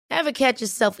Ever catch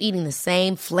yourself eating the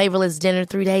same flavorless dinner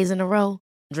 3 days in a row?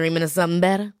 Dreaming of something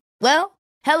better? Well,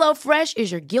 HelloFresh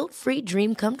is your guilt-free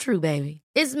dream come true, baby.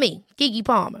 It's me, Keke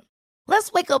Palmer.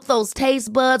 Let's wake up those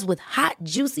taste buds with hot,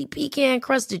 juicy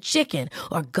pecan-crusted chicken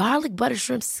or garlic butter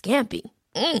shrimp scampi.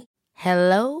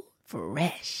 Hello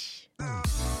Fresh.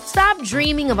 Stop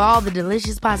dreaming of all the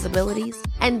delicious possibilities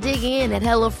and dig in at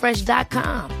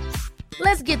HelloFresh.com.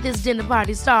 Let's get this dinner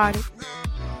party started.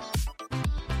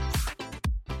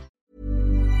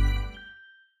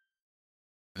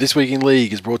 This Week in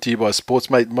League is brought to you by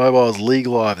Sportsmate Mobile's League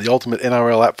Live, the ultimate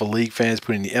NRL app for league fans,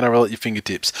 putting the NRL at your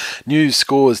fingertips. News,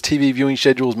 scores, TV viewing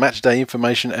schedules, match day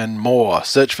information, and more.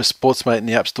 Search for Sportsmate in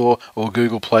the App Store or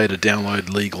Google Play to download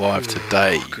League Live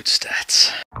today. Good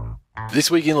stats. This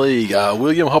Week in League,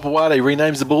 William Hopewade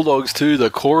renames the Bulldogs to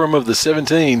the Quorum of the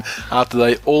 17 after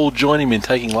they all join him in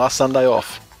taking last Sunday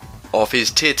off. Off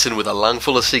his tits and with a lung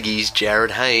full of ciggies,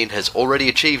 Jared Hayne has already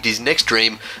achieved his next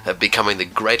dream of becoming the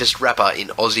greatest rapper in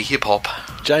Aussie hip-hop.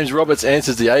 James Roberts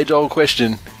answers the age-old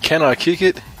question, can I kick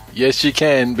it? Yes, you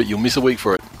can, but you'll miss a week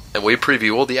for it. And we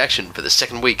preview all the action for the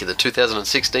second week of the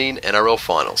 2016 NRL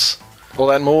Finals. All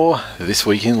that and more, This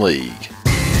Week in League.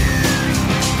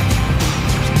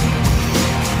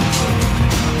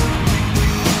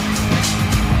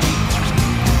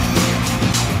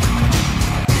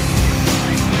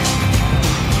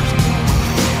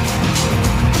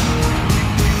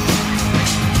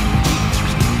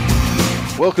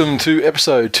 Welcome to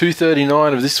episode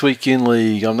 239 of This Week in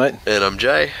League. I'm Nate. And I'm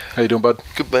Jay. How you doing, bud?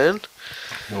 Good, man.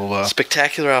 Well,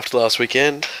 spectacular after last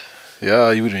weekend. Yeah,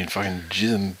 you would have been fucking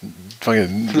jizzing.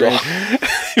 Fucking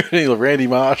Randy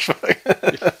Marsh.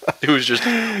 It was just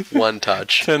one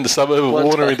touch. Turned the suburb of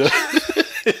Warner into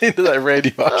that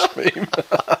Randy Marsh meme.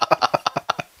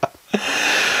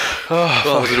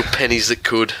 Oh, little pennies that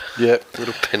could. Yep.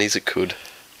 Little pennies that could.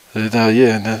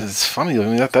 It's funny. I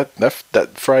mean, that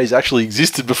phrase actually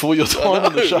existed before your time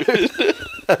on the show.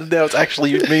 Now it's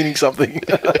actually meaning something.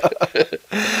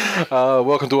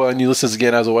 Welcome to our new listeners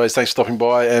again, as always. Thanks for stopping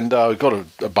by. And we've got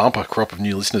a bumper crop of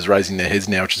new listeners raising their heads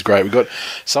now, which is great. We've got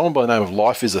someone by the name of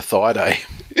Life is a Thigh Day,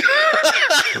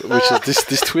 which is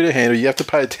this Twitter handle. You have to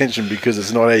pay attention because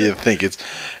it's not how you think. It's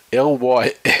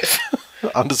LYF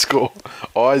 _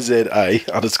 IZA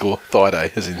 _ Thigh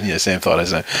Day, as in Sam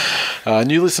Thighday's name.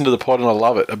 New listen to the pod and I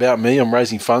love it. About me, I'm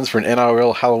raising funds for an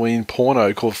NRL Halloween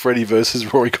porno called Freddy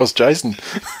vs. Rory Cost Jason.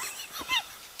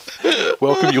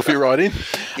 Welcome, you'll fit right in.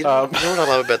 You know what I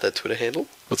love about that Twitter handle?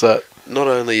 What's that? Not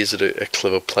only is it a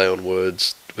clever play on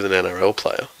words with an NRL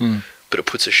player, but it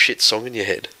puts a shit song in your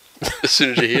head as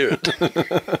soon as you hear it.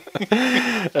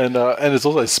 And it's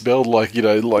also spelled like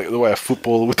the way a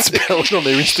footballer would spell it on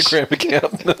their Instagram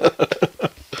account.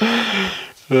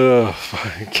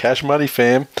 Cash Money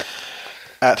Fam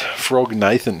at Frog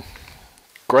Nathan.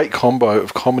 Great combo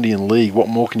of comedy and league. What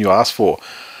more can you ask for?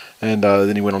 And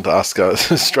then he went on to ask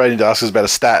straight into ask us about a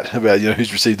stat about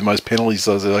who's received the most penalties.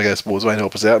 So I was like, okay, Sportsmate,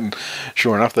 help us out. And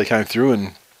sure enough, they came through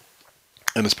and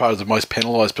as part of the most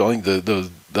penalised, I think they were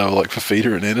like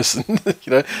Fafita and Anderson,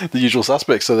 the usual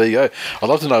suspects. So there you go. I'd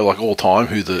love to know all time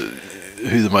who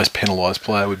the most penalised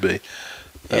player would be.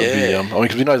 That would be,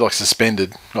 because we know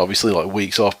suspended, obviously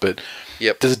weeks off, but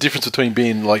yep. There's a difference between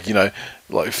being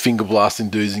finger blasting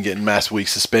dudes and getting mass week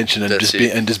suspension and just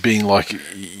being just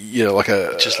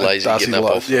lazy getting up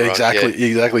off. Yeah,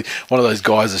 exactly. One of those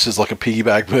guys that's just like a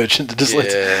piggyback merchant that just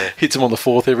hits them on the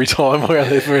fourth every time around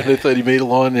their 30-metre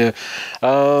line. Yeah.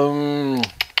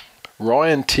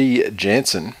 Ryan T.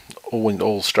 Jansen went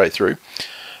all straight through.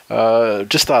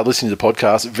 Just started listening to the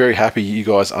podcast. Very happy you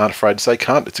guys aren't afraid to say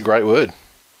cunt. It's a great word.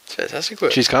 Fantastic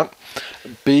word. She's cunt.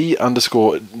 BE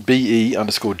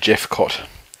 _ Jeffcott.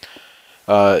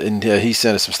 And he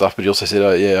sent us some stuff, but he also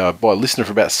said, by a listener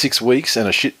for about 6 weeks and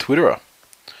a shit Twitterer.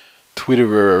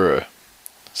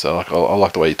 So I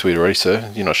like the way you tweet already, sir.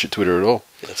 You're not shit Twitter at all.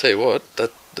 I'll tell you what, the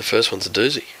first one's a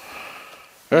doozy.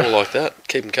 More like that.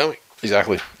 Keep them coming.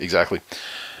 Exactly.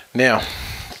 Now,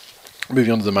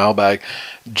 moving on to the mailbag.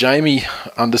 Jamie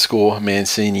 _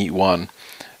 Mancini 1,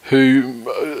 who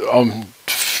I'm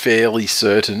fairly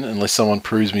certain, unless someone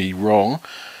proves me wrong,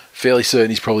 fairly certain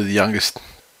he's probably the youngest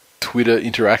Twitter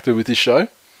interactor with this show.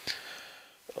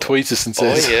 Tweets us and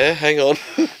says... Oh, yeah, hang on.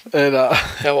 And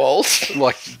how old?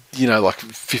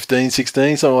 15,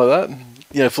 16, something like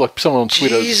that. For someone on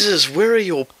Twitter... Jesus, where are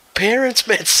your parents,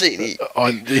 Mancini?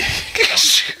 I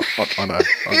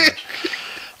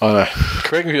know.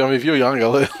 Correct me if you're younger.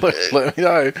 Let me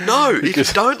know. No,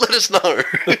 don't let us know.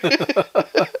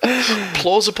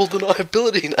 Plausible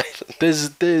deniability, Nathan.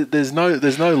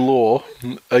 There's no law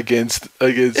against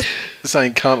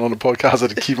saying cunt on a podcast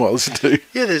that a kid might listen to.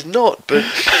 Yeah, there's not, but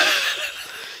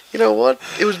you know what?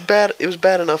 It was bad. It was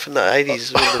bad enough in the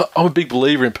 80s. I'm a big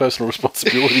believer in personal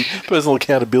responsibility, personal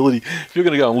accountability. If you're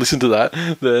going to go and listen to that,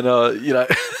 then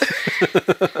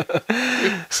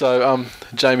So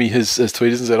Jamie has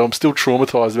tweeted and said, "I'm still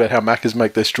traumatised about how Maccas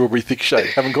make their strawberry thick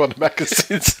shake. Haven't gone to Maccas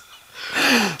since."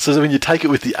 So when you take it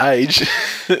with the age,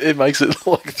 it makes it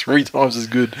like 3 times as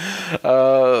good.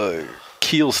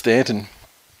 Keel Stanton.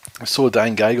 I saw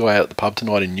Dane Gagai out at the pub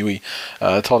tonight in Newey.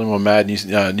 Told him I'm a mad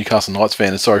Newcastle Knights fan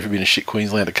and sorry for being a shit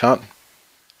Queenslander cunt.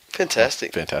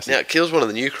 Fantastic. Fantastic. Now, Keel's one of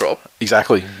the new crop.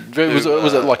 Exactly. Was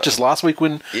it like just last week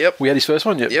when we had his first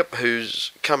one? Yep,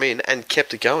 who's come in and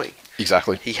kept it going.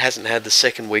 Exactly. He hasn't had the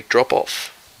second week drop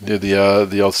off. Yeah,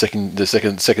 the old second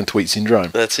tweet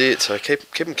syndrome. That's it. So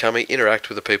keep him coming. Interact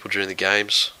with the people during the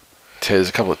games. There's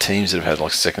a couple of teams that have had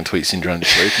like second tweet syndrome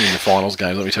this week in the finals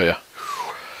games. Let me tell you,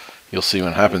 you'll see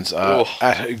when it happens.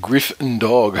 At Griffin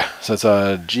Dog, so it's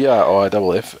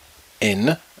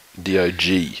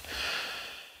GRIFFNDOG.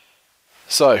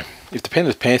 So if the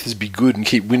Penrith Panthers be good and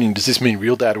keep winning, does this mean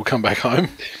Real Dad will come back home?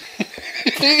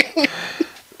 I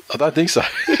don't think so.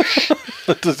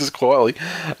 Just quietly.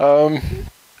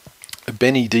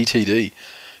 Benny DTD.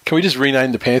 Can we just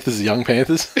rename the Panthers the Young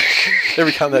Panthers?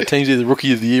 Every cunt in that team's either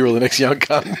Rookie of the Year or the next young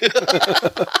cunt.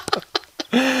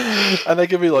 And they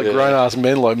can be like grown-ass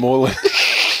men like Moylan.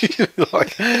 He's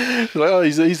like a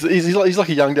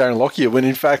young Darren Lockyer, when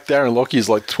in fact Darren Lockyer is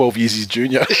like 12 years his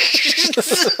junior.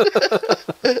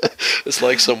 It's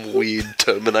like some weird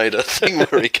Terminator thing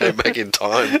where he came back in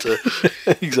time to...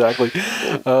 Exactly.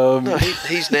 No,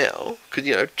 he's now...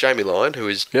 Because, Jamie Lyon, who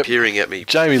is peering at me...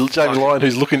 Jamie Lyon,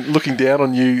 who's looking down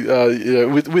on you,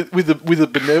 with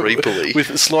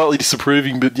a slightly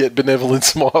disapproving but yet benevolent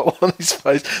smile on his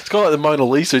face. It's kind of like the Mona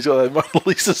Lisa. He's got that Mona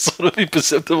Lisa sort of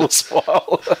imperceptible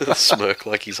smile. Smirk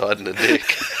like he's hiding a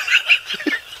dick.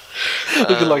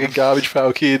 Looking like a garbage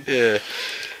pail kid. Yeah.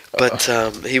 But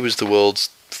he was the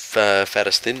world's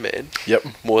fattest thin man. Yep.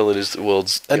 Moylan is the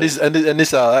world's...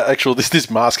 This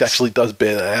mask actually does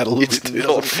bear that out a little bit too. It's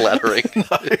not flattering.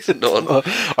 No, it's not.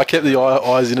 I kept the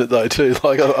eyes in it though too.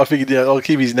 Like I figured, I'll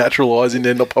keep his natural eyes in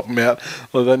there, not pop them out.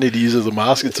 I don't need to use it as a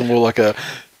mask. It's more like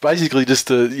basically just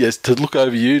to look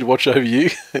over you, to watch over you,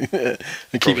 and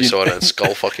keep you, so I don't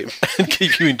skull fuck him and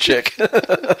keep you in check.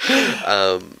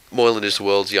 Moylan is the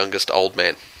world's youngest old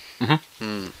man.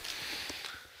 Mm-hmm.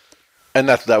 And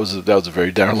that was a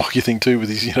very Darren Lockyer thing too, with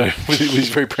his with his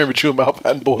very premature male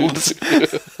pattern baldness.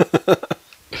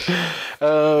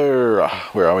 Where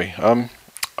are we?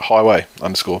 Highway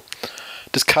 _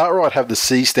 Does Cartwright have the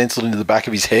C stenciled into the back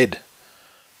of his head?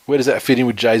 Where does that fit in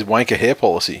with Jay's wanker hair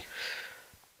policy?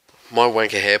 My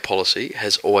wanker hair policy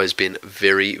has always been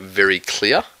very, very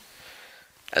clear.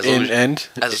 As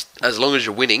long as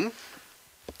you're winning,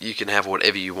 you can have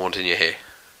whatever you want in your hair.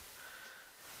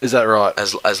 Is that right?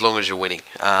 As long as you're winning.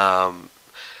 I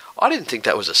didn't think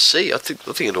that was a C. I think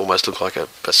it almost looked like a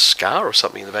scar or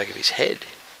something in the back of his head.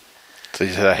 So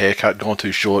he's had a haircut gone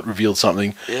too short, revealed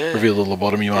something, revealed the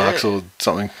lobotomy marks or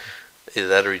something. Either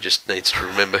that or he just needs to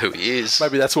remember who he is.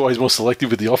 Maybe that's why he's more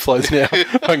selective with the offloads now.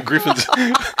 And Griffin's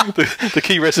the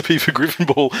key recipe for Griffin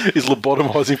ball is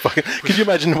lobotomising fucking... Could you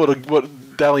imagine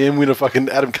what Dally M winner fucking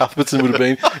Adam Cuthbertson would have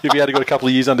been if he had got a couple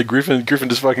of years under Griffin? Griffin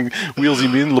just fucking wheels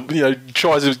him in, gives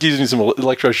him some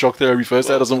electroshock therapy first.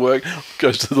 That doesn't work.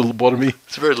 Goes to the lobotomy.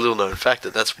 It's a very little known fact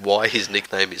that's why his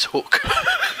nickname is Hook.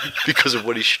 Because of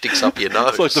what he sticks up your nose.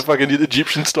 It's like the fucking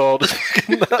Egyptian style, just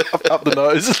fucking up the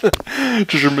nose.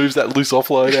 Just removes that loose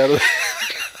offload out of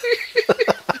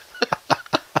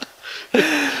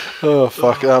it. Oh,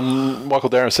 fuck.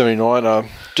 Michael Darren, 79.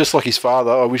 Just like his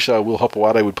father, I wish Will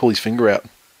Hopewade would pull his finger out.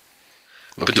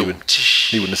 Look, he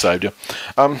wouldn't have saved you.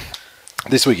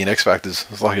 This week in X Factors,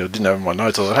 it's like I didn't have my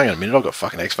notes. I was like, hang on a minute, I've got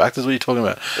fucking X Factors. What are you talking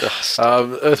about?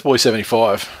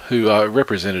 Earthboy75, who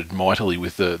represented mightily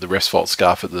with the ref's fault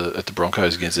scarf at the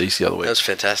Broncos against East the other week. That was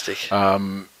fantastic.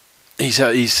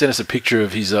 He sent us a picture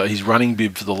of his running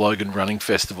bib for the Logan Running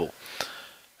Festival.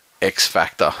 X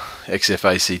Factor,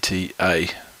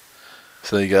 XFACTA.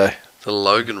 So there you go. The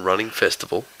Logan Running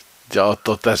Festival. Yeah, I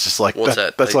thought that's just like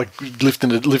that's like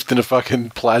lifting a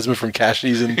fucking plasma from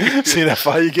cashews and seeing how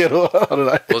far you get. I don't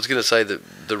know. I was going to say that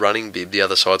the running bib, the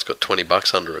other side's got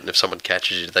 $20 under it, and if someone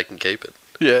catches you, they can keep it.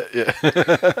 Yeah.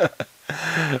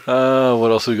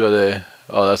 What else we got there?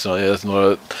 Oh, that's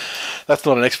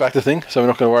not an X Factor thing, so we're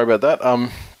not going to worry about that.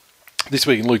 This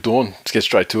week in Luke Dawn, let's get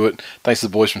straight to it. Thanks to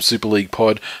the boys from Super League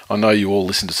Pod. I know you all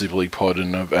listen to Super League Pod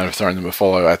and have thrown them a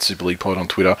follow at Super League Pod on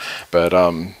Twitter. But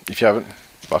if you haven't,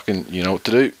 fucking, you know what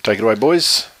to do. Take it away,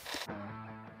 boys.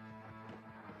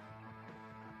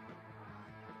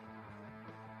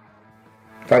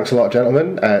 Thanks a lot,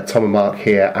 gentlemen. Tom and Mark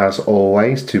here, as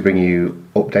always, to bring you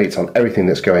updates on everything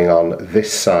that's going on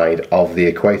this side of the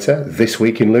equator. This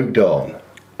week in Luke Dawn.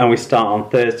 And we start on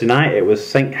Thursday night. It was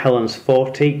St Helens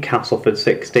 40, Castleford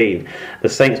 16. The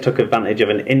Saints took advantage of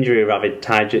an injury-ravaged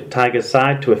Tigers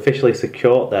side to officially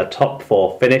secure their top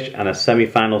 4 finish and a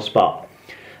semi-final spot.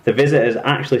 The visitors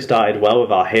actually started well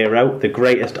with our hero, the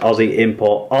greatest Aussie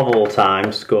import of all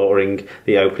time, scoring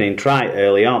the opening try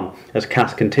early on, as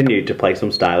Cass continued to play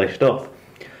some stylish stuff.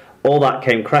 All that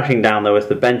came crashing down though as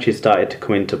the benches started to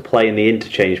come into play in the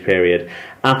interchange period.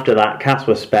 After that, Cass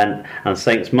was spent and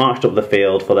Saints marched up the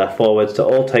field for their forwards to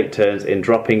all take turns in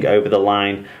dropping over the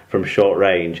line from short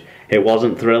range. It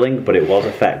wasn't thrilling, but it was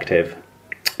effective.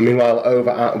 Meanwhile, over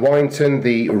at Warrington,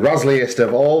 the razzliest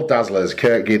of all dazzlers,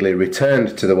 Kurt Gidley,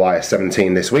 returned to the wire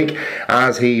 17 this week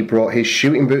as he brought his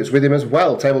shooting boots with him as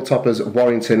well. Tabletoppers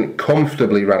Warrington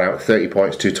comfortably ran out 30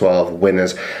 points to 12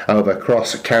 winners over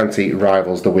cross-county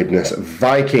rivals, the Widnes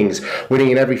Vikings.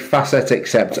 Winning in every facet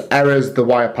except errors, the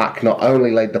wire pack not only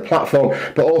laid the platform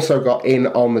but also got in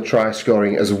on the try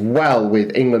scoring as well,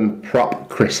 with England prop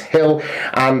Chris Hill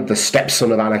and the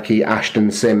stepson of anarchy Ashton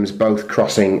Sims both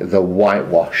crossing the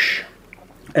whitewash.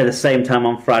 At the same time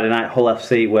on Friday night, Hull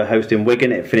FC were hosting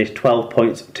Wigan. It finished 12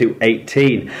 points to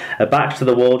 18. A back to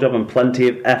the wall job and plenty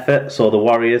of effort saw the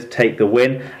Warriors take the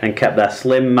win and kept their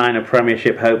slim minor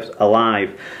Premiership hopes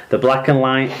alive. The black and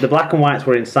whites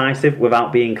were incisive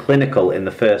without being clinical in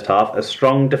the first half, as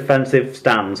strong defensive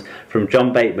stands from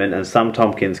John Bateman and Sam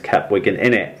Tompkins kept Wigan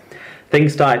in it.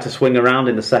 Things started to swing around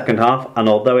in the second half, and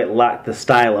although it lacked the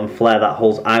style and flair that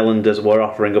Hull's Islanders were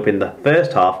offering up in the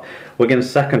first half, Wigan's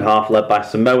second half, led by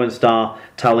Samoan star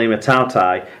Taulima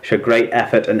Tautai, showed great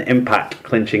effort and impact,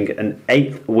 clinching an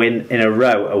 8th win in a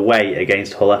row away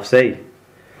against Hull FC.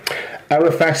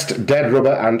 Errorfest, dead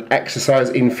rubber and exercise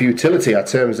in futility are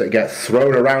terms that get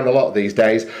thrown around a lot these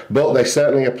days, but they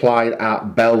certainly applied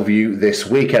at Bellevue this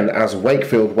weekend as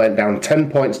Wakefield went down 10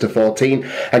 points to 14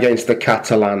 against the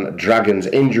Catalan Dragons.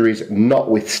 Injuries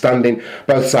notwithstanding,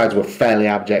 both sides were fairly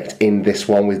abject in this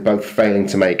one, with both failing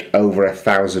to make over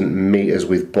 1,000 metres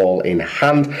with ball in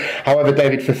hand. However,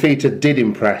 David Fafita did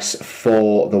impress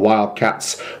for the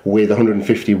Wildcats with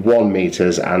 151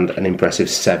 metres and an impressive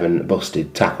 7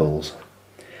 busted tackles.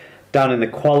 Down in the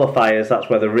qualifiers, that's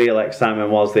where the real excitement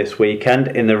was this weekend,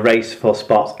 in the race for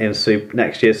spots in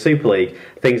next year's Super League.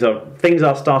 Things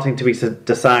are starting to be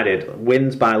decided.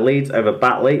 Wins by Leeds over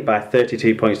Batley by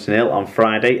 32 points to 0 on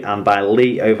Friday, and by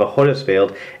Lee over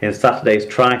Huddersfield in Saturday's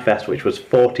Tri-Fest, which was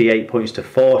 48 points to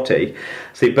 40.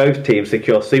 See both teams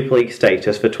secure Super League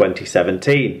status for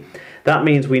 2017. That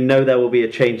means we know there will be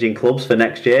a change in clubs for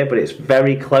next year, but it's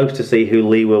very close to see who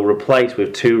Lee will replace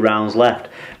with 2 rounds left.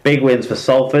 Big wins for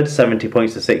Salford, 70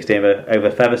 points to 60 over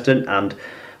Featherstone, and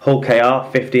Hull KR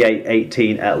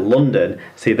 58-18 at London.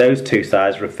 See those two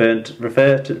sides return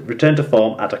to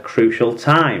form at a crucial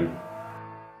time.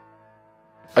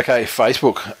 Okay,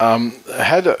 Facebook.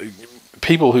 Had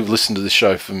people who've listened to this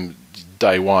show from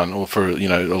day one, or for a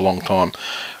long time,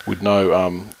 would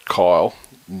know Kyle.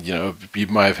 You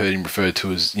may have heard him referred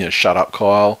to as, shut up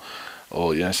Kyle,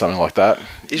 or, something like that.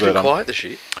 He's been quiet this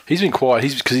year. He's been quiet.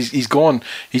 He's gone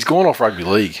off rugby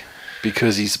league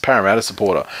because he's a Parramatta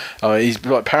supporter. He's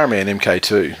like Parramatta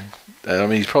MK2. I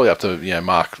mean, he's probably up to,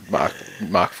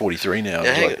 Mark 43 now.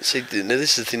 Now, hang on. See, now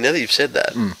this is the thing. Now that you've said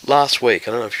that, last week,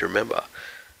 I don't know if you remember,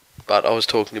 but I was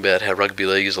talking about how rugby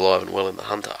league is alive and well in the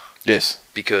Hunter. Yes.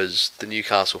 Because the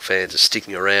Newcastle fans are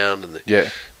sticking around and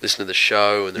listen to the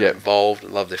show and they're involved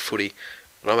and love their footy.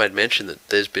 And I made mention that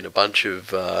there's been a bunch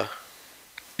of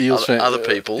other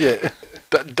people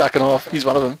ducking off. He's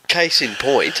one of them. Case in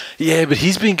point. Yeah, but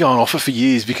he's been going off it for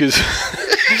years because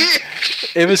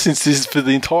ever since this, for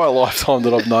the entire lifetime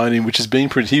that I've known him, which has been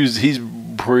he's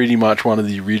pretty much one of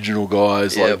the original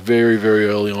guys, like very, very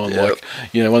early on, like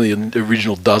one of the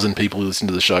original dozen people who listen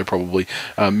to the show. Probably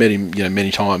met him,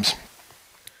 many times.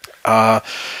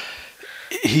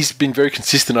 He's been very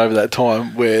consistent over that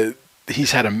time, where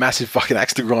he's had a massive fucking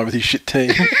axe to grind with his shit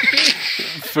team.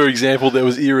 For example, there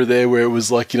was era there where it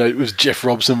was like, it was Jeff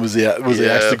Robson was the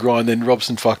axe to grind, then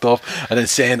Robson fucked off, and then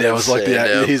Sandow was like,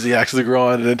 here's the axe to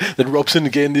grind, and then Robson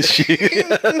again this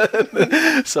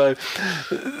year. So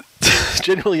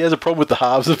generally he has a problem with the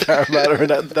halves of Parramatta, and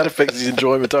that affects his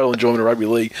total enjoyment of rugby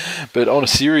league. But on a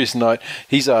serious note,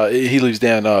 he lives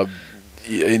down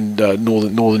in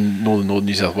northern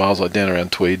New South Wales, like down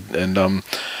around Tweed, and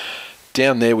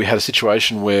down there we had a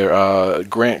situation where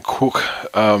Grant Cook,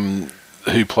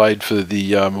 who played for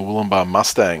the Wollongbar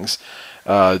Mustangs,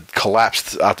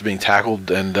 collapsed after being tackled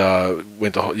and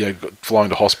went to flying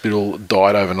to hospital,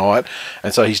 died overnight,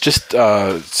 and so he's just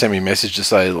sent me a message to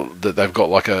say that they've got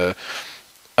like a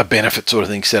benefit sort of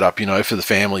thing set up, for the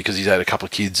family, because he's had a couple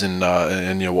of kids and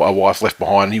a wife left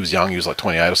behind. He was young; he was like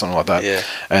 28 or something like that. Yeah.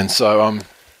 And so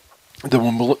the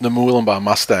Wollongbar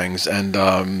Mustangs and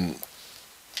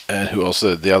who else?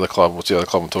 The other club. What's the other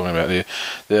club I'm talking about here?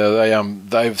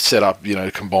 They've set up,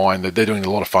 combined. They're doing a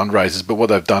lot of fundraisers, but what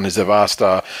they've done is they've asked.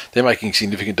 They're making a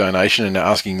significant donation and they're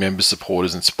asking members,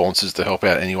 supporters, and sponsors to help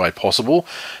out any way possible.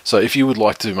 So if you would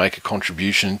like to make a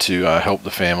contribution to help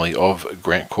the family of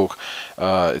Grant Cook,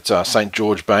 it's St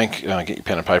George Bank. Get your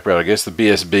pen and paper out, I guess. The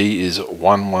BSB is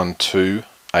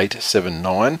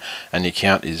 112879, and the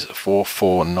account is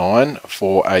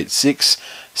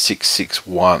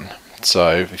 449486661.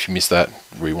 So if you missed that,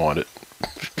 rewind it.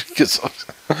 Because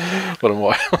what am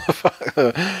I?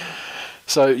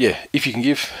 So yeah, if you can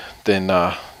give, then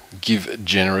give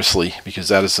generously, because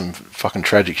that is some fucking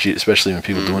tragic shit, especially when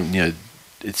people doing, I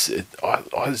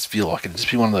just feel like it'd just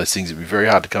be one of those things that'd be very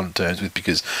hard to come to terms with,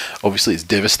 because obviously it's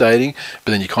devastating,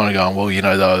 but then you're kind of going, well,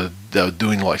 they were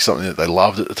doing like something that they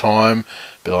loved at the time,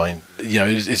 but I mean,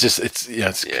 it's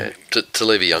to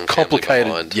leave a young complicated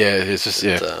family behind. Yeah, it's just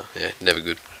never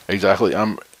good. Exactly.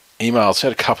 Emails. I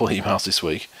had a couple of emails this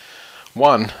week.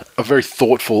 One, a very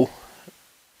thoughtful,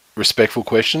 respectful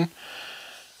question,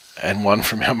 and one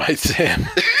from our mate Sam.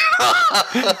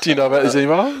 Do you know about this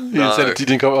email? No. You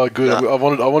didn't go. Oh, good. No. I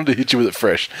wanted to hit you with it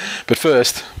fresh. But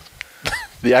first,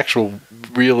 the actual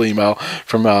real email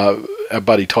from our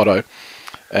buddy Toto,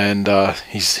 and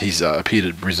he's appeared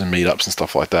at Brisbane meetups and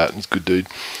stuff like that. He's a good dude.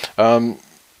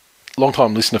 Long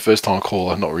time listener, first time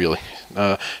caller. Not really.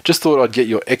 Just thought I'd get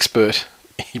your expert,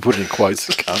 he put it in quotes,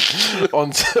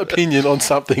 opinion on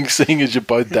something, seeing as you're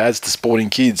both dads to sporting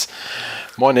kids.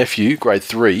 My nephew, grade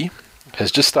 3,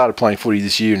 has just started playing footy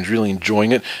this year and is really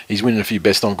enjoying it. He's winning a few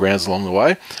best on grounds along the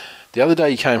way. The other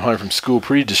day he came home from school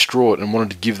pretty distraught and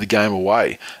wanted to give the game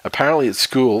away. Apparently at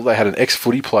school they had an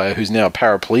ex-footy player who's now a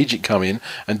paraplegic come in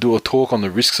and do a talk on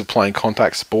the risks of playing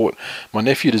contact sport. My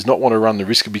nephew does not want to run the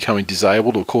risk of becoming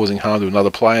disabled or causing harm to another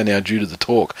player now due to the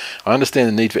talk. I understand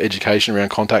the need for education around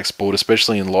contact sport,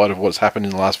 especially in light of what's happened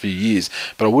in the last few years,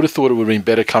 but I would have thought it would have been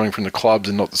better coming from the clubs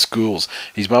and not the schools.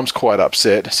 His mum's quite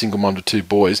upset, single mum to 2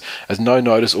 boys, as no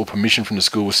notice or permission from the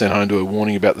school was sent home to her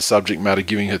warning about the subject matter,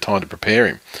 giving her time to prepare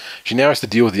him. She now has to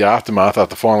deal with the aftermath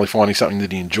after finally finding something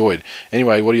that he enjoyed.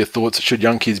 Anyway, what are your thoughts? Should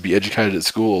young kids be educated at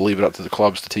school or leave it up to the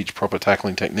clubs to teach proper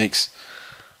tackling techniques?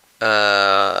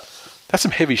 That's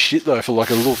some heavy shit, though, for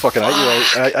like a little fucking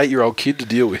 8-year-old kid to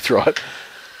deal with, right?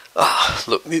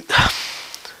 Look, this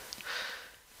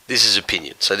is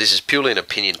opinion. So this is purely an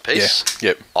opinion piece. Yeah.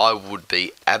 Yep. I would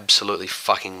be absolutely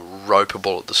fucking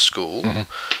ropeable at the school,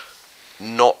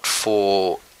 not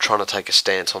for trying to take a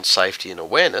stance on safety and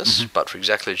awareness, but for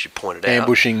exactly as you pointed out,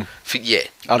 ambushing,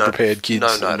 unprepared kids,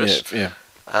 no notice. Yeah.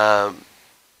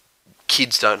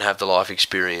 Kids don't have the life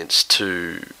experience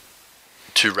to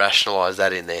rationalise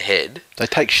that in their head. They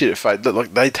take shit at face.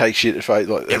 Like they take shit at face.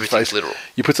 Like everything's literal.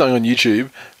 You put something on YouTube,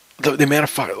 the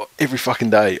amount of every fucking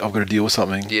day I've got to deal with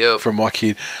something from my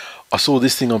kid. I saw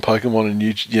this thing on Pokemon and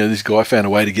this guy found a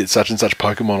way to get such and such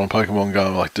Pokemon on Pokemon Go.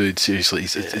 I'm like, dude, seriously,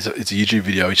 it's a YouTube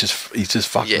video. He's just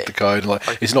fucked with the code.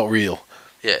 Like, it's not real.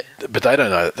 Yeah. But they don't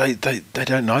know. They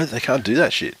don't know. They can't do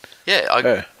that shit.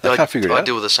 Yeah, they can't figure it out. I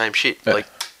deal with the same shit like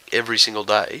every single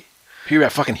day. Hear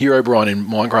about fucking Herobrine in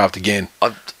Minecraft again.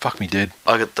 Fuck me dead.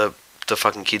 I got the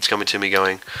fucking kids coming to me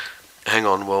going, hang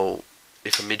on, well,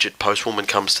 if a midget postwoman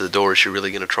comes to the door, is she really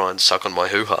going to try and suck on my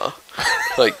hoo-ha?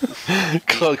 Like,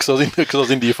 because I was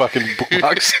into your fucking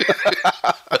bookmarks.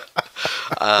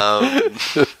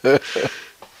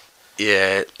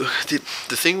 Yeah,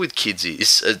 the thing with kids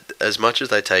is, as much as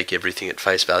they take everything at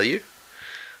face value,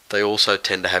 they also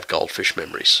tend to have goldfish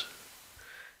memories.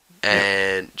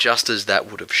 And just as that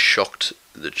would have shocked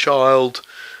the child,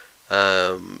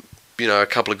 a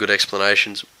couple of good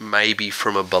explanations, maybe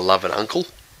from a beloved uncle.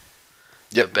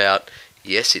 About,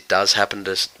 yes, it does happen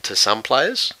to some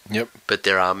players. But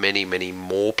there are many, many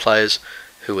more players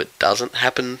who it doesn't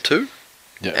happen to.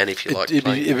 And if you like, it'd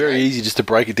be very easy just to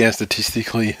break it down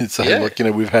statistically and say,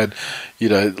 we've had,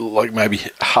 like maybe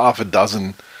half a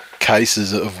dozen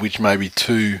cases, of which maybe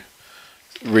 2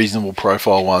 reasonable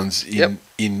profile ones in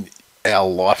our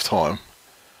lifetime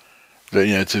But,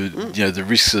 the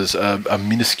risks are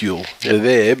minuscule. They're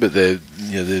there, but they're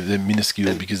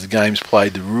minuscule because the game's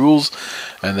played the rules,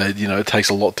 and it takes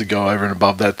a lot to go over and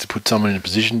above that to put someone in a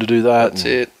position to do that. That's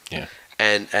it. Yeah.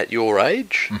 And at your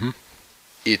age,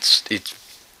 it's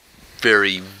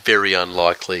very, very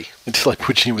unlikely. Until they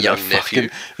put you in with Young nephew.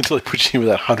 Until they put you in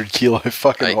with that 100-kilo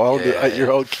fucking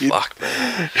 8-year-old kid. Fuck,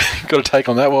 man. Got to take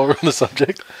on that while we're on the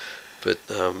subject. But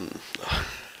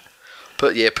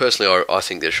yeah, personally, I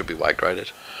think there should be weight graded.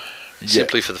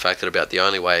 Simply for the fact that about the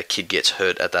only way a kid gets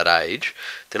hurt at that age,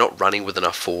 they're not running with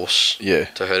enough force to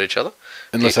hurt each other.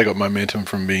 Unless they got momentum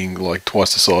from being like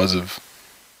twice the size of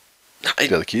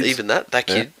the other kids. Even that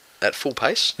kid at full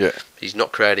pace, he's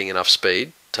not creating enough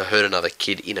speed to hurt another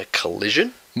kid in a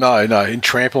collision. No, in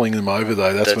trampling them over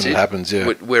though, that's when it happens,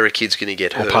 yeah. Where a kid's going to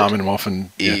get hurt, or palming them off,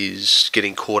 is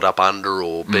getting caught up under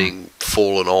or being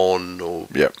fallen on or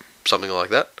something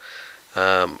like that.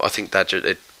 I think that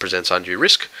it presents undue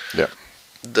risk. Yeah.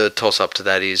 The toss-up to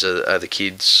that is, are the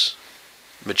kids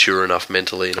mature enough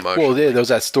mentally and emotionally? Well, there was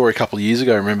that story a couple of years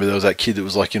ago. Remember, there was that kid that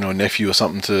was like, a nephew or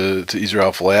something to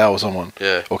Israel Folau or someone.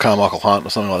 Yeah. Or Carmichael Hunt or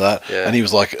something like that. Yeah. And he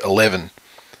was like 11,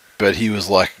 but he was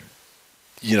like,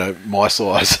 my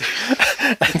size.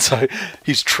 And so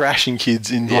he's trashing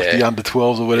kids in like the under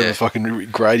 12s or whatever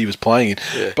fucking grade he was playing in.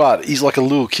 Yeah. But he's like a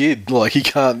little kid. Like you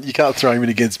can't throw him in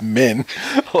against men.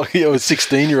 Like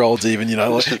 16-year-olds even,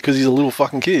 because he's a little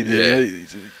fucking kid. Yeah.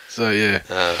 So yeah.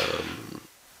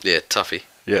 Toughie.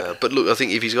 Yeah. But look, I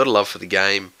think if he's got a love for the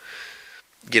game,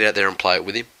 get out there and play it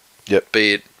with him. Yep.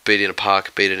 Be it in a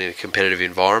park, be it in a competitive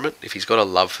environment. If he's got a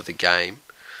love for the game,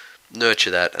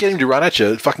 nurture that. Get him to run at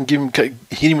you. Fucking hit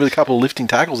him with a couple of lifting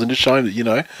tackles and just show him that, you're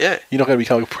not going to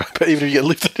become a pro. But even if you get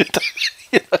lifted,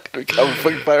 you're not going to become a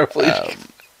fucking paraplegic.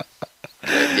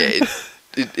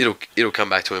 It'll come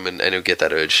back to him and he'll get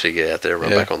that urge to get out there and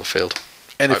run back on the field.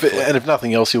 And if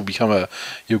nothing else, he'll grow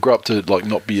up to like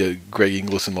not be a Greg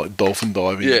Inglis and like dolphin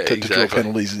diving to draw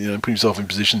penalties and put himself in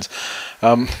positions.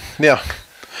 Now,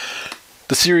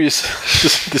 the serious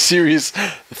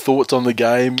thoughts on the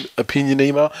game, opinion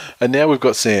email, and now we've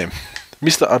got Sam,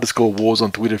 Mr_Wars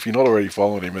on Twitter. If you're not already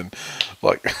following him, and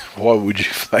like, why would you?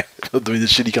 Doing the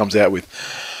shit he comes out with.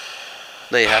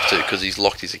 No, you have to because he's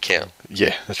locked his account.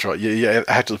 Yeah, that's right. Yeah,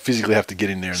 I physically have to get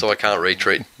in there. So I can't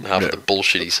retweet half of the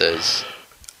bullshit he says.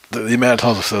 The amount of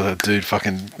times I saw that dude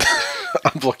fucking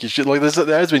unblock your shit. Like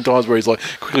there has been times where he's like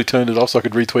quickly turned it off so I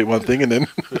could retweet one thing and then.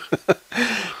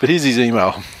 But here's his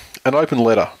email: an open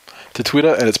letter to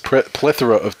Twitter and its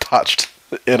plethora of touched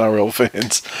NRL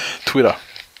fans. Twitter,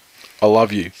 I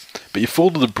love you, but you're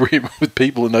full to the brim with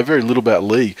people who know very little about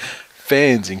league.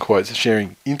 Fans, in quotes,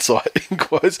 sharing insight, in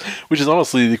quotes, which is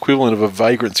honestly the equivalent of a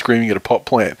vagrant screaming at a pot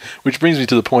plant. Which brings me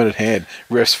to the point at hand,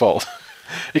 ref's fault.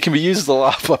 It can be used as a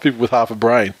laugh by people with half a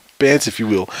brain. Bants, if you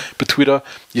will. But Twitter,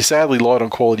 you're sadly light on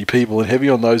quality people and heavy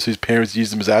on those whose parents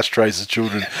used them as ashtrays as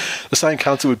children. The same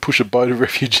cunts that would push a boat of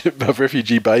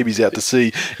refugee babies out to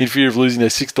sea in fear of losing their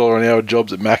 $6 an hour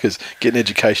jobs at Macca's. Get an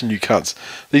education, you cunts.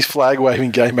 These flag-waving,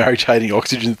 gay marriage-hating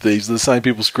oxygen thieves are the same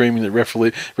people screaming that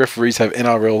referees have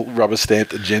NRL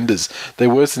rubber-stamped agendas. They're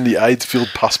worse than the AIDS-filled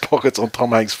pus pockets on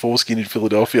Tom Hanks' foreskin in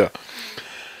Philadelphia.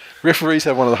 Referees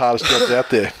have one of the hardest jobs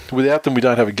out there. Without them, we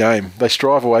don't have a game. They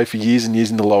strive away for years and years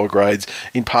in the lower grades,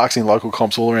 in parks in local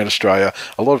comps all around Australia.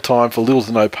 A lot of time for little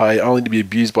to no pay, only to be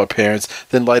abused by parents,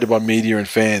 then later by media and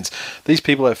fans. These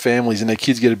people have families and their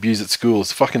kids get abused at school.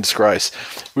 It's a fucking disgrace.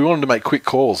 We want them to make quick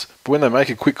calls, but when they make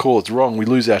a quick call, it's wrong. We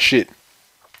lose our shit.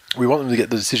 We want them to get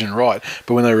the decision right,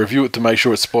 but when they review it to make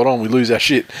sure it's spot on, we lose our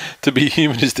shit. To be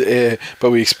human is to err,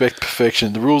 but we expect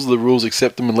perfection. The rules are the rules,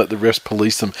 accept them and let the refs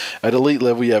police them. At elite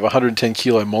level, you have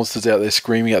 110-kilo monsters out there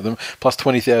screaming at them, plus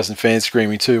 20,000 fans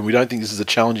screaming too, and we don't think this is a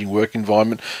challenging work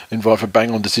environment for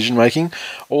bang-on decision-making.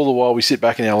 All the while, we sit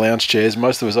back in our lounge chairs,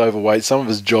 most of us overweight, some of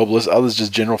us jobless, others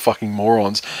just general fucking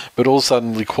morons, but all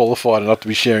suddenly qualified enough to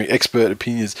be sharing expert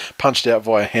opinions, punched out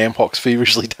via ham hocks,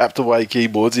 feverishly tapped away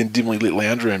keyboards in dimly lit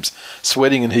lounge rooms.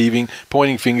 Sweating and heaving,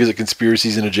 pointing fingers at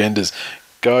conspiracies and agendas.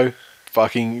 Go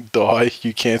fucking die,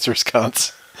 you cancerous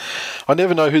cunts. I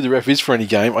never know who the ref is for any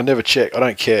game. I never check. I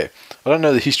don't care. I don't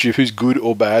know the history of who's good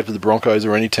or bad for the Broncos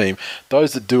or any team.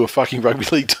 Those that do are fucking rugby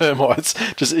league termites,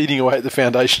 just eating away at the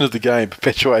foundation of the game,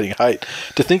 perpetuating hate.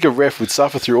 To think a ref would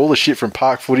suffer through all the shit from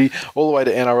park footy all the way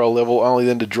to NRL level, only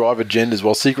then to drive agendas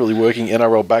while secretly working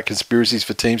NRL-backed conspiracies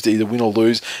for teams to either win or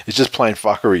lose is just plain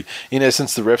fuckery. In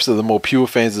essence, the refs are the more pure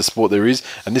fans of the sport there is,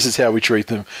 and this is how we treat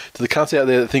them. To the cunts out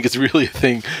there that think it's really a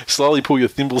thing, slowly pull your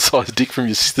thimble-sized dick from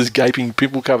your sister's gaping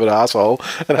pimple chocolate-covered asshole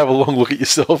and have a long look at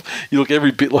yourself. You look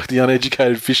every bit like the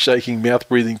uneducated, fish-shaking,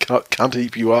 mouth-breathing cunt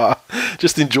heap you are.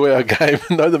 Just enjoy our game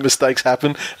and know that mistakes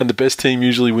happen and the best team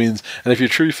usually wins. And if you're a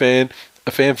true fan,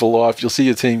 a fan for life, you'll see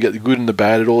your team get the good and the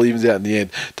bad. It all evens out in the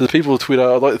end. To the people of Twitter,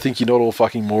 I'd like to think you're not all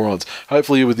fucking morons.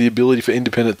 Hopefully with the ability for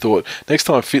independent thought. Next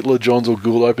time Fitler, Johns or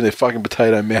Gould open their fucking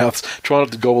potato mouths, try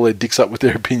not to gobble their dicks up with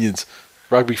their opinions.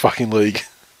 Rugby fucking league.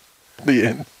 The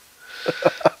end.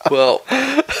 Well,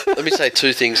 let me say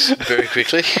two things very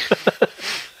quickly.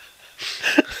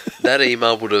 That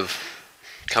email would have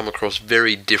come across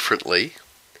very differently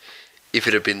if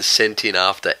it had been sent in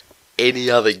after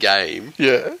any other game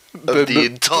Yeah. of the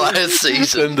entire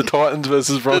season. Than the Titans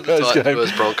versus Broncos game.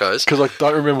 Versus Broncos. Because I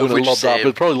don't remember when it lobbed up.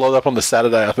 It probably lobbed up on the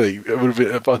Saturday, I think. It would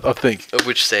have been, I think. Of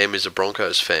which Sam is a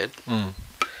Broncos fan.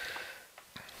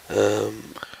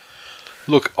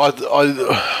 Look,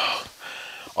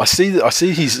 I see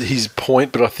his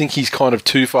point, but I think he's kind of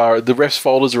too far. The refs'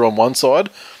 folders are on one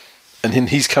side, and then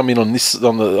he's come in on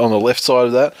the left side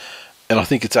of that. And I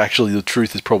think it's actually the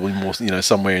truth is probably more,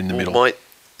 somewhere in the middle. My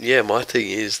thing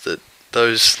is that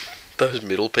those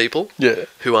middle people,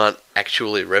 who aren't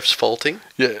actually refs faulting,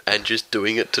 and just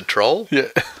doing it to troll,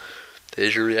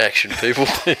 there's your reaction, people.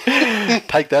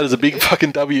 Take that as a big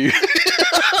fucking W.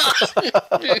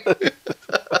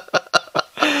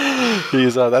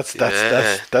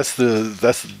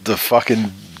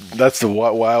 That's the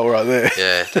white whale right there.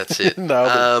 Yeah, that's it.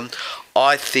 No,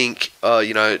 I think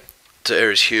to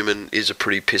err is human is a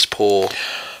pretty piss poor.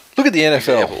 Look at the NFL.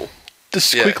 Example.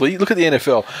 Just quickly, look at the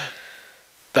NFL.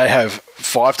 They have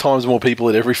 5 times more people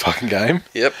at every fucking game.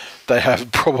 Yep. They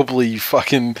have probably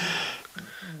fucking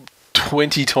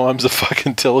 20 times the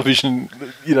fucking television,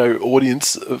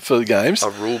 audience for the games. A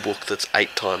rule book that's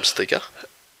 8 times thicker.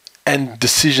 And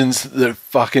decisions that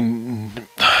fucking.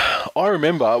 I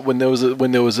remember when there was a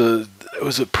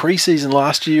preseason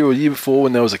last year or the year before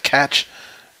when there was a catch,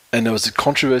 and there was a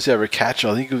controversy over a catch.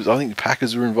 I think the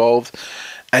Packers were involved,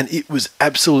 and it was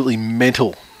absolutely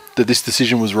mental that this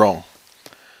decision was wrong.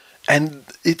 And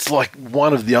it's like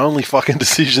one of the only fucking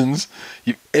decisions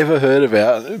you've ever heard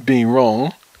about being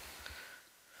wrong.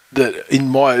 That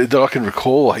I can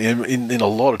recall in a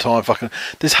lot of time, fucking.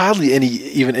 There's hardly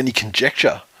any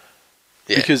conjecture.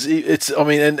 Yeah. Because it's, I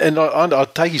mean, and I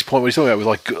take his point. What he's talking about was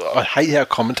like, I hate how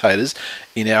commentators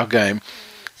in our game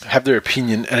have their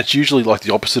opinion, and it's usually like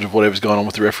the opposite of whatever's going on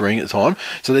with the refereeing at the time.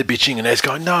 So they're bitching and they're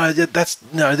going, no,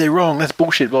 they're wrong. That's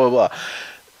bullshit. Blah blah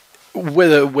blah.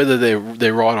 Whether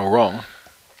they're right or wrong,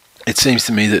 it seems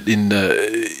to me that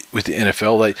with the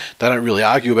NFL they don't really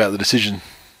argue about the decision.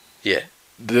 Yeah.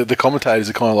 The commentators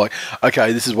are kind of like,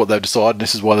 okay, this is what they've decided, and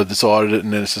this is why they've decided it,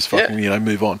 and then it's just fucking,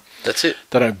 move on. That's it.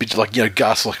 They don't bitch like,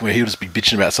 Gus, like where he'll just be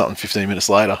bitching about something 15 minutes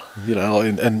later,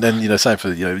 and then same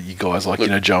for you guys like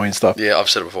Joey and stuff. Yeah, I've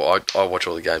said it before. I watch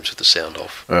all the games with the sound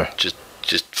off, just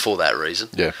for that reason.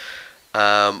 Yeah.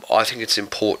 I think it's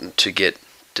important to get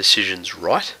decisions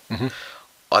right. Mm-hmm.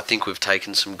 I think we've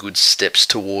taken some good steps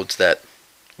towards that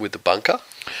with the bunker.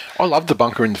 I loved the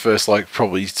bunker in the first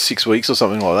probably 6 weeks or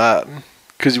something like that.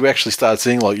 Because you actually started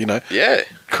seeing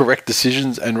correct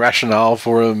decisions and rationale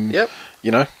for them. Yep.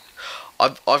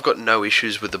 I've got no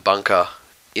issues with the bunker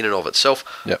in and of itself.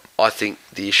 Yep. I think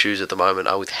the issues at the moment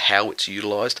are with how it's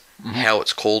utilised, how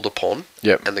it's called upon,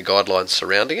 and the guidelines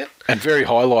surrounding it. And very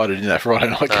highlighted in that Friday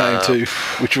night game too,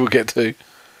 which we'll get to.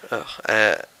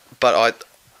 But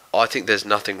I think there's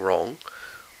nothing wrong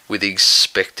with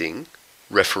expecting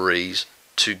referees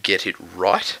to get it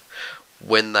right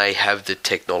when they have the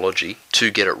technology to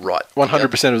get it right.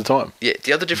 100% of the time. Yeah,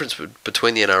 the other difference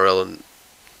between the NRL and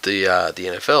the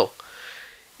NFL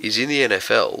is in the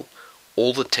NFL,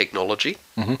 all the technology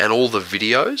and all the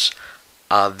videos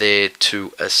are there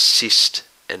to assist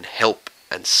and help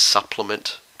and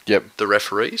supplement the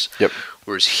referees. Yep.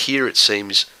 Whereas here it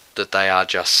seems that they are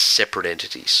just separate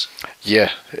entities.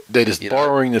 Yeah, they're just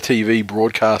borrowing the TV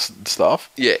broadcast stuff.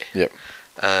 Yeah. Yep.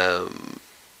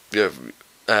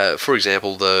 For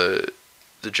example, the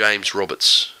James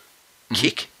Roberts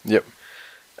kick. Yep.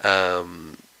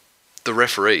 The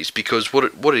referees, because what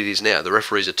it is now, the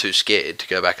referees are too scared to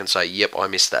go back and say, "Yep, I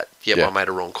missed that. Yep, I made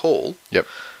a wrong call." Yep.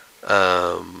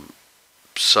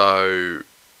 So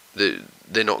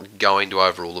they're not going to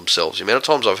overrule themselves. The amount of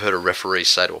times I've heard a referee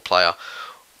say to a player,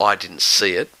 "I didn't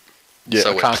see it,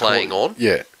 so we're playing on."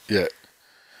 Yeah. Yeah.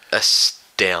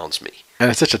 Astounds me. And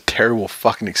it's such a terrible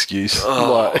fucking excuse.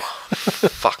 Oh,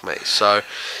 fuck me. So,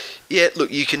 yeah,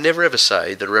 look, you can never ever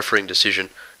say that a refereeing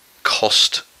decision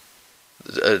cost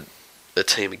a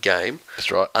team a game.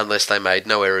 That's right. Unless they made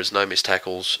no errors, no missed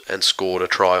tackles, and scored a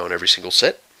try on every single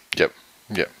set. Yep.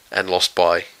 Yep. And lost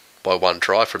by by one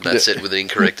try from that set with an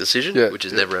incorrect decision, which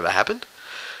has never ever happened.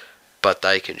 But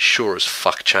they can sure as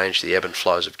fuck change the ebb and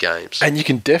flows of games. And you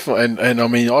can definitely, and I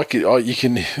mean, you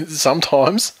can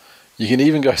sometimes you can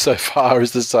even go so far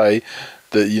as to say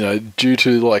that, you know, due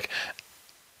to like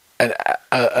an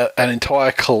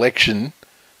entire collection,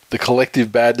 the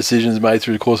collective bad decisions made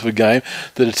through the course of a game,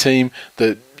 that a team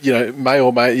that, you know, may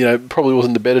probably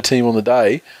wasn't the better team on the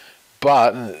day,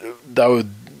 but they were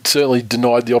certainly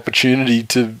denied the opportunity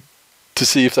to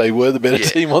see if they were the better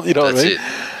team on, you know what I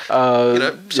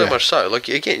mean? So much so. Like,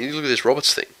 again, you look at this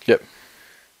Roberts thing. Yep.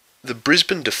 The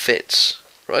Brisbane defence,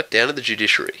 right, down to the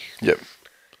judiciary. Yep.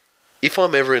 If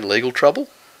I'm ever in legal trouble,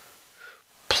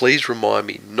 please remind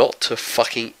me not to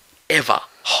fucking ever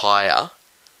hire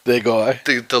their guy,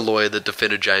 the lawyer that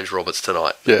defended James Roberts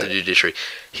tonight at the judiciary.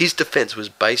 His defence was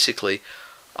basically,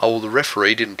 oh, well, the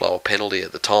referee didn't blow a penalty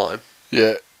at the time.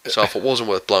 Yeah. So if it wasn't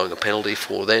worth blowing a penalty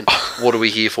for, then what are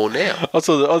we here for now? I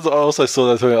also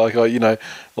saw that thing, like, you know,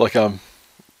 like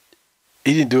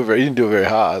he didn't do it very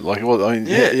hard. Like, well, I mean,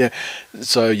 yeah.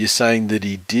 So you're saying that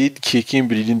he did kick him,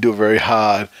 but he didn't do it very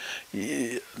hard?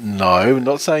 No, I'm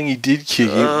not saying he did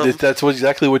kick him. That's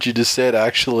exactly what you just said,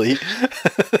 actually.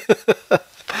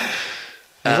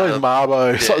 It's like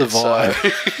Marbo. It's like the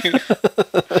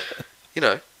vibe. You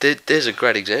know, there's a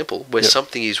great example where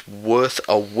something is worth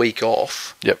a week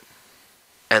off. Yep.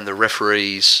 And the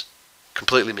referees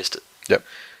completely missed it. Yep.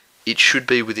 It should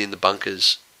be within the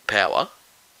bunker's power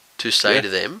to say to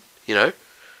them, you know,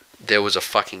 there was a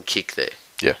fucking kick there.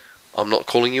 Yeah. I'm not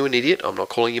calling you an idiot. I'm not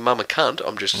calling your mum a cunt.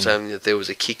 I'm just saying that there was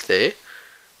a kick there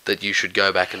that you should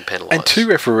go back and penalise. And 2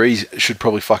 referees should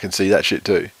probably fucking see that shit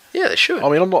too. Yeah, they should. I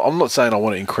mean, I'm not saying I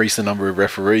want to increase the number of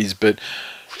referees, but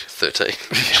 13,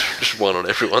 just one on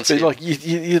everyone's. But like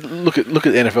you look at the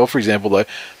NFL, for example, though,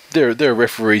 there are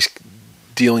referees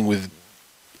dealing with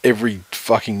every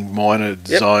fucking minor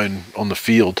zone on the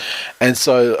field, and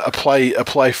so a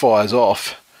play fires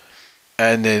off,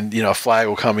 and then, you know, a flag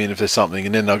will come in if there's something,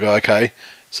 and then they'll go, okay,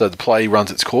 so the play runs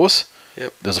its course.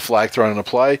 Yep. There's a flag thrown on a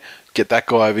play. Get that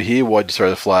guy over here. Why'd you throw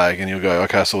the flag? And you'll go,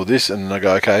 okay, I saw this, and then I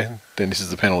go, okay, then this is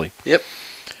the penalty. Yep.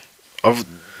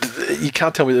 You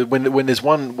can't tell me that when there's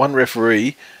one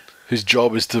referee whose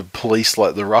job is to police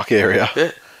like the ruck area.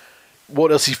 Yeah.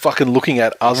 What else is he fucking looking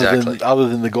at other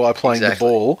than the guy playing the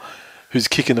ball, who's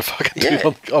kicking the fucking dude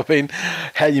on? I mean,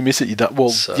 how you miss it? You don't. Well,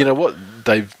 so, you know what?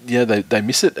 They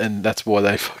miss it, and that's why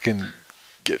they fucking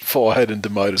get fired and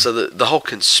demoted. So the whole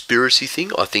conspiracy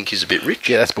thing, I think, is a bit rich.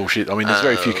 Yeah, that's bullshit. I mean, there's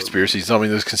very few conspiracies. I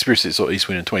mean, there's conspiracies that saw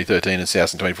Eastwind in 2013 and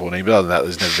South in 2014, but other than that,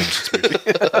 there's never been a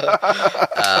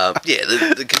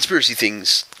conspiracy. The conspiracy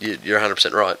things, you're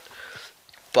 100% right.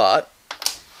 But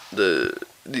the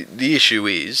issue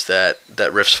is that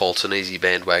ref's fault's an easy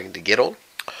bandwagon to get on.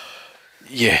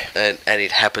 Yeah. And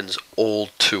it happens all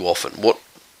too often.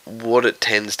 What it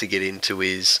tends to get into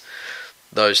is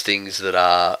those things that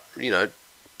are, you know,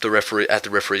 the referee at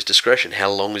the referee's discretion. How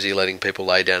long is he letting people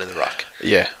lay down in the ruck?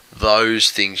 Yeah.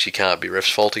 Those things you can't be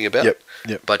refs faulting about.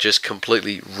 Yep. But just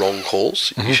completely wrong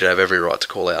calls, you should have every right to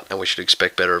call out, and we should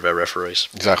expect better of our referees.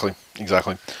 Exactly.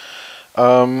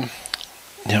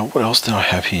 Now, what else did I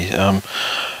have here?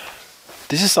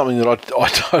 This is something that I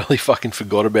totally fucking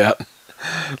forgot about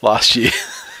last year.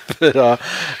 But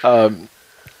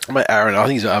mate Aaron, I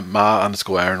think he's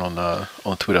Ma_Aaron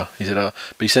on Twitter. He said, but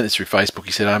he sent this through Facebook.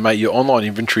 He said, "Oh, mate, your online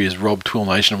inventory has robbed Twill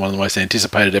Nation of one of the most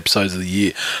anticipated episodes of the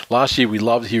year. Last year, we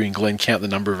loved hearing Glenn count the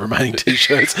number of remaining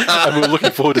T-shirts, and we were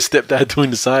looking forward to Stepdad doing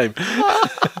the same."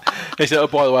 He said, "Oh,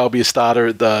 by the way, I'll be a starter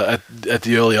at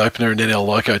the early opener and then El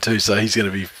Loco too, so he's going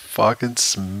to be fucking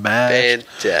smashed."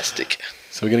 Fantastic.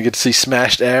 So we're going to get to see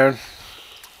smashed Aaron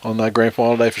on that grand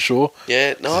final day for sure.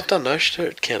 Yeah, no, I've done no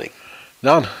shirt counting.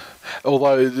 None.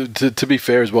 Although, to be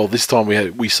fair as well, this time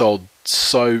we sold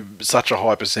such a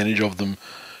high percentage of them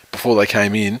before they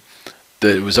came in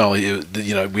that it was only,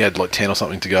 you know, we had like 10 or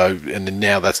something to go, and then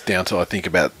now that's down to, I think,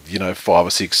 about, you know, 5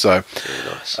 or 6. So, very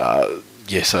nice.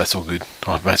 So that's all good.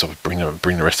 I may as well bring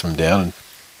the rest of them down and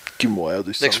give them away. I'll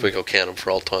do Next week I'll count them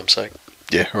for old time's sake.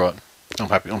 Yeah, right. I'm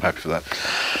happy for that.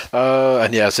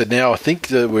 And yeah, I said now I think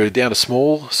that we're down to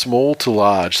small to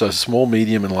large. So small,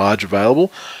 medium, and large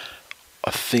available. I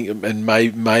think, and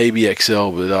maybe XL,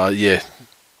 but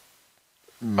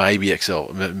maybe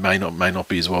XL. It may not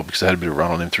be as well because I had a bit of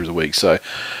run on them through the week. So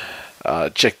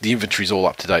check the inventory's all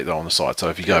up to date though on the site. So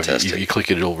if you click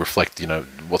it, it'll reflect, you know,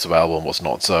 what's available and what's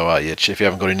not. So if you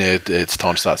haven't got in there, it's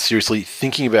time to start seriously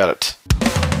thinking about it.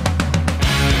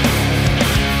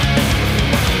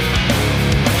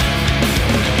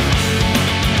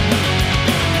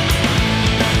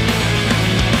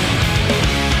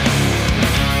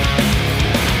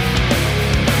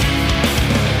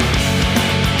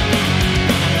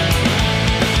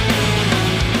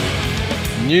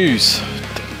 news.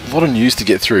 A lot of news to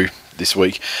get through this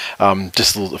week.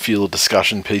 Just a few little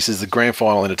discussion pieces. The Grand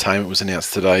Final Entertainment was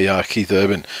announced today. Keith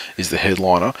Urban is the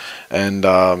headliner, and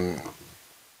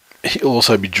he'll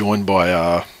also be joined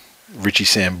by Richie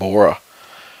Sambora,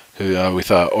 who with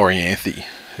Orianthi,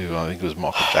 who I think was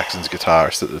Michael Jackson's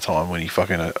guitarist at the time when he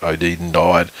fucking OD'd and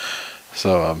died.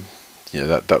 So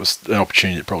that was an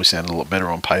opportunity that probably sounded a lot better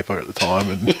on paper at the time,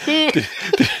 and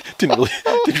didn't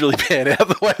really pan out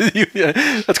the way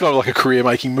that that's kind of like a career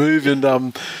making move, and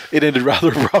it ended rather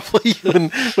abruptly when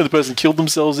the person killed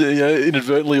themselves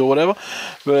inadvertently or whatever.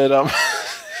 But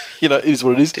it is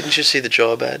what it is. Didn't you see the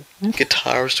job ad?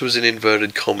 Guitarist was in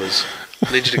inverted commas.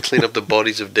 I need you to clean up the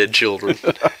bodies of dead children.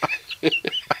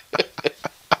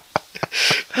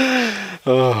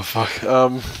 Oh fuck.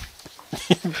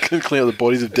 Clean up the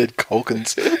bodies of dead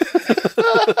Culkins.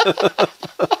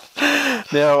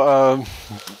 Now,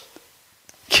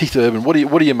 Keith Urban,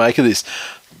 what do you make of this?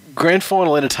 Grand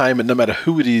Final Entertainment, no matter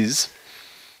who it is,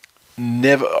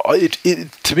 never.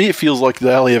 To me, it feels like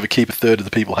they only ever keep a third of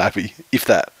the people happy, if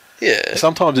that. Yeah.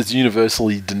 Sometimes it's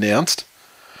universally denounced.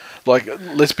 Like,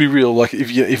 let's be real. Like,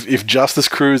 if Justice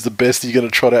Crew is the best you're going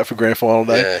to trot out for Grand Final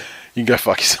Day, you can go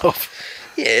fuck yourself.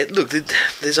 Yeah. Look,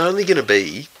 there's only going to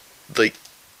be like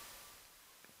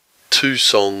 2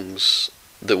 songs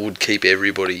that would keep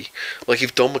everybody. Like,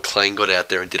 if Don McLean got out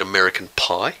there and did American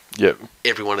Pie,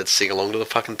 everyone would sing along to the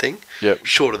fucking thing. Yep.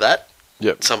 Short of that,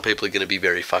 some people are going to be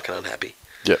very fucking unhappy.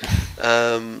 Yep.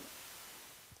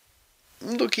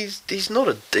 Look, he's not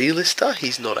a D-lister.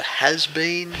 He's not a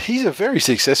has-been. He's a very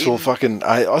successful fucking.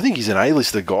 I think he's an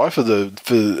A-lister guy for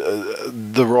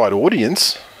the right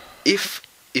audience. If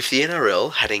the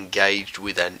NRL had engaged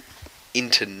with an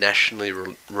internationally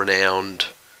renowned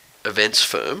events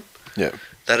firm,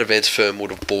 that events firm would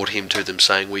have bought him to them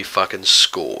saying, "We fucking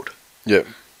scored." Yeah.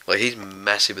 Like, he's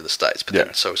massive in the States, but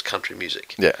then so is country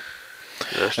music. Yeah.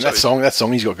 And that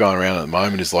song he's got going around at the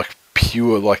moment is like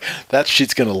pure, like that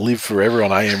shit's gonna live forever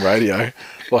on AM radio.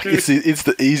 Like it's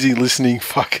the easy listening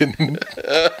fucking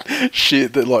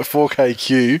shit that like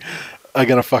 4KQ are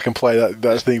gonna fucking play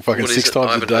that thing fucking 6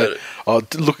 times a day. Heard it. Oh,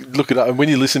 look it up, and when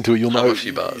you listen to it, you'll know. A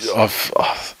few bars.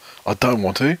 I don't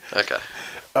want to. Okay.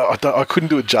 I couldn't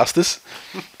do it justice,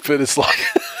 but it's like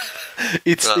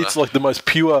it's like the most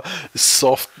pure,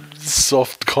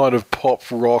 soft kind of pop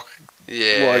rock.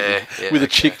 Yeah, with a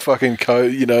chick fucking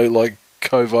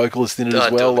co-vocalist in it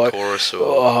as well, like chorus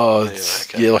or,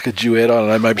 like a duet. I don't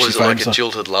know. Maybe she's famous. Like a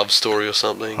jilted love story or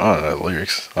something. I don't know the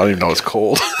lyrics. I don't even know what it's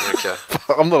called. Okay.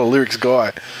 I'm not a lyrics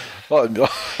guy. I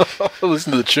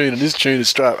listen to the tune, and this tune is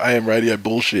straight up AM radio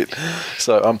bullshit.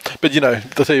 So, but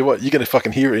I'll tell you what, you're going to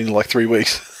fucking hear it in like 3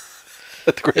 weeks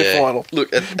at the grand final.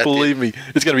 Look, believe me,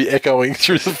 it's going to be echoing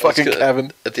through the fucking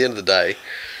cavern. At the end of the day,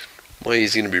 my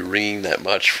ear's going to be ringing that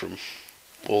much from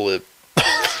all the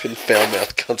fucking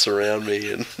foul-mouthed cunts around me.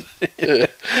 And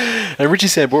Richie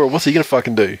Sambora, what's he going to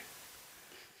fucking do?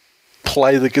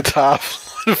 Play the guitar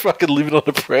and fucking live it on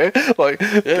a prayer? Like,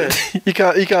 you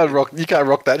can't rock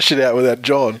that shit out without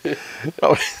John.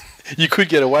 You could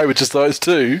get away with just those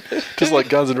two, just like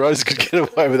Guns N' Roses could get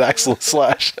away with Axl and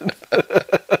Slash.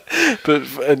 but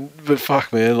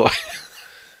fuck, man, like,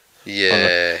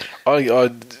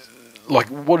 I like,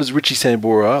 what does Richie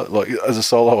Sambora, like, as a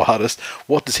solo artist,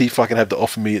 what does he fucking have to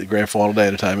offer me at the Grand Final Day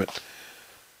Entertainment?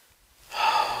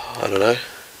 I don't know.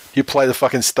 You play the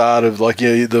fucking start of, like,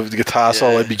 the guitar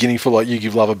solo beginning for, like, You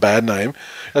Give Love a Bad Name.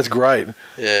 That's great.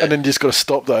 Yeah. And then you just got to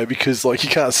stop, though, because, like, you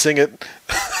can't sing it.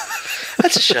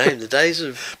 That's a shame. The days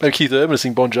of... Maybe Keith Urban will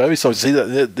sing Bon Jovi songs. See,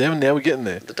 that now we're getting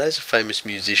there. The days of famous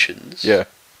musicians are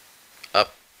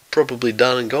probably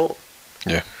done and gone.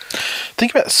 Yeah.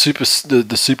 Think about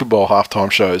the Super Bowl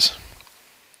halftime shows.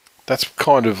 That's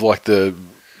kind of like the...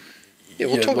 Yeah,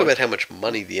 we'll talk about how much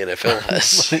money the NFL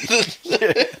has.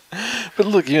 But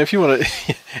look, if you want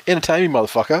to entertain me,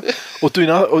 motherfucker, or do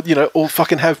another, or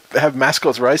fucking have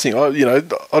mascots racing.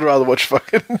 I'd rather watch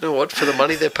fucking... You know what? For the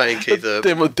money they're paying Keith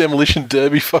Urban... Demolition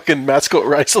Derby fucking mascot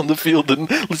race on the field than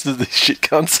listen to these shit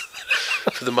cunts.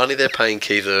 For the money they're paying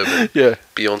Keith Urban,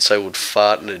 Beyonce would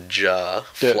fart in a jar,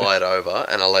 fly it over,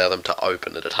 and allow them to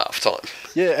open it at halftime.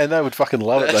 Yeah, and they would fucking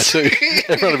love it, though, too.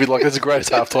 Everyone would be like, that's the greatest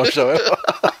halftime show ever.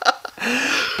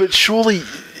 But surely,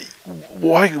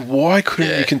 why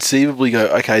couldn't you conceivably go,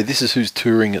 okay, this is who's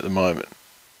touring at the moment?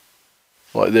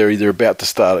 Like, they're either about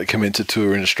to commence a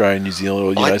tour in Australia, New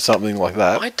Zealand, or, something like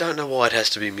that. I don't know why it has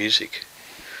to be music.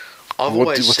 I've what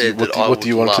always said that I would What do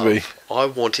you want it to be? I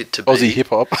want it to be... Aussie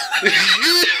hip-hop?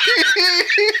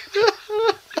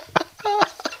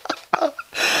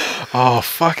 Oh,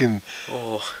 fucking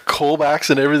callbacks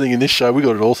and everything in this show. We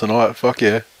got it all tonight. Fuck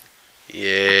yeah.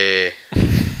 Yeah.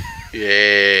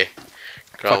 Yeah.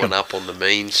 Growing up on the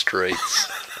mean streets.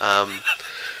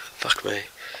 Fuck me.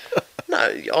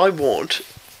 No, I want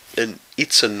an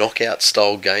It's a Knockout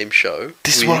style game show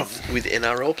with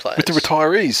NRL players. With the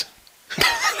retirees.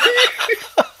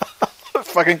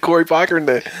 Fucking Corey Parker in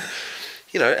there.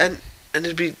 You know, and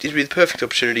it'd be the perfect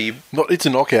opportunity. Not It's a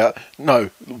Knockout. No,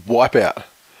 Wipeout.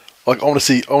 Like I want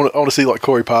to see like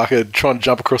Corey Parker trying to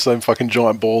jump across them fucking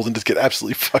giant balls and just get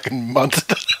absolutely fucking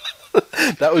munted.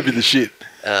 That would be the shit.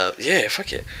 Yeah,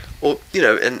 fuck yeah. Or you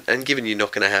know, and given you're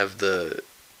not going to have the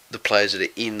players that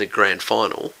are in the grand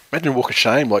final. Imagine a walk of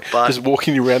shame, like just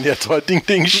walking around the outside, ding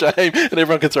ding, shame, and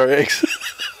everyone can throw eggs.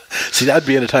 See, that'd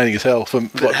be entertaining as hell for me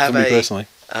personally.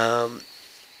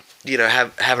 You know,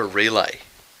 have a relay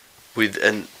with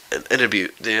and it'd be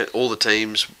all the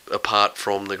teams apart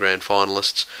from the grand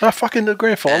finalists. No, fucking the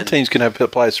grand final teams can have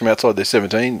players from outside their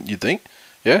 17. You'd think,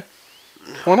 yeah?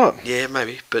 Why not? Yeah,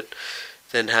 maybe, but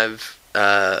then have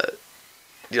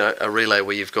you know, a relay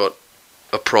where you've got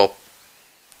a prop,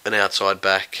 an outside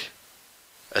back,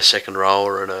 a second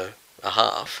rower, and a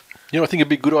half. You know, I think it'd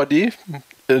be a good idea.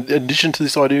 In addition to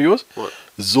this idea of yours, what?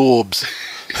 Zorbs.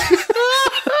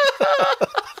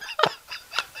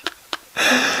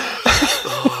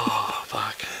 Oh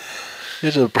fuck!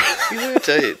 You know, I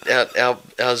tell you,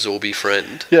 our Zorby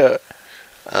friend,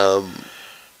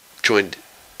 joined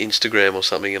Instagram or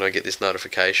something, and I get this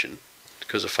notification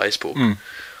because of Facebook.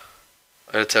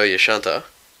 I gotta tell you, Shanta,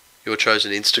 your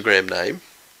chosen Instagram name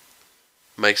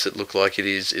makes it look like it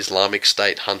is Islamic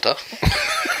State Hunter.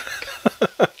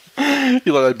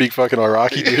 You're like that big fucking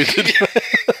Iraqi dude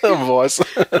on Vice.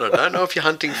 And I don't know if you're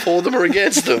hunting for them or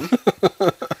against them.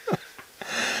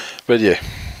 But yeah.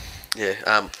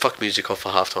 Yeah, fuck music off a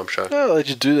halftime show. Oh, they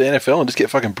just do the NFL and just get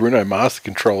fucking Bruno Mars to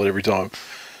control it every time.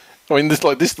 I mean,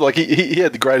 he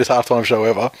had the greatest halftime show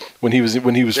ever when he was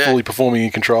fully performing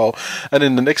in control. And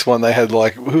then the next one they had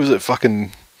like, who was it,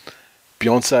 fucking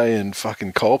Beyonce and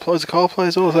fucking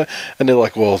Coldplay also, and they're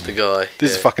like, well, this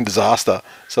is a fucking disaster.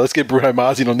 So let's get Bruno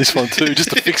Mars in on this one too,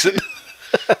 just to fix it.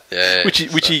 Yeah, which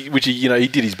he you know, he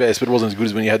did his best, but it wasn't as good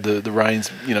as when he had the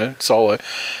reins, you know, solo.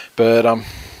 But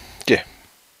yeah,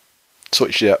 sort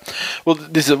your shit out. Well,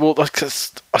 like I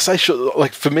say,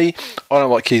 like for me, I don't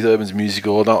like Keith Urban's music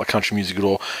or I don't like country music at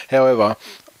all. However,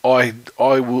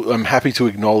 I'm happy to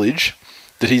acknowledge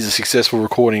that he's a successful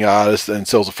recording artist and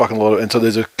sells a fucking lot of, and so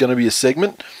there's going to be a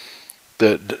segment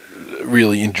that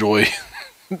really enjoy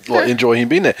him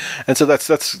being there, and so that's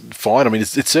fine. I mean,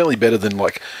 it's certainly better than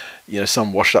like, you know,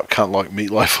 some washed up cunt like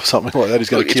Meatloaf or something like that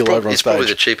who's going to keel over on it's stage. It's probably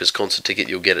the cheapest concert ticket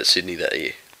you'll get at Sydney that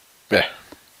year. Yeah,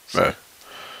 so.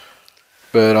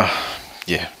 But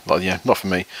not for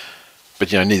me.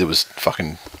 But you know, neither was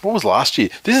fucking. What was last year?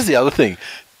 This is the other thing.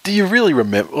 Do you really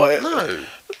remember? Like, no.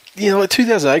 You know, like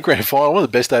 2008 grand final, one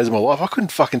of the best days of my life. I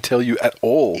couldn't fucking tell you at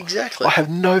all. Exactly. I have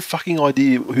no fucking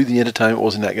idea who the entertainment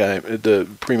was in that game, the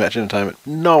pre-match entertainment.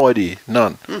 No idea,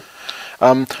 none.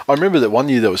 I remember that one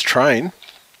year there was Train.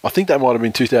 I think that might have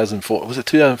been 2004. Was it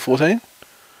 2014?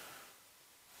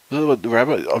 Was it what the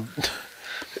Rabbit?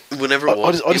 Whenever it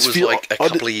was, it was like a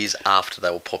couple of years after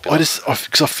they were popular.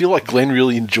 Because I feel like Glenn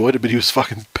really enjoyed it, but he was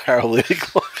fucking paralytic.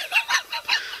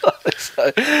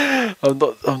 So, I'm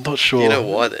not sure. You know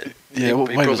why then? Yeah,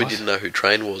 he probably didn't know who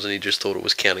Train was, and he just thought it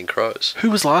was Counting Crows.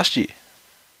 Who was last year?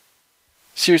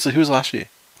 Seriously, who was last year?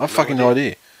 I've fucking no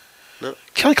idea. No.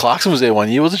 Kelly Clarkson was there one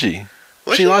year, wasn't she?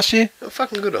 Was she last year? Oh,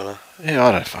 fucking good on her. Yeah,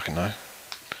 I don't fucking know.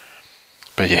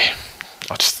 But yeah,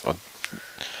 I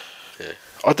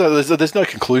don't. There's no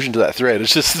conclusion to that thread.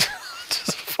 It's just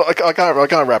I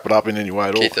can't wrap it up in any way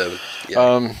at all. Keith Urban.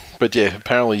 Yeah. But yeah,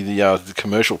 apparently the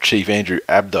commercial chief Andrew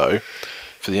Abdo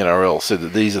for the NRL said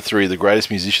that these are three of the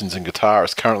greatest musicians and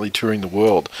guitarists currently touring the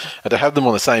world, and to have them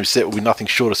on the same set will be nothing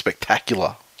short of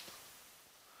spectacular.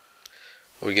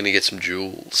 Are we going to get some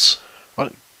jewels? I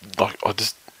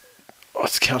just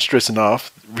can't stress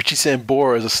enough. Richie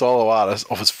Sambora as a solo artist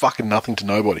offers fucking nothing to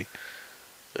nobody.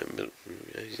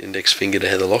 Index finger to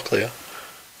Heather Locklear.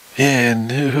 Yeah,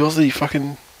 and who else did he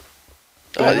fucking...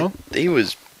 He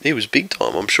was big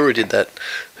time. I'm sure he did that.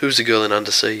 Who was the girl in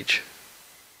Under Siege?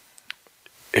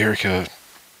 Erica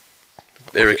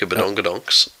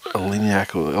Badongadonks.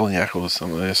 Eleniak or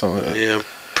something like that. Yeah,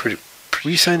 pretty.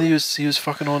 Were you saying he was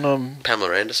fucking on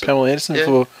Pamela Anderson? Pamela Anderson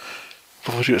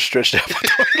before she got stretched out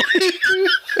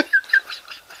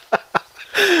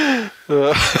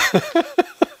by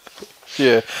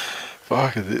Yeah.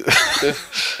 Fuck it.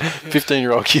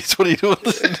 15-year-old kids, what are you doing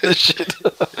listening to this shit?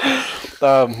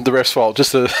 The ref's fault.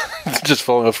 Just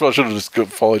following. I should have just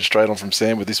followed straight on from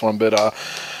Sam with this one, but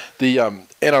the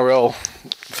NRL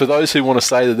for those who want to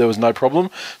say that there was no problem,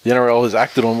 the NRL has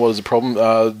acted on what is a problem.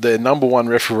 Their number one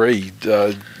referee,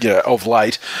 of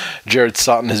late, Jared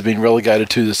Sutton, has been relegated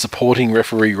to the supporting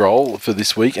referee role for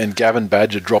this week, and Gavin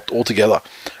Badger dropped altogether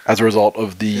as a result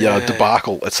of the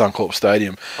debacle at Suncorp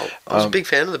Stadium. I was a big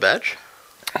fan of the badge.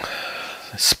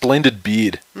 Splendid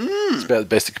beard. It's about the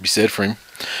best that could be said for him.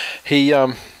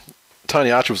 Tony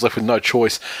Archer was left with no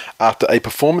choice after a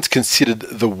performance considered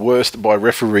the worst by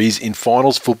referees in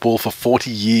finals football for 40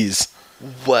 years.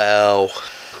 Wow.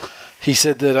 He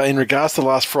said that in regards to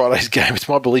last Friday's game, it's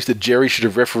my belief that Jerry should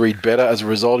have refereed better. As a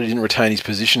result, he didn't retain his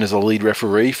position as a lead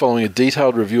referee. Following a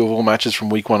detailed review of all matches from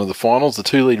week 1 of the finals, the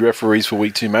 2 lead referees for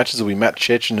week 2 matches will be Matt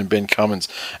Chechen and Ben Cummins.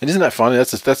 And isn't that funny?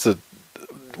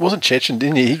 Wasn't Chechen,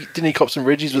 didn't he? Didn't he cop some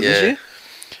Reggies with this year?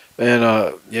 And,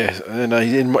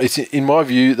 in my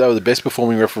view, they were the best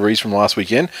performing referees from last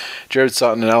weekend. Jared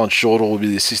Sutton and Alan Shortall will be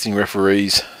the assisting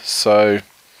referees. So,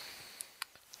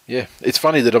 yeah, it's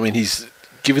funny that, he's,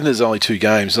 given there's only 2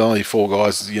 games, only 4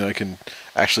 guys, can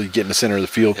actually get in the centre of the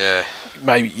field. Yeah.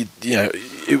 Maybe,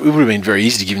 it would have been very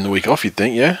easy to give him the week off, you'd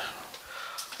think, yeah?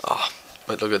 Oh,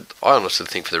 but look, I honestly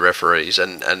think for the referees,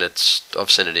 and I've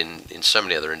seen it in so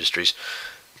many other industries,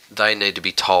 they need to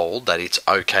be told that it's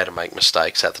okay to make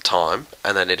mistakes at the time,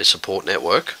 and they need a support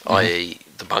network, i.e.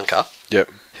 the bunker,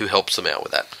 who helps them out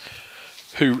with that.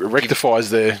 Who rectifies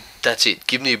their... That's it.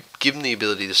 Give them the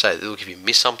ability to say, look, if you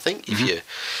miss something, if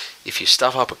you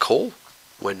stuff up a call,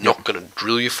 we're not going to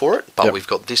drill you for it, but we've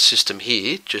got this system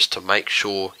here just to make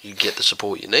sure you get the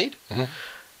support you need, and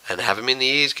have them in the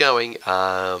ears going,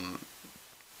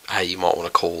 hey, you might want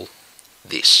to call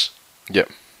this.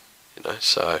 Yep.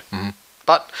 So...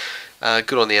 But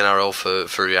good on the NRL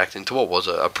for reacting to what was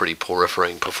a pretty poor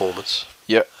refereeing performance.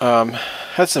 Yeah,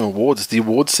 had some awards. The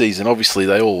awards season, obviously,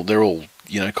 they're all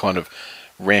kind of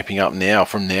ramping up now.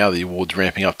 From now, the awards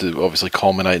ramping up to obviously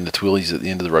culminate in the Twillies at the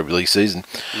end of the rugby league season.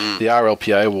 The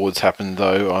RLPA awards happened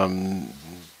though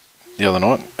the other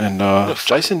night, and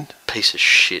Jason, piece of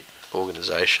shit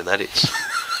organisation that is.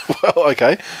 Well,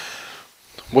 okay.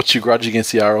 What's your grudge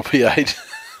against the RLPA?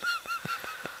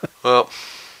 Well.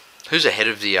 Who's ahead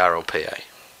of the RLPA?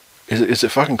 Is it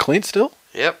fucking Clint still?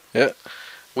 Yep. Yeah.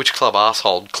 Which club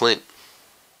arsehole Clint?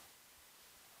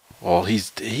 Well,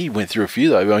 he went through a few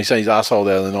though. He's saying he's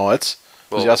arsehole out of the Knights.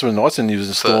 Was he arsehole of the Knights and he was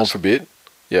in Storm for a bit?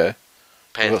 Yeah.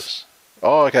 Panthers.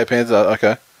 Oh, okay, Panthers.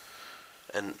 Okay.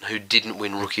 And who didn't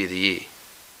win Rookie of the Year?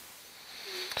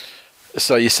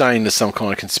 So you're saying there's some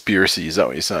kind of conspiracy? Is that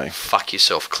what you're saying? Fuck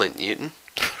yourself, Clint Newton.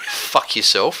 Fuck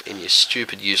yourself in your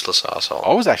stupid, useless arsehole.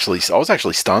 I was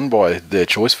actually stunned by their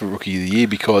choice for Rookie of the Year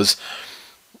because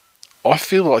I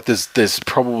feel like there's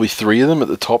probably 3 of them at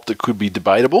the top that could be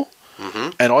debatable,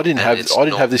 and I didn't have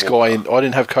this guy in. I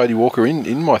didn't have Cody Walker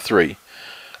in my 3.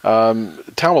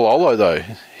 Taumalolo though,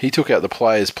 he took out the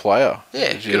Players Player.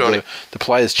 Yeah, good on him. The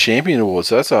Players Champion Award.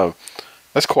 So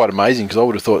that's quite amazing because I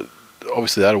would have thought.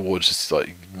 Obviously, that award's just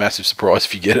like massive surprise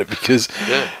if you get it because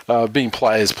being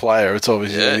Players Player, it's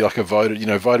obviously like a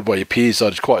voted by your peers, so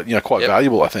it's quite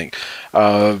valuable, I think.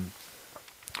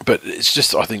 But it's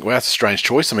just, I think, wow, it's a strange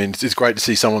choice. It's great to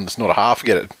see someone that's not a half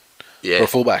get it for a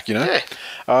fullback, Yeah.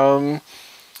 And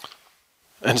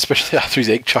especially after his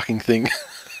egg chucking thing,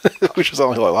 which was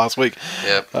only like last week.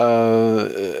 Yep.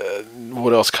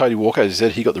 What else? Cody Walker, as I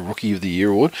said, he got the Rookie of the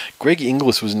Year award. Greg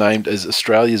Inglis was named as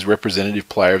Australia's Representative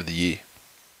Player of the Year.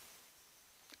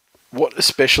 What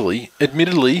especially,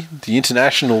 admittedly, the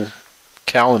international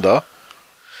calendar,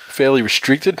 fairly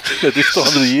restricted at this time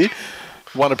of the year.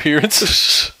 1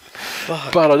 appearance.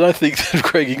 But I don't think that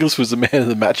Greg Inglis was the man of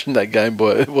the match in that game,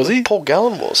 was he? Paul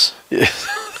Gallen was. Yeah.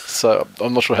 So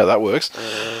I'm not sure how that works.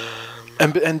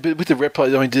 And with the rep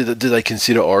play, do they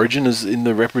consider Origin as in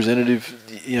the representative,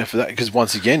 for that? Because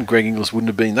once again, Greg Inglis wouldn't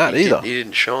have been that either. He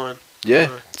didn't shine. Yeah,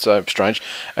 No. so strange.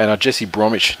 And Jesse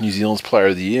Bromwich, New Zealand's Player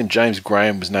of the Year, and James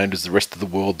Graham was named as the rest of the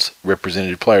world's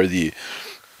representative Player of the Year.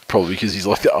 Probably because he's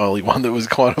like the only one that was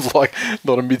kind of like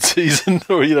not a mid-season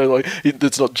or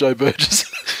it's not Joe Burgess.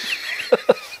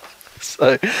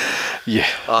 So, yeah.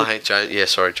 Oh, hey, James. Yeah,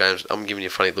 sorry, James. I'm giving you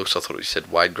funny looks. I thought you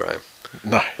said Wade Graham.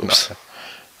 No, it doesn't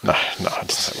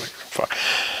work. Fuck.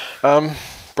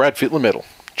 Brad Fittler medal.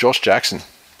 Josh Jackson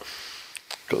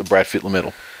got the Brad Fittler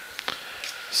medal.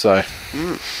 So,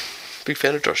 Big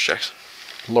fan of Josh Jackson.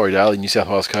 Laurie Daly, New South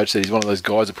Wales coach, said he's one of those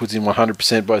guys that puts in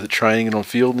 100% both at training and on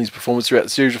field, and his performance throughout the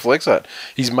series reflects that.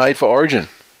 He's made for Origin.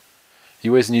 He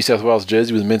wears the New South Wales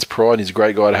jersey with immense pride, and he's a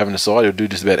great guy to have in the side. He'll do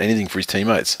just about anything for his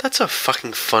teammates. That's a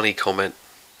fucking funny comment.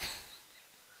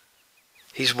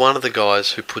 He's one of the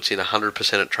guys who puts in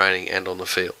 100% at training and on the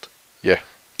field. Yeah.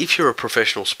 If you're a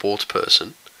professional sports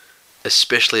person,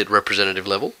 especially at representative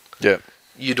level, Yeah.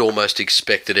 you'd almost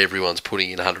expect that everyone's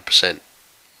putting in 100%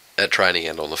 at training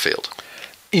and on the field.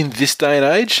 In this day and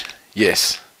age,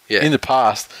 yes. Yeah. In the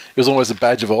past, it was almost a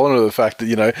badge of honour, the fact that,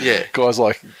 Yeah. guys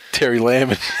like Terry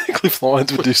Lamb and Cliff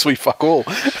Lyons would do sweet fuck all.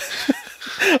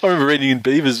 I remember reading in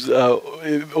Beaver's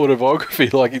autobiography,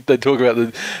 like they talk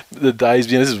about the days.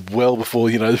 This is well before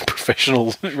the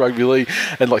professional rugby league,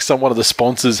 and like one of the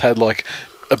sponsors had like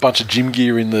a bunch of gym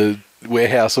gear in the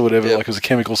warehouse or whatever, Yep. like it was a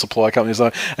chemical supply company or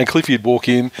something. And Cliffy would walk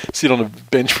in, sit on a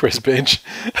bench press bench,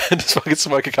 and just fucking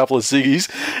smoke a couple of ciggies,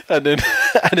 and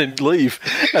then leave.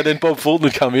 And then Bob Fulton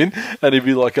would come in, and he'd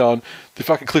be like,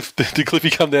 "Did Cliffy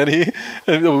come down here?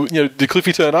 And did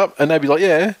Cliffy turn up?" And they'd be like,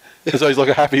 "Yeah." And so he's like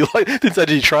a happy, like, didn't say,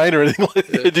 "Did you train or anything?" Like,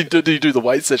 did you do the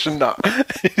weight session? No.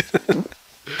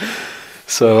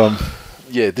 So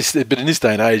but in this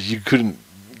day and age, you couldn't.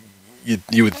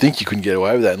 You would think you couldn't get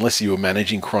away with that unless you were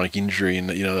managing chronic injury, and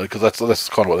because that's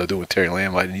kind of what they're doing with Terry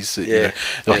Lamb late. And he's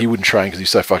he wouldn't train because he's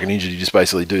so fucking injured. He just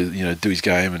basically do his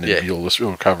game and then he'll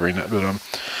recover in it. But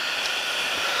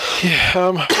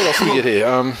what else do we get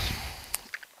here?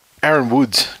 Aaron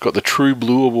Woods got the True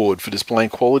Blue Award for displaying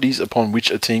qualities upon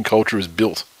which a team culture is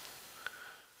built.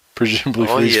 Presumably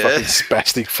for his fucking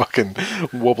spastic fucking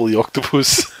wobbly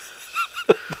octopus.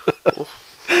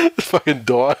 Fucking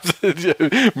dive,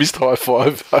 missed high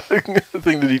five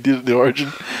thing that he did at the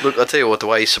Origin. Look, I tell you what, the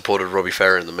way he supported Robbie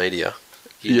Farah in the media,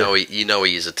 you know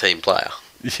he is a team player.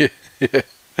 Yeah.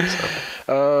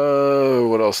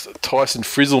 What else? Tyson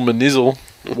Frizzle Manizzle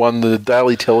won the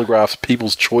Daily Telegraph's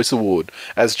People's Choice Award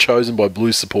as chosen by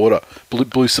Blue supporters.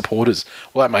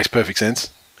 Well, that makes perfect sense.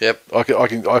 Yep. I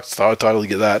totally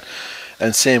get that.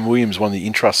 And Sam Williams won the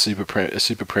Intrust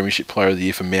Super Premiership Player of the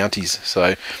Year for Mounties.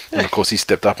 So, and of course, he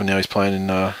stepped up and now he's playing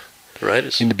in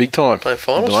Raiders. in the big time. Playing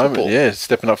finals at the moment. football. Yeah,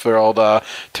 stepping up for old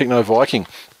Techno Viking.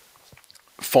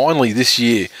 Finally, this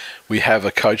year, we have a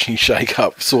coaching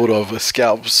shake-up, a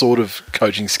scalp,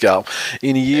 coaching scalp.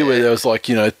 In a year where there was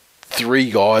three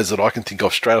guys that I can think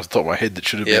of straight off the top of my head that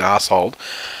should have been arseholed.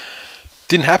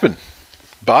 Didn't happen.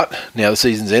 But now the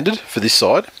season's ended for this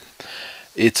side.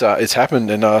 It's happened,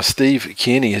 and Steve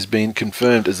Kearney has been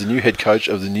confirmed as the new head coach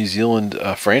of the New Zealand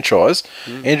franchise.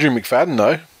 Andrew McFadden,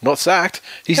 though, not sacked.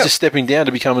 He's just stepping down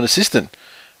to become an assistant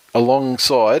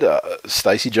alongside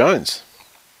Stacey Jones.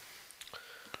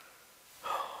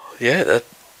 Yeah, that.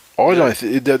 I don't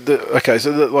think. Okay,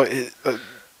 so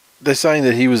they're saying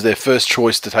that he was their first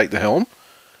choice to take the helm.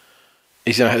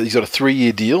 He's got a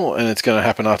 3-year deal, and it's going to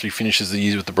happen after he finishes the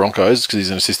years with the Broncos because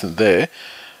he's an assistant there.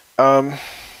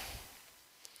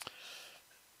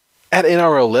 At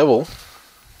NRL level,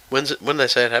 When they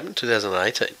say it happened?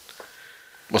 2018.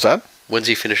 what's that? When's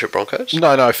he finish at Broncos?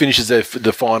 No, finishes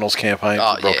the finals campaign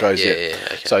for the Broncos. Yeah,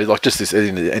 okay. So just this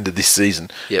at the end of this season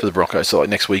for the Broncos. So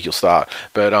next week he'll start.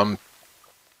 But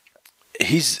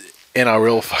his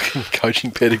NRL fucking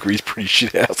coaching pedigree is pretty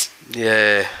shit house.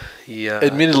 Yeah.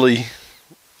 Admittedly,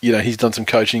 he's done some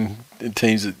coaching in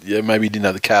teams that maybe didn't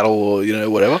have the cattle or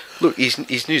whatever. Look,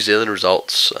 his New Zealand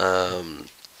results.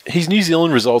 His New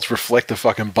Zealand results reflect a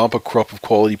fucking bumper crop of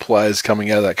quality players coming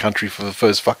out of that country for the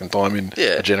first fucking time in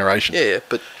a generation. Yeah,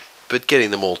 but getting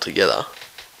them all together.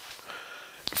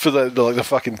 For the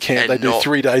fucking camp And they do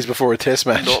 3 days before a test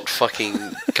match. Not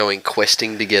fucking going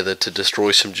questing together to destroy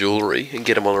some jewellery and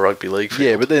get them on the rugby league field.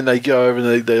 Yeah, but then they go over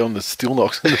and they're on the Still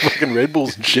Knocks and the fucking Red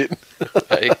Bulls and shit.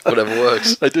 Hey, whatever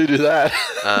works. They do that.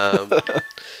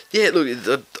 Yeah,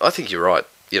 look, I think you're right.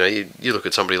 You look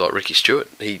at somebody like Ricky Stewart.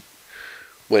 He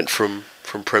went from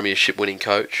premiership winning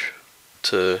coach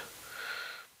to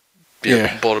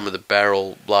bottom of the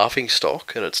barrel laughing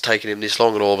stock, and it's taken him this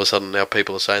long, and all of a sudden now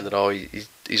people are saying that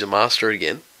he's a master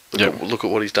again. Look at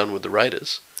what he's done with the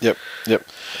Raiders. Yep.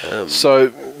 So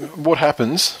what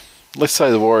happens? Let's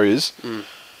say the Warriors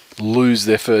lose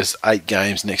their first 8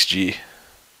 games next year.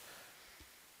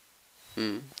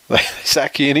 They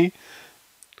sack Kearney.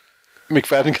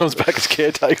 McFadden comes back as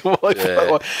caretaker.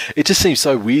 It just seems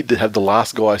so weird to have the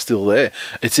last guy still there.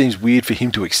 It seems weird for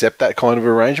him to accept that kind of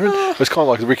arrangement. It's kind of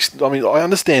like Rick. I mean, I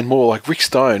understand more. Like Rick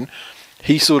Stone,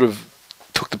 he sort of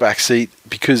took the back seat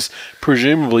because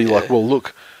presumably, well,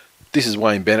 look, this is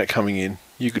Wayne Bennett coming in.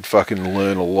 You could fucking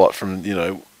learn a lot from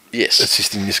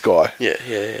assisting this guy. Yeah.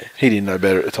 He didn't know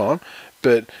better at the time,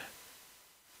 but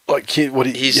what are you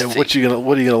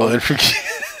gonna learn from?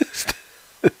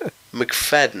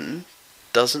 McFadden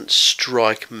doesn't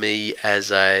strike me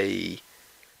as a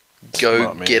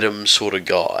go-get-'em sort of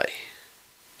guy.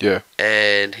 Yeah.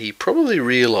 And he probably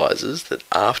realises that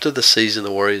after the season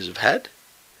the Warriors have had,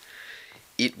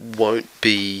 it won't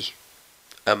be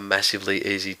a massively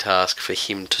easy task for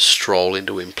him to stroll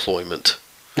into employment.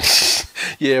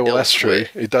 Yeah, well, that's true.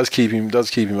 Elsewhere. It does keep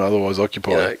him otherwise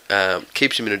occupied.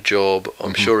 Keeps him in a job.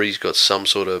 I'm sure he's got some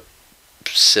sort of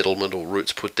settlement or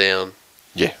roots put down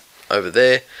Yeah. over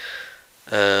there.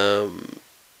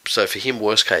 So for him,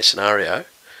 worst case scenario,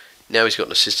 now he's got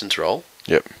an assistance role,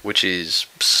 Yep. which is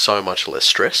so much less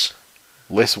stress,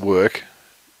 Less work,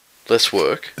 less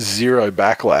work. zero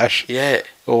backlash, Yeah.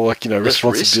 or like, Less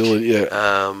responsibility. risk.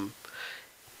 Yeah.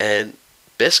 And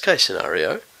best case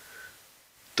scenario,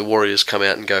 the Warriors come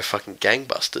out and go fucking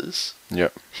gangbusters.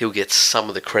 Yep. He'll get some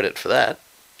of the credit for that.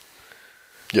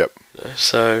 Yep.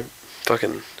 So,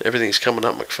 fucking everything's coming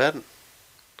up McFadden.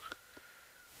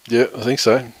 Yeah, I think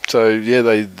so. So yeah,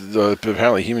 they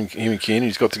apparently him and Kearney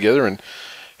just got together and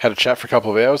had a chat for a couple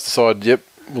of hours. Decided, yep,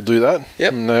 we'll do that.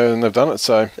 Yep. And they've done it.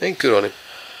 So And good on him.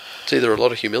 It's either a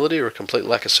lot of humility or a complete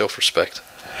lack of self-respect.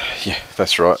 yeah,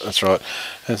 that's right. That's right.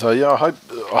 And so yeah,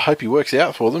 I hope he works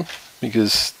out for them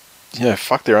because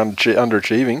fuck, they're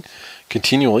underachieving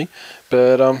continually.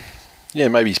 But yeah,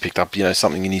 maybe he's picked up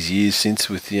something in his years since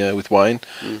with Wayne.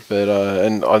 But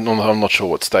and I'm not sure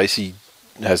what Stacey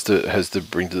has to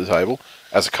bring to the table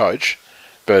as a coach.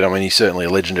 But I mean, he's certainly a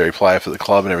legendary player for the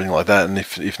club and everything like that. And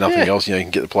if nothing else, you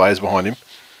can get the players behind him.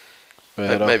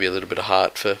 But, Maybe a little bit of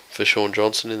heart for Sean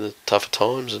Johnson in the tougher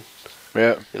times, and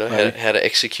yeah, how to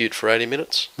execute for 80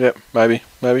 minutes. Yeah, maybe.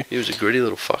 He was a gritty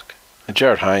little fuck. And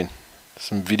Jared Hayne,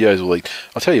 some videos will leak.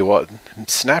 I'll tell you what,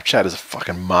 Snapchat is a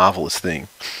fucking marvellous thing.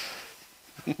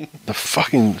 The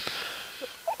fucking...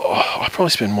 I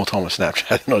probably spend more time on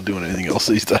Snapchat than I do on anything else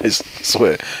these days. I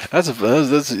swear. That's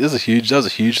a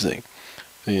huge thing.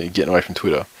 Getting away from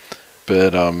Twitter.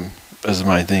 But, as the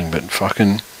main thing. But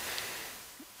fucking...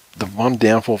 The one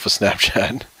downfall for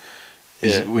Snapchat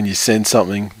is when you send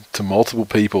something to multiple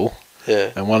people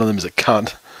and one of them is a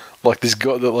cunt. Like this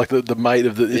guy, like the mate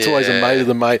of the... It's always a mate of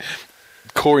the mate.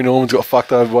 Corey Norman's got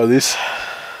fucked over by this.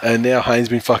 And now Hayne's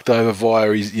been fucked over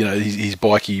via his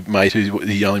bikey mate who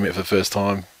he only met for the first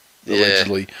time,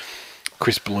 allegedly,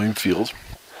 Chris Bloomfield.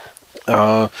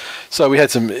 So we had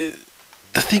some...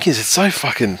 The thing is, it's so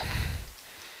fucking...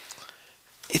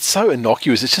 It's so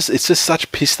innocuous. It's just such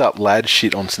pissed up lad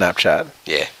shit on Snapchat.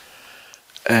 Yeah.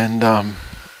 And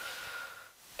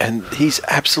he's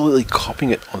absolutely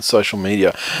copying it on social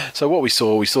media. So what we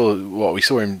saw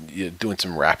him doing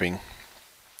some rapping.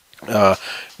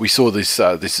 We saw this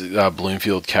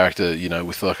Bloomfield character,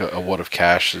 with like a wad of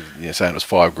cash, saying it was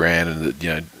 $5,000, and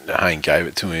that Hayne gave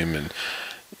it to him, and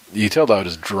you tell they were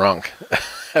just drunk,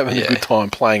 having a good time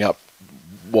playing up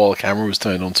while the camera was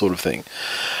turned on, sort of thing.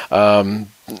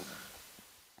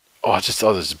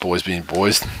 Just boys being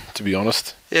boys, to be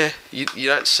honest. Yeah, you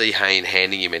don't see Hayne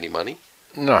handing him any money.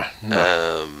 No.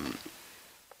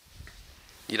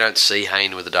 You don't see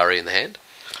Hayne with a durry in the hand.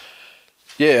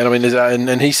 Yeah, and I mean,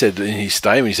 and he said in his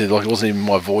statement, he said, like, it wasn't even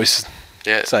my voice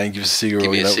saying give us a cigarette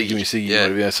or give me a ciggy,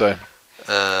 whatever. Yeah, so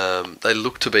they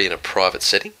look to be in a private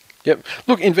setting. Yep.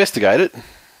 Look, investigate it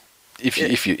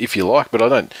if you like, but I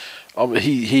don't.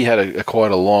 He had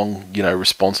quite a long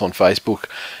response on Facebook,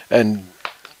 and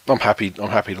I'm happy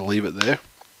to leave it there.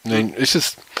 I mean, it's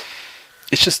just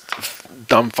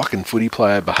dumb fucking footy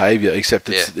player behaviour. Except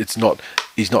it's not.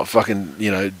 He's not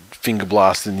fucking finger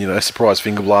blasting, surprise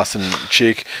finger blasting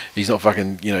chick. He's not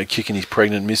fucking kicking his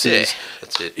pregnant missus. Yeah,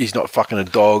 that's it. He's not fucking a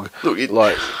dog. Look,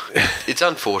 it's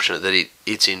unfortunate that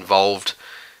it's involved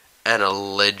an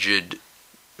alleged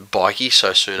bikie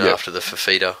so soon after the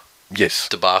Fafita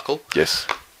debacle. Yes.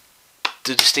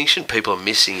 The distinction people are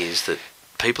missing is that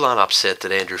people aren't upset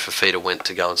that Andrew Fafita went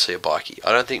to go and see a bikie.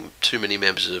 I don't think too many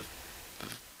members of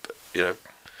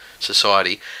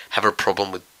society have a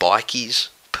problem with bikies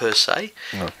per se.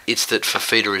 No. It's that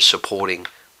Fafita is supporting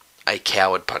a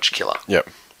coward punch killer. Yep.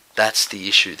 That's the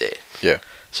issue there. Yeah.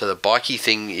 So the bikie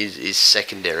thing is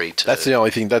secondary to... That's the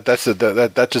only thing.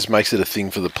 That just makes it a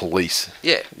thing for the police.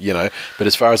 Yeah. But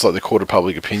as far as like the court of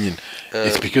public opinion,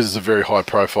 it's because it's a very high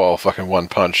profile fucking one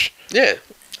punch. Yeah,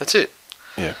 that's it.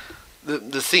 Yeah.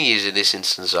 The thing is, in this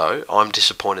instance though, I'm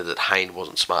disappointed that Hayne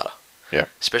wasn't smarter. Yeah.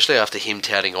 Especially after him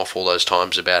touting off all those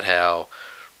times about how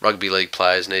rugby league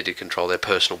players need to control their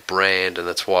personal brand, and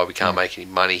that's why we can't make any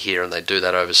money here, and they do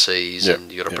that overseas,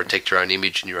 and you got to protect your own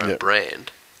image and your own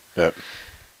brand. Yeah.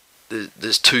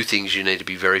 There's two things you need to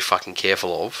be very fucking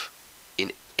careful of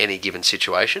in any given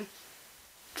situation: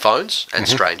 phones and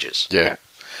strangers. Yeah.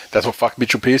 That's what fucked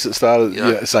Mitchell Pearce that started. You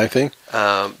know? Yeah, same thing.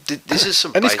 This is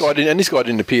some And this guy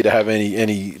didn't appear to have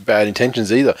any bad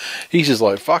intentions either. He's just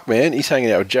like, fuck, man. He's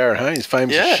hanging out with Jared Haynes,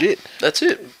 famous as shit. That's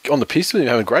it. On the piss with him,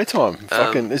 having a great time.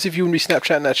 Fucking as if you wouldn't be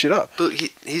Snapchatting that shit up. But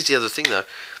here's the other thing, though.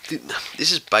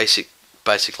 This is basic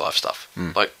life stuff.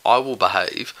 Like, I will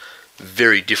behave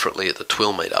very differently at the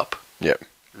Twill meetup Yep.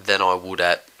 than I would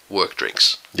at work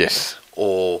drinks. Yes.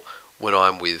 Or when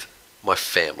I'm with my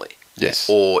family. Yes.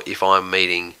 Or if I'm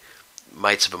meeting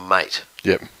mates of a mate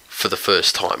Yep. for the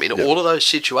first time. In Yep. all of those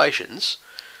situations,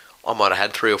 I might have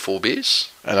had 3 or 4 beers.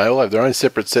 And they all have their own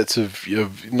separate sets of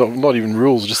not even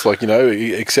rules, just like,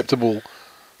 acceptable,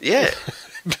 Yeah.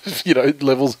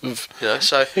 levels of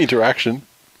So interaction.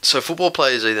 So football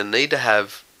players either need to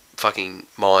have fucking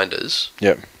minders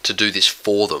Yep. to do this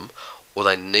for them, or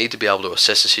they need to be able to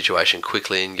assess the situation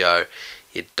quickly and go,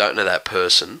 you don't know that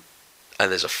person,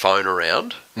 and there's a phone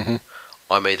around. Mhm.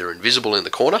 I'm either invisible in the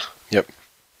corner Yep.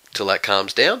 till that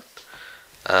calms down,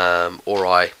 or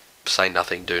I say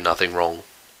nothing, do nothing wrong,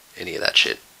 any of that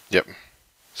shit. Yep.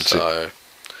 That's So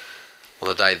on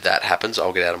the day that happens,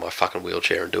 I'll get out of my fucking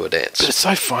wheelchair and do a dance. But it's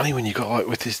so funny when you got like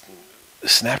with this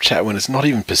Snapchat when it's not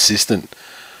even persistent.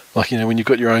 Like, when you've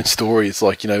got your own story, it's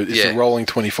like, it's a rolling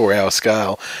 24-hour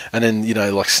scale. And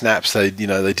then, like snaps, they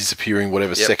disappear in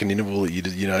whatever second interval that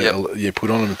you put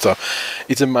on them and stuff.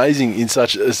 It's amazing in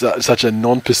such a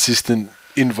non-persistent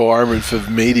environment for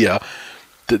media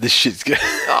that this shit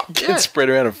gets spread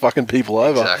around and fucking people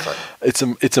over. Exactly.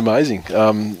 It's amazing.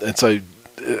 And so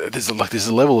there's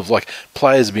a level of like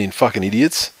players being fucking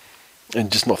idiots and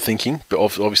just not thinking, but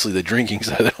obviously they're drinking,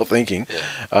 so they're not thinking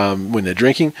when they're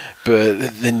drinking.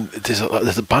 But then there's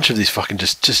a bunch of these fucking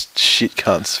just shit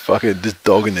cunts, fucking just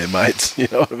dogging their mates. You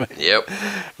know what I mean? Yep.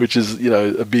 Which is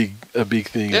a big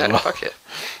thing. Yeah, as well. fuck yeah.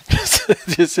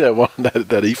 Just that one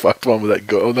that he fucked one with that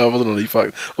guy. Oh no, it wasn't on he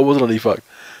fucked. Or was it on he fucked?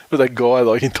 With that guy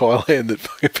like in Thailand that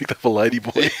fucking picked up a lady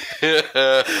boy.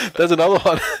 There's another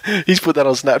one. He's put that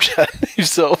on Snapchat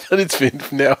himself, and it's fucking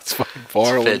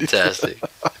viral. Fantastic.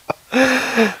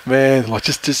 Man, like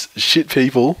just shit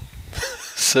people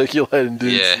circulating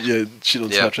doing shit on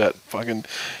Snapchat. Fucking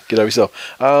get over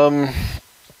yourself. I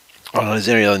don't know, is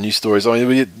there any other news stories? I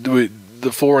mean,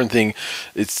 the foreign thing,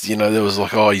 it's, there was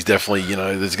like, he's definitely,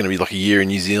 there's going to be like a year in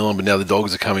New Zealand, but now the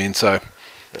dogs are coming in, so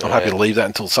I'm happy to leave that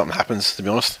until something happens, to be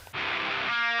honest.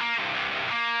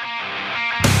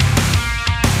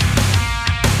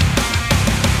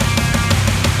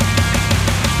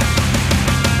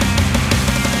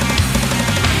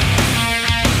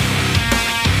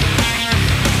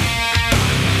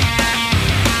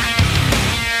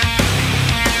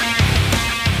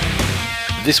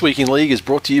 This Week in League is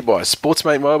brought to you by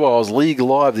Sportsmate Mobile's League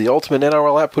Live, the ultimate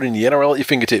NRL app, putting the NRL at your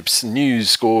fingertips.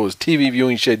 News, scores, TV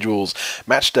viewing schedules,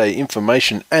 match day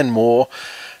information, and more.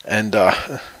 And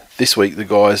this week, the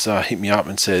guys hit me up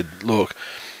and said, "Look,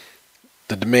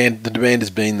 the demand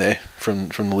has been there from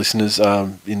the listeners,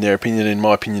 in their opinion, and in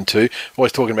my opinion too.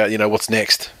 Always talking about what's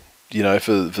next." For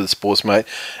the Sportsmate,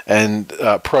 and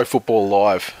Pro Football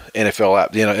Live NFL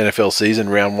app, the NFL season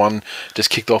round 1 just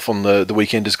kicked off on the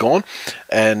weekend just gone,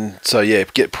 and so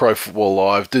get Pro Football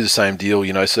Live, do the same deal,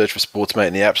 search for Sportsmate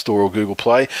in the App Store or Google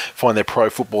Play, find their Pro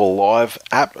Football Live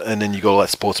app, and then you got all that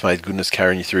Sportsmate goodness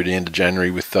carrying you through to the end of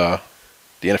January with the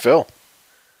NFL.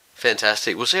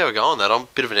 Fantastic. We'll see how we go on that. I'm a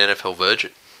bit of an NFL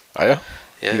virgin. Are you?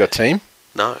 Yeah. You got a team?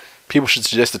 No. People should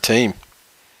suggest a team.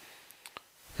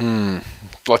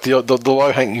 Like the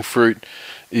low-hanging fruit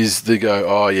is they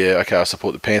go, I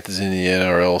support the Panthers in the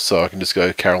NRL, so I can just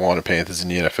go Carolina Panthers in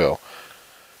the NFL.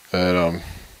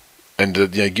 And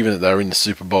given that they were in the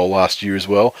Super Bowl last year as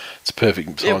well, it's a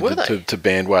perfect time to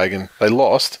bandwagon. They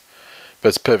lost, but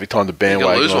it's a perfect time to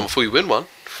bandwagon. You got to lose one before you win one.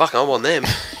 Fuck, I'm on them.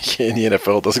 Yeah, in the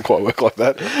NFL, it doesn't quite work like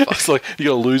that. It's like you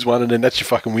got to lose one, and then that's your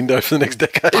fucking window for the next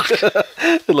decade.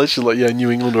 Unless you're like New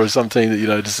England or some team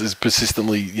that just is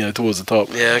persistently towards the top.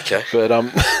 Yeah, okay. But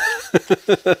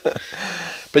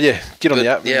but yeah, get on the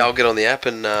app. Yeah, I'll get on the app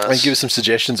and give us some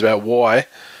suggestions about why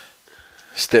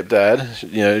Stepdad,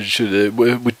 should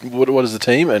what is the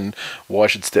team and why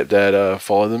should Stepdad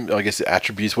follow them? I guess the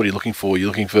attributes. What are you looking for? You're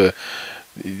looking for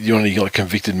any like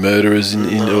convicted murderers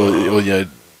or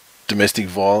domestic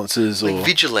violences or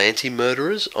vigilante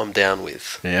murderers. I'm down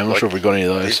with. Yeah, I'm not sure if we got any of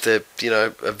those. If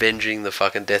they're avenging the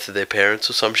fucking death of their parents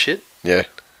or some shit. Yeah.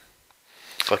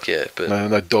 Fuck yeah, but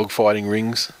no dog fighting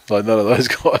rings, like none of those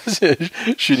guys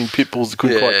shooting pit bulls that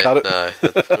couldn't quite cut it.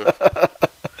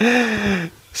 No.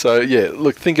 So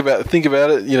look, think about it. Think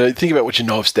about what you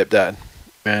know of Stepdad,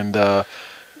 and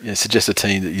suggest a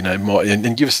team that might,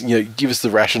 and give us the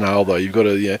rationale though. You've got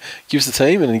to give us the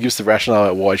team and then give us the rationale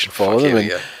about why you should follow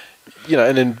them,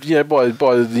 and then by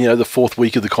the fourth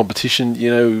week of the competition,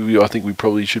 I think we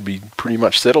probably should be pretty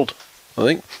much settled. I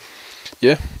think.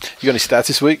 Yeah. You got any stats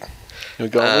this week? You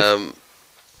want to go on with?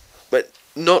 But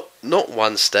not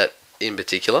one stat in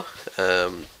particular,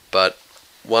 but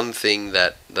one thing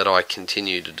that I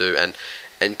continue to do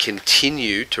and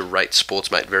continue to rate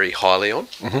Sportsmate very highly on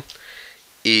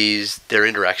is their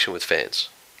interaction with fans.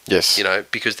 Yes.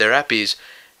 Because their app is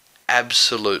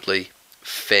absolutely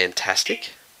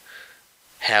fantastic.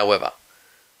 However,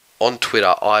 on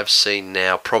Twitter, I've seen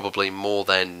now probably more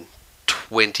than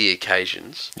 20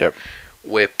 occasions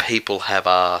where people have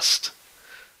asked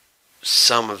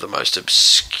some of the most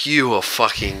obscure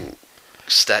fucking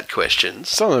stat questions.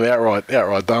 Some of them outright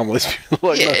dumb. And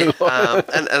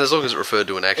as long as it referred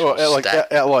to an actual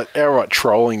stat, outright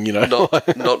trolling.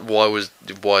 not why is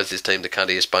this team the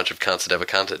cuntiest bunch of cunts that ever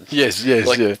cunted? Yes,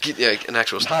 an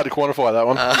actual it's stat. hard to quantify that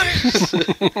one.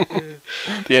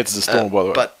 The answer's a storm, by the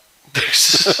way.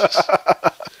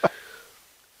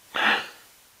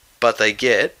 But they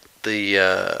get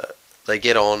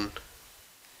on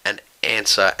and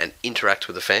answer and interact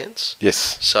with the fans.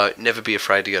 Yes. So never be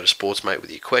afraid to go to Sportsmate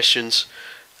with your questions.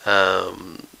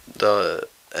 And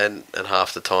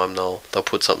half the time they'll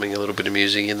put something a little bit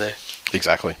amusing in there.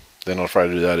 Exactly. They're not afraid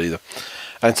to do that either.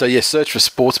 And so search for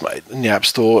Sportsmate in the App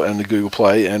Store and the Google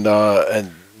Play and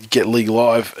get League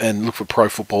Live and look for Pro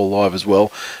Football Live as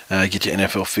well. Get your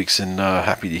NFL fix and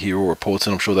happy to hear all reports,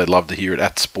 and I'm sure they'd love to hear it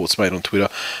at Sportsmate on Twitter.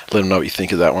 Let them know what you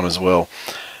think of that one as well.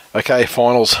 Okay,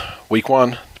 finals. Week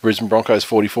 1. Brisbane Broncos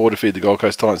 44 defeated the Gold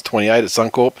Coast Titans 28 at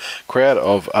Suncorp. Crowd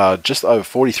of just over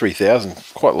 43,000,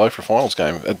 quite low for a finals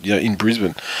game in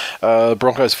Brisbane.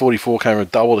 Broncos 44 came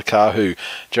with double to Kahu,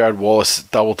 Jared Wallace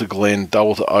double to Glenn,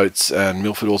 double to Oates, and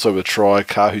Milford also with a try.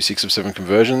 Kahu 6 of 7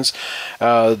 conversions.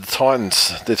 The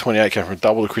Titans, their 28 came from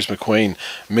double to Chris McQueen,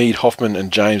 Mead, Hoffman,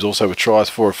 and James also with tries.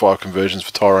 4 of 5 conversions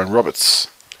for Tyrone Roberts.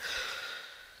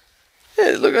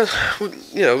 Yeah, look,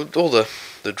 with all the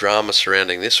drama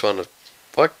surrounding this one,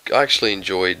 I actually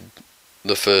enjoyed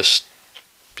the first,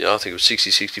 I think it was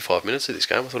 60-65 minutes of this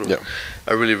game. I thought it was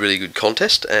a really, really good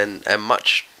contest and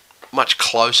much, much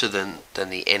closer than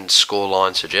the end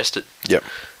scoreline suggested. Yep.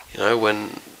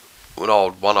 When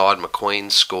old one-eyed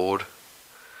McQueen scored,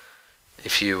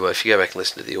 if you go back and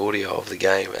listen to the audio of the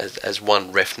game, as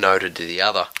one ref noted to the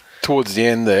other, towards the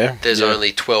end there's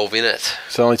only 12 in it.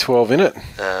 It's only 12 in it.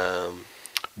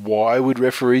 Why would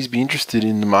referees be interested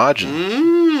in the margin?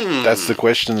 That's the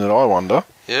question that I wonder.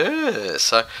 Yeah.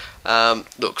 So,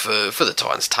 look, for the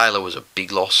Titans, Taylor was a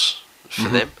big loss for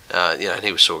them. And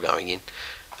he was sore going in.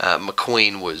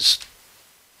 McQueen was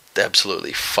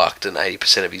absolutely fucked in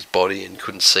 80% of his body and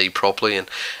couldn't see properly. And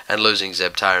losing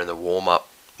Zeb Taylor in the warm-up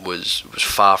was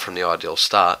far from the ideal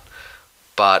start.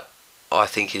 But I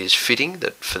think it is fitting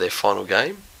that for their final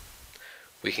game,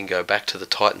 we can go back to the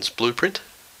Titans' blueprint,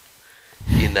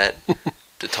 in that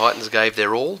the Titans gave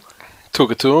their all.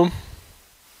 Took it to them.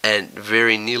 And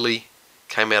very nearly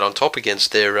came out on top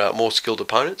against their more skilled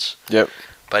opponents. Yep.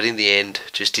 But in the end,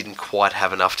 just didn't quite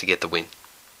have enough to get the win.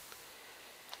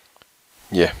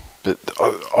 Yeah, but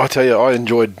I tell you, I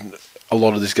enjoyed a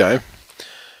lot of this game.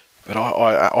 But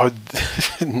I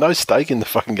no stake in the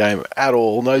fucking game at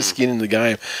all. No skin in the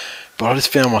game. But I just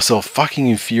found myself fucking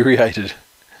infuriated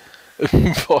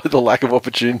by the lack of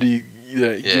opportunity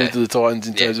given to the Titans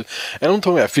in terms of, and I'm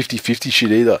talking about 50-50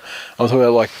 shit either. I'm talking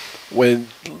about when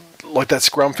that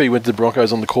scrum fee went to the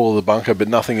Broncos on the call of the bunker, but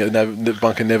the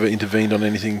bunker never intervened on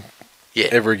anything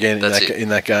ever again in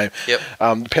that game. Yep.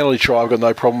 The penalty try, I've got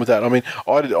no problem with that. I mean,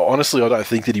 honestly, I don't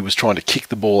think that he was trying to kick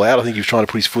the ball out. I think he was trying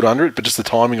to put his foot under it, but just the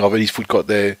timing of it, his foot got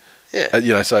there.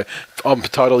 Yeah. So I'm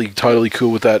totally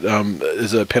cool with that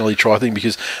as a penalty try thing,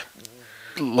 because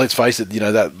let's face it,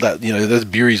 that's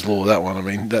Bury's law, that one. I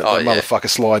mean, that motherfucker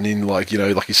sliding in like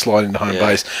he's sliding into home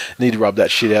base. Need to rub that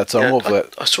shit out. So I'm all for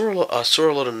that. I saw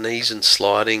a lot of knees and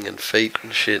sliding and feet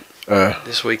and shit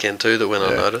this weekend too that went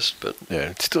unnoticed. But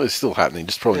it's still happening.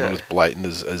 Just probably not as blatant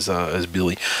as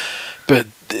Billy. But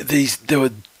there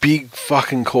were big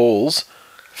fucking calls.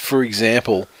 For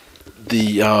example,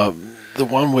 the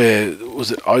one where,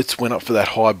 was it Oates went up for that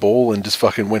high ball and just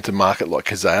fucking went to mark it like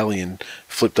Kazali and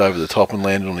flipped over the top and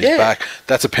landed on his back.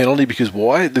 That's a penalty because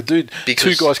why? The dude,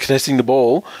 two guys contesting the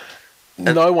ball,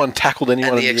 no one tackled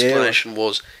anyone in the air. And the explanation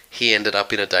was he ended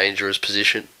up in a dangerous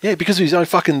position. Yeah, because of his own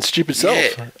fucking stupid self.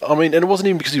 Yeah. I mean, and it wasn't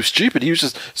even because he was stupid. He was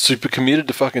just super committed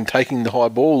to fucking taking the high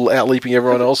ball, out-leaping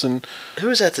everyone else. And who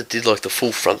was that did the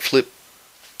full front flip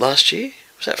last year?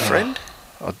 Was that Friend?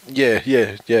 Yeah.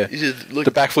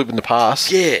 The backflip in the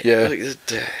pass. Yeah.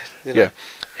 Yeah.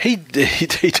 He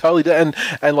totally did,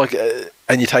 and like,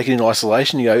 and you take it in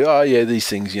isolation. You go, oh yeah, these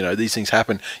things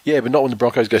happen. Yeah, but not when the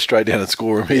Broncos go straight down and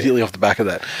score immediately off the back of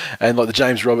that. And like the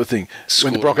James Robert thing,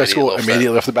 when the Broncos score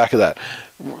immediately off the back of that,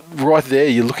 right there,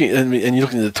 you're looking and you're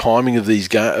looking at the timing of these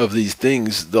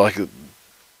things. Like,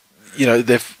 you know,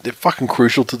 they're fucking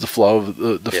crucial to the flow of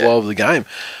the flow of the game.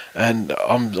 And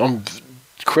I'm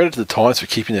credit to the Titans for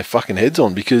keeping their fucking heads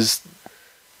on, because.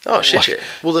 Oh shit! Yeah.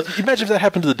 Well, imagine if that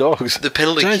happened to the Dogs. The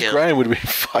penalty James count. Graham would have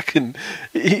been fucking.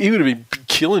 He would have been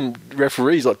killing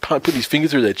referees, like putting his finger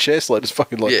through their chest, like just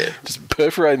fucking just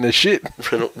perforating their shit.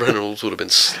 Reynolds would have been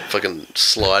fucking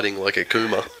sliding like a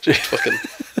Kuma. Just fucking.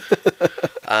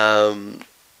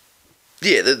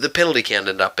 The penalty count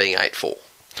ended up being 8-4.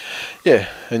 Yeah,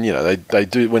 and you know they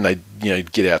do, when they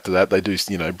get out to that, they do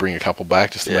bring a couple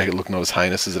back just to make it look not as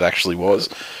heinous as it actually was.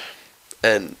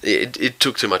 And it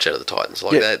took too much out of the Titans.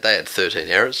 Like they had 13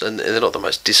 errors, and they're not the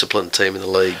most disciplined team in the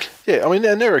league. Yeah, I mean,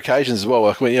 and there are occasions as well,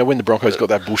 like when the Broncos got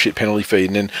that bullshit penalty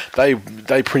feed, and then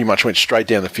they pretty much went straight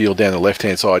down the field, down the left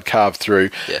hand side, carved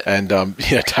through, and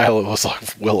Taylor was like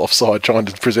well offside, trying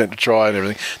to present a try and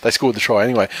everything. They scored the try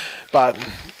anyway, but.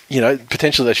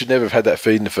 Potentially they should never have had that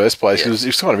feed in the first place. It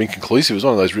was kind of inconclusive. It was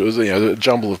one of those, a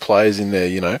jumble of players in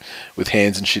there, with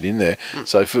hands and shit in there.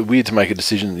 So weird to make a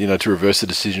decision, to reverse the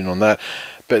decision on that.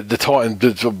 But the Titans,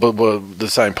 the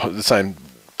same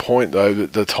point though,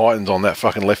 the Titans on that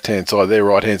fucking left hand side, their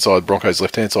right hand side, Broncos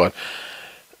left hand side,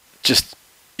 just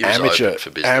amateur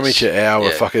hour.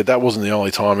 Fucker, that wasn't the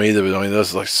only time either. But I mean,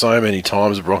 there's like so many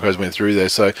times the Broncos went through there.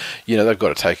 So they've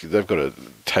got to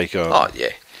take. Oh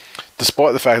yeah.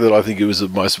 Despite the fact that I think it was the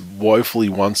most woefully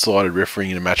one-sided refereeing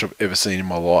in a match I've ever seen in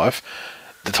my life,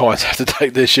 the Titans have to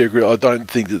take their share. I don't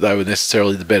think that they were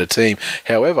necessarily the better team.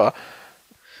 However,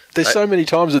 there's so many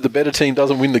times that the better team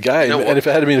doesn't win the game, and if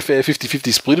it had been a fair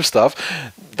 50-50 split of stuff,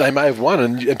 they may have won,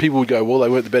 and people would go, well, they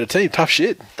weren't the better team. Tough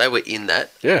shit. They were in that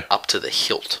up to the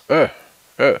hilt.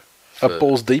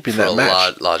 Balls deep in that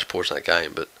match. Large portion of that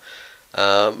game. But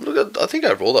look, I think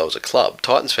overall, though, as a club,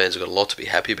 Titans fans have got a lot to be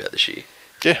happy about this year.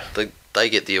 Yeah, they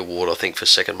get the award, I think, for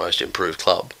second most improved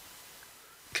club,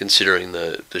 considering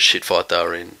the shit fight they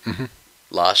were in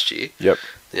last year. Yep.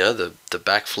 The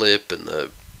backflip and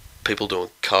the people doing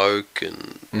coke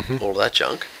and all of that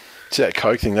junk. See that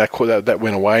coke thing that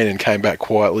went away and then came back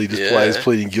quietly. Just players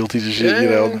pleading guilty to shit,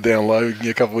 on the down low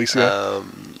a couple of weeks ago.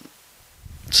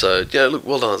 So look,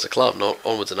 well done as a club. Not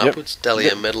onwards and upwards. Dally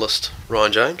M medalist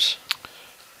Ryan James.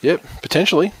 Yep,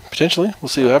 potentially. We'll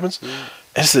see what happens.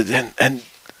 And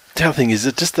the other thing is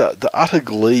that just the utter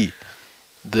glee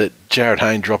that Jared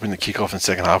Hayne dropping the kickoff in the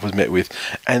second half was met with,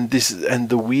 and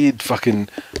the weird fucking.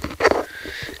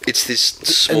 It's this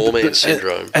small man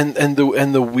syndrome, and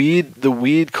the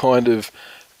weird kind of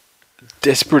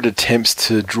desperate attempts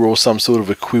to draw some sort of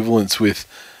equivalence with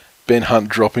Ben Hunt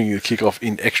dropping the kickoff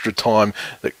in extra time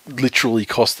that literally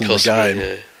cost them the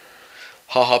game.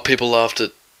 People laughed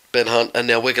at Ben Hunt, and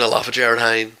now we're going to laugh at Jared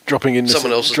Hayne. Dropping it,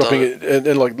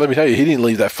 and like, let me tell you, he didn't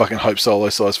leave that fucking Hope Solo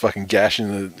size fucking gash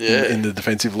in the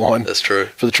defensive line. That's true.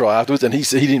 For the try afterwards, and he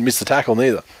didn't miss the tackle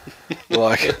neither.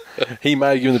 Like, he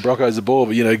may have given the Broncos the ball,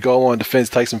 but goal line defense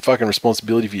takes some fucking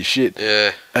responsibility for your shit.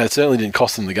 Yeah, and it certainly didn't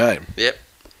cost them the game. Yep.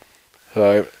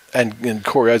 So and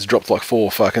Corey Oates dropped like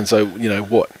 4 fucking. So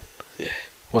what? Yeah.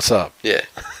 What's up? Yeah.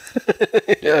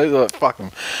 Like, fuck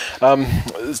them.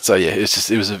 So yeah,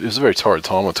 it was a very torrid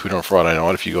time on Twitter on Friday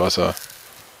night. If you guys were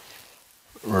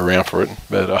around for it,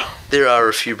 but there are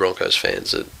a few Broncos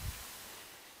fans that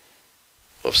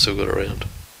I've still got around.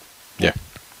 Yeah.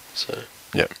 So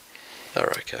yeah, they're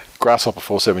okay. Grasshopper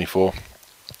 474.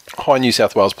 Hi, New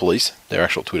South Wales Police, their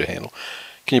actual Twitter handle.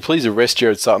 Can you please arrest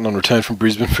Jared Sutton on return from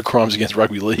Brisbane for crimes against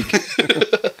rugby league?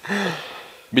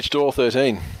 Mitch Doyle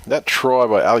 13. That try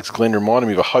by Alex Glenn reminded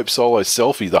me of a Hope Solo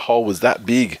selfie. The hole was that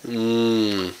big.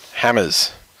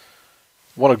 Hammers.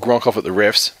 Want to gronk off at the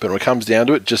refs, but when it comes down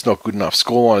to it, just not good enough.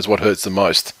 Scoreline is what hurts the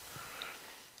most.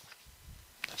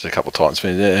 There's a couple of Titans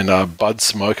fans there. And Bud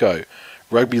Smoko.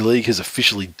 Rugby league has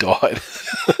officially died.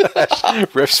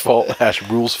 Refs fault,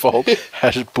 rules fault,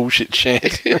 bullshit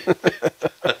chant.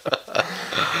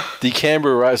 The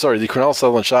Cronulla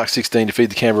Sutherland Sharks 16 defeat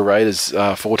the Canberra Raiders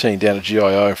 14 down at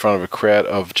GIO in front of a crowd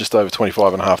of just over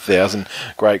 25,500.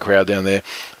 Great crowd down there.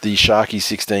 The Sharkies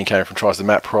 16 came from tries to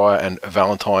Matt Pryor and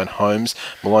Valentine Holmes.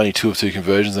 Maloney 2 of 2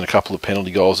 conversions and a couple of penalty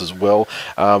goals as well.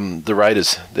 The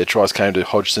Raiders, their tries came to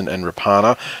Hodgson and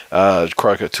Rapana.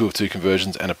 Croker 2 of 2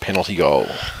 conversions and a penalty goal.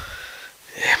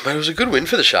 Yeah, but it was a good win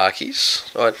for the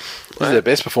Sharkies. This is their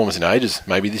best performance in ages,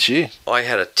 maybe this year. I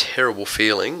had a terrible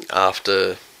feeling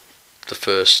after the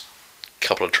first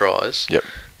couple of tries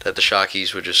that the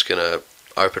Sharkies were just going to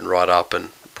open right up and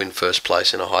win first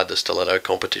place in a hide the stiletto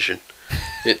competition.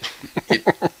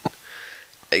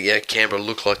 Canberra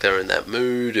looked like they were in that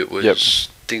mood. It was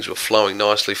things were flowing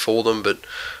nicely for them, but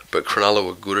Cronulla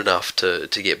were good enough to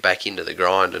get back into the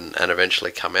grind and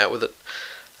eventually come out with it.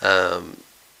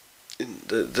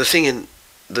 The thing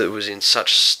that was in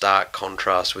such stark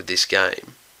contrast with this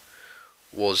game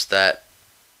was that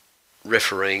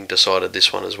refereeing decided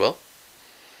this one as well.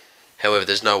 However,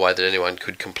 there's no way that anyone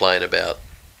could complain about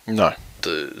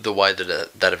the way that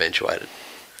eventuated.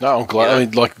 No, I'm glad. I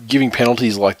mean, giving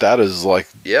penalties like that is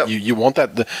you want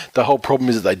that. The whole problem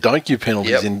is that they don't give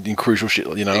penalties in crucial shit.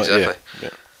 Exactly. Yeah.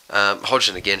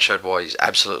 Hodgson again showed why he's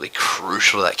absolutely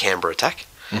crucial to that Canberra attack.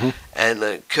 Mm-hmm.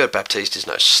 And Kurt Baptiste is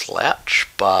no slouch,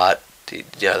 but they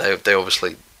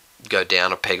obviously go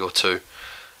down a peg or two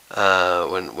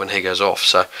when he goes off.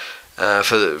 So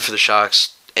for the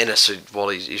Sharks, Ennis, while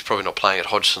he's probably not playing at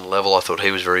Hodgson level, I thought he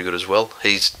was very good as well.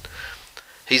 He's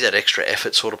that extra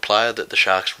effort sort of player that the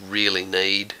Sharks really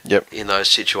need in those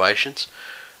situations.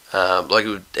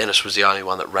 Ennis was the only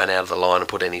one that ran out of the line and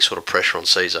put any sort of pressure on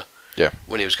Caesar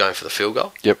when he was going for the field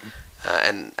goal. Yep.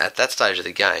 And at that stage of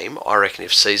the game, I reckon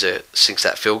if Caesar sinks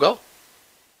that field goal,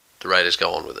 the Raiders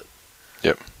go on with it.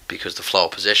 Yep. Because the flow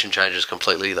of possession changes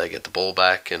completely. They get the ball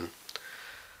back, and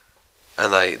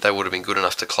they would have been good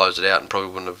enough to close it out and probably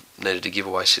wouldn't have needed to give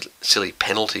away silly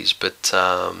penalties. But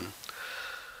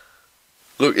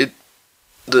look,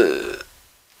 the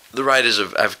Raiders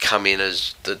have come in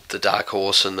as the dark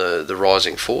horse and the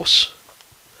rising force.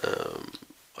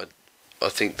 I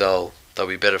think they'll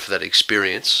be better for that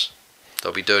experience.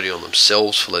 They'll be dirty on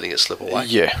themselves for letting it slip away.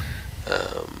 Yeah.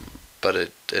 But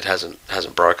it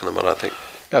hasn't broken them, I don't think.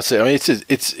 That's it. I mean,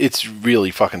 it's really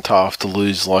fucking tough to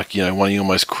lose one of your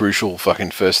most crucial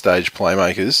fucking first stage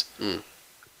playmakers,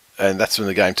 and that's when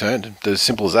the game turned. As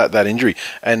simple as that injury.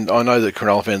 And I know that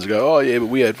Cronulla fans go, "Oh yeah, but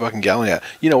we had fucking Gallen out."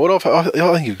 You know what? I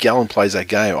think if Gallen plays that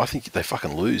game, I think they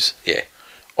fucking lose. Yeah.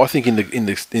 I think in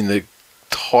the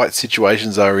tight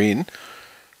situations they're in,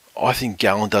 I think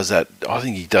Gallen does that. I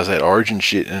think he does that Origin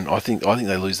shit, and I think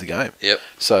they lose the game. Yep.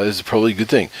 So it's probably a good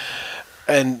thing.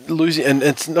 And losing, and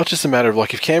it's not just a matter of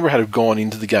if Canberra had gone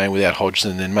into the game without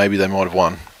Hodgson, then maybe they might have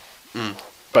won.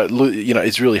 But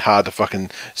it's really hard to fucking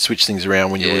switch things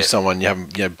around when you lose someone you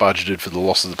haven't budgeted for the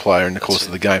loss of the player in the course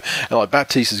of the game. And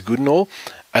Baptiste is good and all,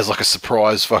 as a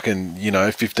surprise fucking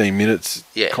 15 minutes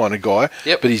kind of guy.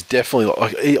 Yep. But he's definitely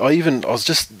I was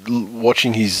just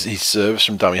watching his service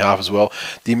from dummy half as well.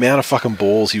 The amount of fucking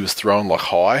balls he was throwing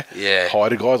high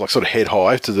to guys, sort of head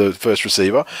high to the first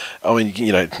receiver. I mean,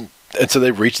 and so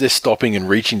they're stopping and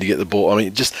reaching to get the ball. I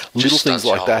mean, just little things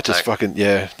like that. Just fucking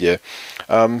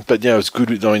but it's good.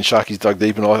 Sharkies dug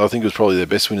deep, and I think it was probably their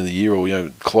best win of the year, or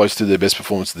close to their best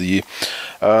performance of the year.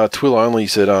 Twill only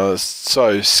said,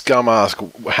 "So scum ask #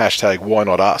 why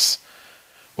not us?"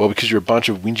 Well, because you're a bunch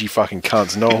of whingy fucking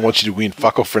cunts. No one wants you to win.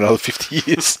 Fuck off for another 50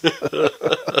 years.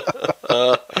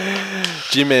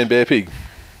 Jim Man Bear Pig.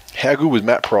 How good was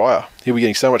Matt Pryor? He'll be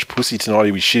getting so much pussy tonight.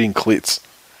 He'll be shitting clits.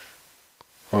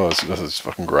 Oh, that's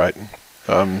fucking great.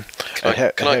 I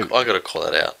got to call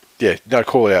that out. Yeah, no,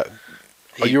 call it out.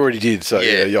 You already did, so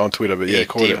you're on Twitter, but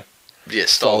call it out. Yeah,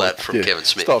 stole that from Kevin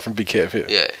Smith. Stole it from Big Kev,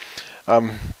 yeah.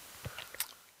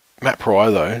 Matt Pryor,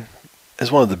 though,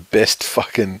 is one of the best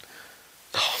fucking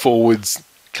forwards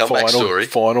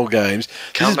final games.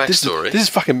 This is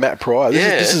fucking Matt Pryor.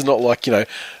 This is not like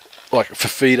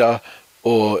Fafita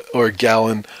or a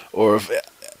Gallen or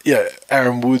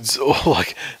Aaron Woods or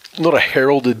not a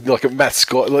heralded a Matt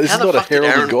Scott. This is not a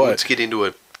heralded Aaron guy. Woods get into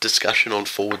a discussion on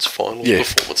forwards final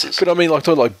performances? But I mean,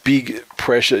 talking big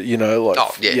pressure,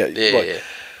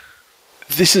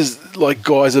 This is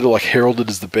guys that are heralded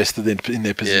as the best in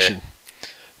their position. Yeah.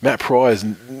 Matt Pryor is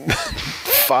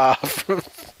far from.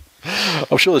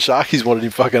 I'm sure the Sharkies wanted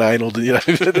him fucking anal,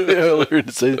 earlier in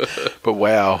the season. But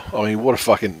wow, I mean, what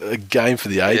a game for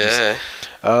the ages. Yeah.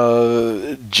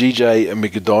 GJ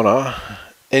McDonough.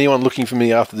 Anyone looking for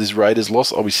me after this Raiders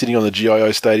loss, I'll be sitting on the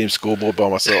GIO Stadium scoreboard by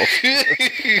myself.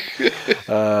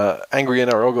 Angry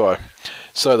NRL guy.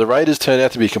 So the Raiders turned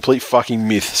out to be a complete fucking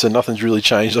myth, so nothing's really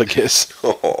changed, I guess.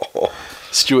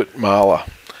 Stuart Marler.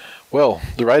 Well,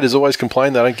 the Raiders always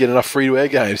complain they don't get enough free-to-air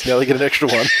games. Now they get an extra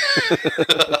one.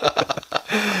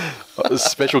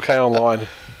 Special K Online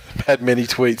had many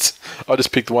tweets. I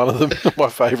just picked one of them, my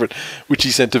favourite, which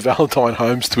he sent to Valentine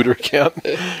Holmes' Twitter account.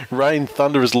 Rain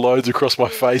thunderous loads across my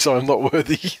face. I am not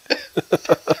worthy.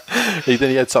 Then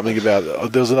he had something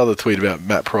about. There was another tweet about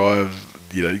Matt Pryor,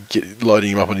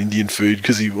 loading him up on Indian food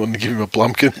because he wanted to give him a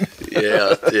blumpkin.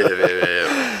 Yeah.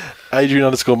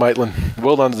 Adrian_Maitland.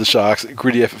 Well done to the Sharks.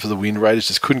 Gritty effort for the win. Raiders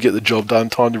just couldn't get the job done.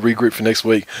 Time to regroup for next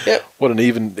week. Yep. What an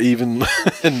even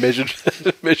and measured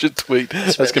tweet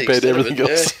as compared to everything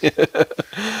else.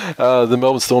 The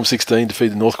Melbourne Storm 16 defeat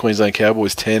the North Queensland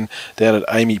Cowboys 10 down at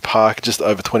Amy Park, just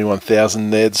over 21,000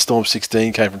 there. The Storm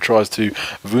 16 came from tries to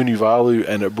Vunivalu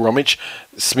and Bromwich.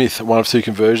 Smith, 1 of 2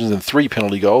 conversions and 3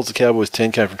 penalty goals. The Cowboys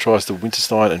 10 came from tries to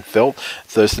Winterstein and Felt.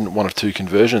 Thurston, 1 of 2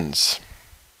 conversions.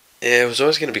 Yeah, it was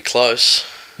always going to be close.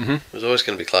 Mm-hmm. It was always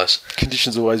going to be close.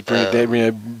 Conditions always bring it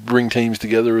down, bring teams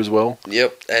together as well.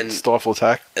 Yep, and Stifle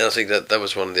attack. And I think that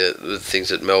was one of the things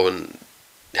that Melbourne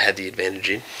had the advantage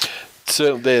in.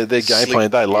 Certainly, their game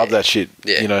plan, they love that shit.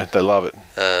 Yeah. You know, they love it.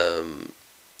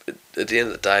 At the end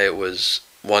of the day, it was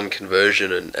 1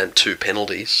 conversion and 2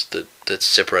 penalties that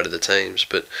separated the teams.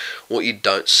 But what you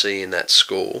don't see in that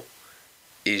score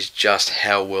is just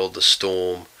how well the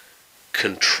Storm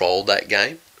controlled that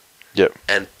game. Yep.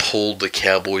 And pulled the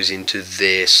Cowboys into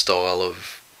their style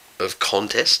of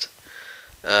contest,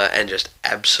 and just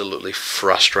absolutely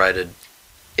frustrated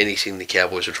anything the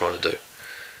Cowboys were trying to do.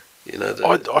 You know,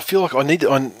 I feel like I need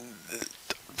to.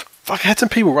 I had some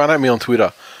people run at me on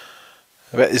Twitter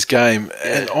about this game,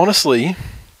 and honestly,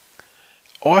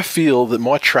 I feel that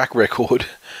my track record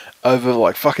over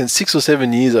like fucking 6 or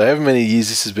 7 years, or however many years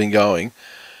this has been going,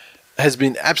 has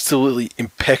been absolutely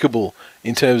impeccable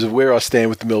in terms of where I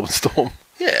stand with the Melbourne Storm.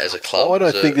 Yeah, as a club. I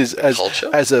don't think there's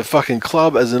as a fucking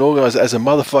club, as an organiser, as a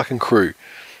motherfucking crew.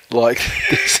 Like,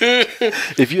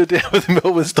 if you're down with the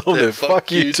Melbourne Storm, then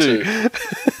fuck you too.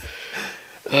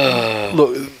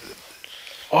 Look,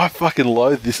 I fucking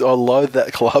loathe this. I loathe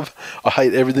that club. I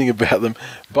hate everything about them.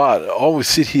 But I will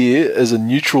sit here as a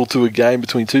neutral to a game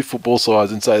between 2 football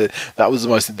sides and say that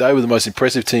they were the most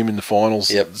impressive team in the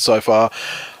finals so far.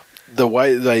 The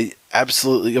way they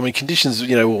absolutely, I mean, conditions,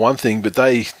 were one thing, but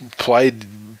they played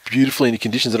beautifully in the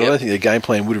conditions, and I don't think their game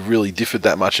plan would have really differed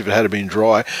that much if it had been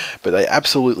dry, but they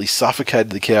absolutely suffocated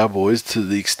the Cowboys to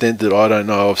the extent that I don't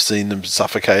know I've seen them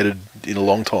suffocated in a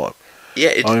long time.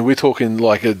 Yeah, I mean, we're talking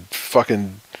like a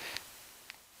fucking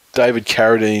David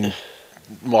Carradine,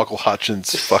 Michael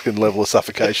Hutchins fucking level of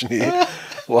suffocation here.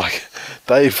 Like,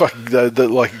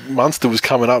 like Munster was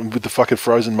coming up with the fucking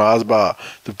frozen Mars bar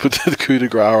to put the coup de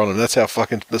grace on them. That's how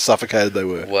fucking suffocated they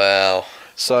were. Wow.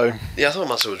 So yeah, I thought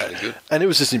Munster was really good, and it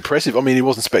was just impressive. I mean, it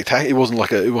wasn't spectacular.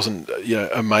 It wasn't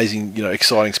amazing,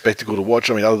 exciting spectacle to watch.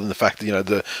 I mean, other than the fact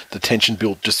that the tension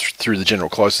built just through the general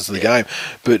closeness of the game,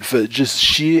 but for just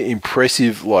sheer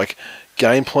impressive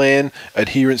game plan,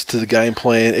 adherence to the game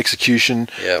plan, execution,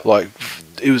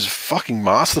 it was fucking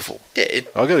masterful. Yeah,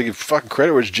 I got to give fucking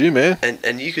credit where it's due, man.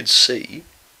 And you could see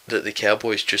that the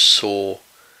Cowboys just saw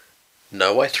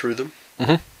no way through them,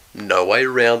 no way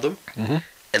around them,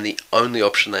 and the only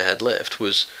option they had left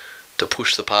was to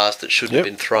push the pass that shouldn't have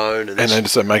been thrown. And they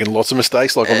just making lots of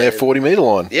mistakes, on their 40-metre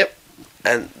line. Yep.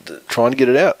 And trying to get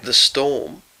it out. The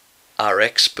Storm are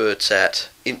experts at,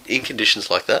 in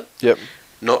conditions like that,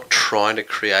 not trying to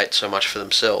create so much for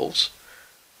themselves,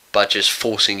 but just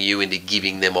forcing you into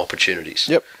giving them opportunities.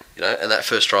 Yep. And that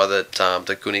first try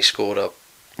that Gunny scored up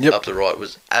the right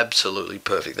was absolutely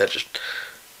perfect. That just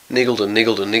niggled and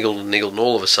niggled and niggled and niggled, and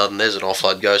all of a sudden there's an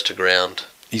offload, goes to ground.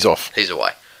 He's off. He's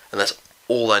away. And that's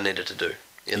all they needed to do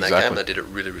in that game. They did it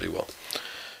really, really well.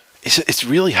 It's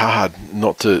really hard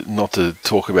not to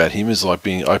talk about him as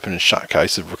being open and shut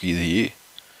case of Rookie of the Year.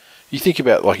 You think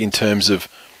about in terms of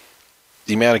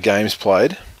the amount of games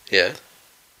played. Yeah.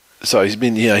 So he's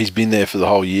been there for the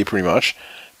whole year pretty much,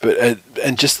 but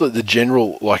and just the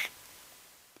general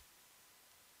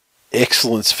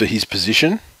excellence for his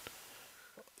position,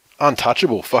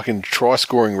 untouchable. Fucking try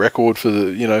scoring record for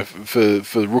the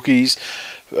for rookies.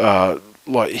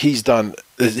 He's done.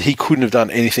 He couldn't have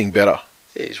done anything better.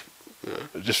 Yeah, he's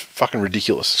just fucking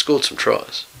ridiculous. Scored some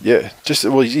tries. Yeah,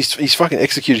 he's fucking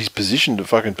executed his position to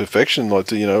fucking perfection,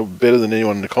 better than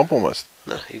anyone in the comp almost.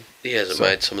 No, he hasn't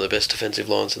made some of the best defensive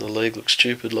lines in the league look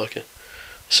stupid like a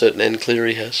certain end clear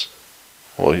he has.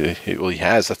 Well, he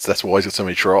has. That's why he's got so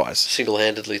many tries.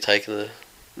 Single-handedly taken the...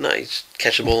 No, he's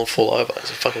catch the ball and fall over. He's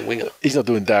a fucking winger. He's not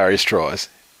doing Darius tries.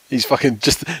 He's fucking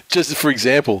just for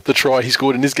example, the try he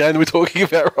scored in this game that we're talking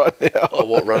about right now. Oh,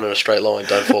 what, run in a straight line,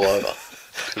 don't fall over.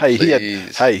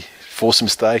 Hey, force a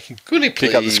mistake. Could he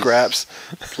pick up the scraps?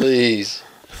 Please.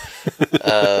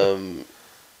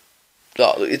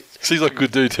 Seems like a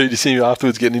good dude too. You see him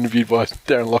afterwards getting interviewed by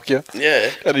Darren Lockyer. Yeah,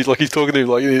 and he's talking to him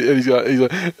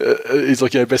and he's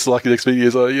like, best of luck next week.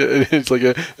 He's like, and he's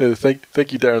like,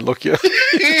 thank you, Darren Lockyer.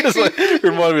 It's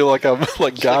remind me like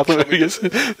Garth.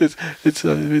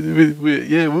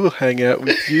 We'll hang out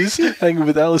with you, hanging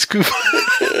with Alice Cooper.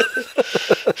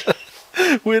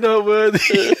 We're not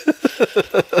worthy.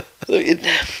 Look,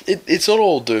 it's not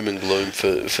all doom and gloom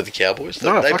for the Cowboys. They,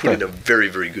 No, they fuck put in no. a very,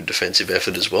 very good defensive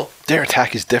effort as well. Their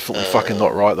attack is definitely fucking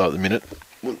not right though at the minute.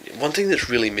 One thing that's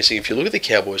really missing, if you look at the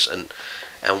Cowboys and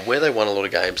where they won a lot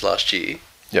of games last year,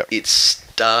 Yep. it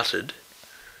started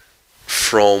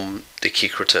from the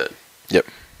kick return. Yep.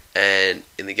 And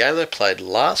in the game they played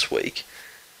last week,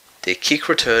 their kick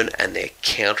return and their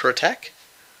counter attack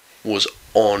was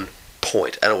on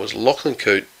point, and it was Lachlan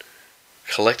Coote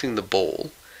collecting the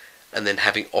ball and then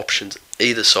having options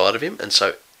either side of him, and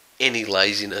so any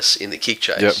laziness in the kick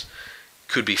chase Yep.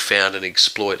 could be found and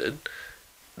exploited.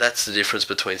 That's the difference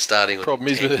between starting on Problem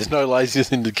your is, but 10. there's no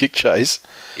laziness in the kick chase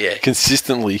Yeah.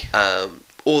 consistently.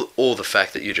 Or the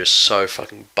fact that you're just so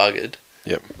fucking buggered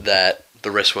Yep. that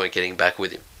the rest weren't getting back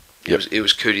with him. Yep. It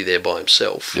was Cootie there by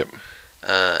himself. Yep.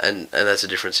 And that's the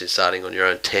difference in starting on your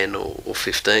own 10 or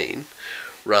 15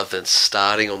 rather than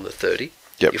starting on the 30.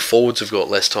 Yep. Your forwards have got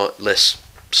less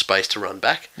space to run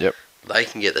back. Yep. They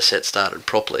can get the set started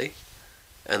properly,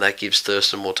 and that gives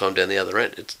Thurston more time down the other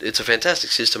end. It's a fantastic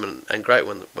system and great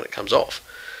when it comes off.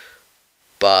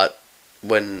 But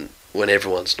when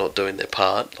everyone's not doing their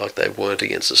part, like they weren't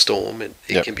against the Storm, it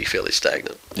Yep. can be fairly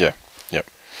stagnant. Yeah. Yep.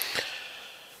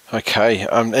 Okay.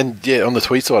 And yeah, on the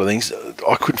tweet side of things,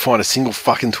 I couldn't find a single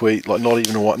fucking tweet, like not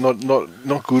even one,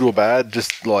 not good or bad,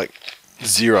 just like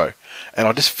zero. And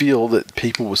I just feel that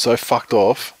people were so fucked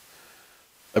off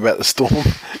about the Storm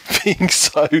being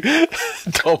so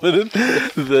dominant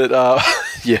that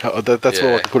that's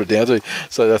what I could put it down to.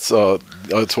 So that's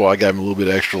why I gave him a little bit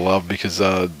of extra love, because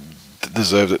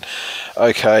deserved it.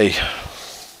 Okay.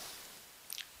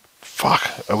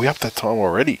 Fuck, are we up that time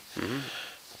already? Mm-hmm.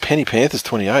 Penny Panthers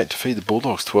 28 to feed the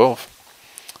Bulldogs 12.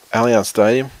 Allianz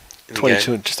Stadium In the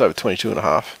 22, game. just over 22 and a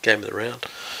half. Game of the round.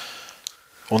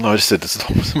 Well, no, I just said this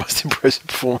was the most impressive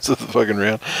performance of the fucking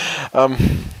round.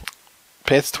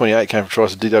 Panthers 28 came from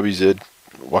tries to DWZ,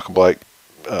 Waka Blake,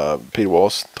 Peter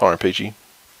Wallace, Tyron Peachy,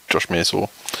 Josh Mansour.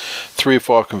 3 of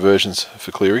 5 conversions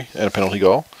for Cleary and a penalty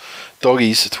goal.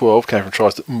 Doggies 12 came from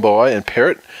tries to Mbai and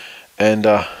Perrott, and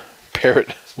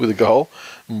Perrott with a goal,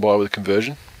 Mbai with a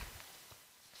conversion.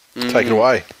 Take it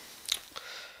away.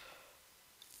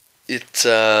 It's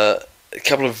a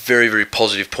couple of very, very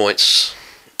positive points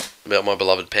about my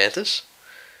beloved Panthers.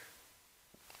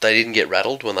 They didn't get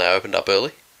rattled when they opened up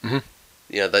early. Mhm.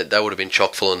 You know, they would have been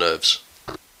chock full of nerves.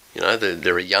 You know,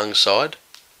 they're a young side.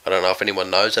 I don't know if anyone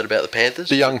knows that about the Panthers.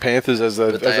 The Young Panthers, as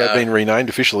they've been renamed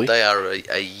officially. They are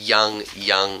a young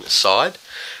side.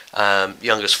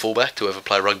 Youngest fullback to ever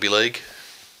play rugby league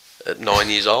at 9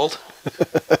 years old.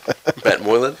 Matt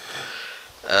Moylan.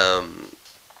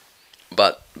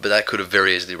 But that could have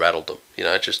very easily rattled them. You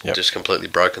know, just completely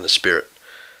broken the spirit.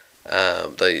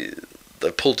 They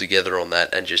pulled together on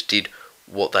that and just did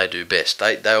what they do best.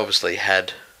 They obviously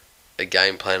had a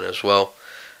game plan as well.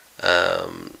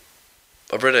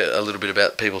 I've read a little bit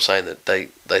about people saying that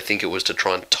they think it was to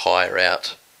try and tire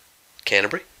out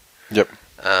Canterbury. Yep.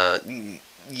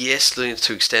 Yes, to an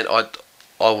extent. I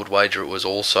would wager it was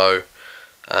also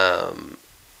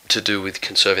to do with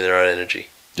conserving their own energy.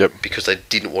 Yep. Because they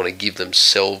didn't want to give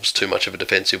themselves too much of a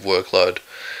defensive workload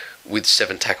with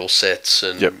 7 tackle sets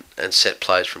and set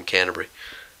plays from Canterbury.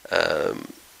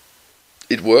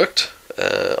 It worked.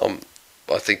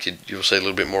 I think you'll see a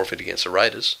little bit more of it against the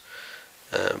Raiders.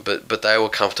 But they were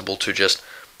comfortable to just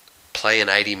play an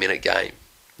 80-minute game.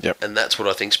 Yep. And that's what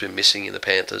I think's been missing in the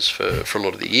Panthers for a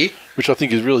lot of the year. Which I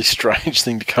think is a really strange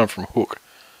thing to come from Hook.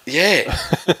 Yeah,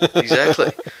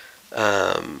 exactly.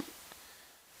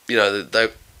 You know,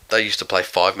 they used to play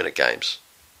 5-minute games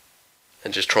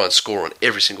and just try and score on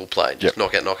every single play. Just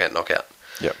knock out.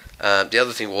 Yep. The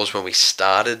other thing was when we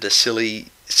started the silly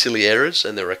errors,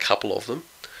 and there were a couple of them,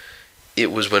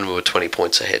 it was when we were 20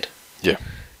 points ahead. Yeah.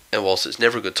 And whilst it's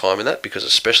never a good time in that, because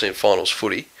especially in finals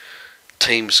footy,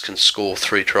 teams can score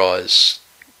 3 tries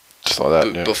Just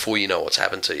like that, before you know what's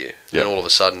happened to you. Yeah. And all of a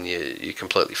sudden you're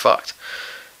completely fucked.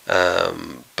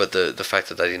 But the fact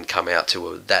that they didn't come out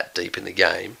to that deep in the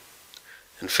game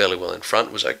and fairly well in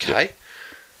front was okay.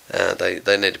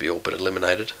 They need to be all but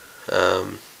eliminated.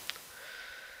 The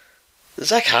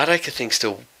Zach Hardacre thing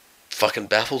still fucking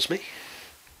baffles me.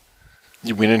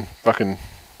 You're winning, fucking.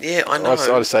 Yeah, I know.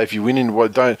 I'd say if you're winning,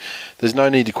 there's no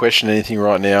need to question anything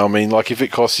right now. I mean, like if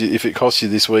it costs you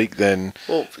this week, then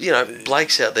Well, you know,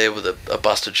 Blake's out there with a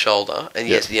busted shoulder, and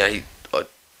yes, you know,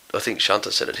 I think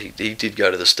Shunter said it. He did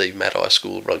go to the Steve Matai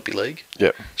School of Rugby League.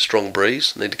 yeah, Strong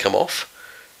breeze, need to come off.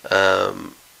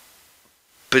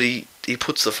 But he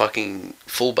puts the fucking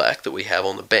fullback that we have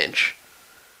on the bench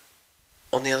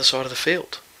on the other side of the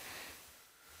field.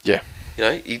 yeah, You You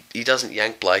know, he doesn't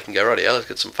yank Blake and go, right, let's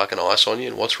get some fucking ice on you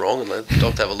and what's wrong and let the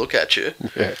doctor have a look at you.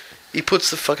 Yeah. He puts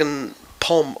the fucking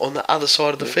pom on the other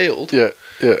side of the field. Yeah,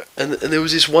 yeah. And there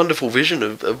was this wonderful vision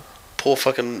of poor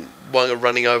fucking Wanga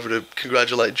running over to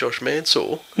congratulate Josh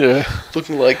Mansour. Yeah.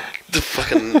 Looking like the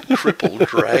fucking cripple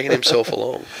dragging himself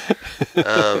along.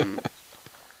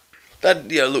 But,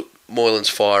 you know, look, Moylan's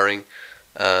firing.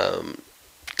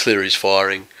 Cleary's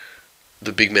firing.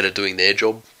 The big men are doing their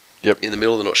job. Yep. In the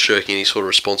middle, they're not shirking any sort of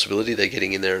responsibility. They're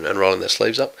getting in there and rolling their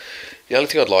sleeves up. The only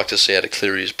thing I'd like to see out of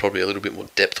Cleary is probably a little bit more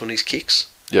depth on his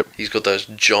kicks. Yep. He's got those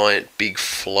giant, big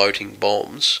floating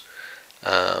bombs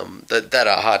that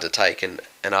are hard to take and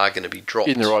are going to be dropped.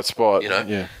 In the right spot. You know?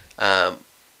 Yeah.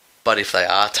 But if they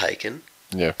are taken,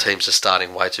 Yeah. teams are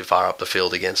starting way too far up the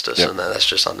field against us, Yep. and that's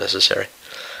just unnecessary.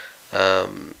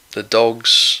 The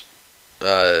Dogs,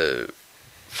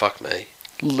 fuck me.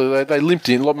 They limped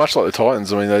in, much like the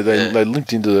Titans. I mean, they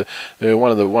limped into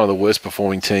one of the worst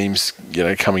performing teams, you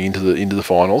know, coming into the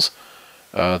finals,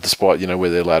 despite, you know, where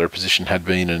their ladder position had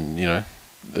been, and, you know,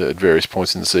 at various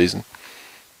points in the season.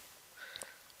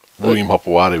 William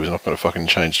Hopewadi was not going to fucking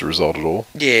change the result at all.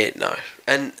 Yeah, no,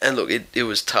 and look, it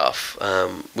was tough.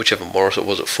 Whichever Morris it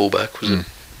was at fullback, was it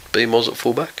B Moz at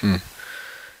fullback?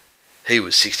 He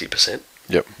was 60%.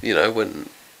 Yep. You know, when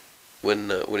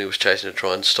he was chasing to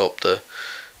try and stop the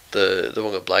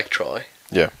Wonga Blake try,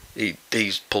 Yeah.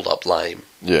 he's pulled up lame,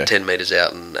 Yeah. 10 metres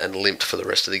out and limped for the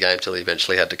rest of the game till he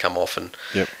eventually had to come off and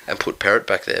put Parrott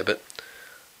back there. But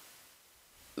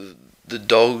the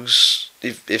Dogs,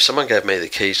 if someone gave me the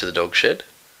keys to the dog shed,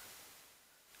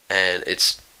 and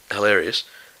it's hilarious,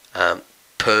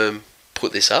 Perm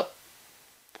put this up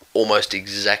almost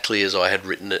exactly as I had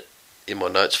written it in my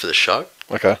notes for the show.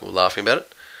 Okay. We were laughing about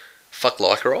it. Fuck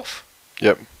Leica off.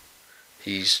 Yep.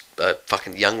 He's a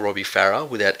fucking young Robbie Farah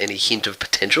without any hint of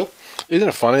potential. Isn't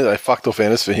it funny they fucked off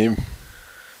Ennis for him?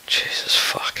 Jesus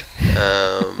fuck.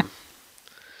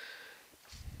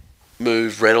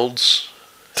 Move Reynolds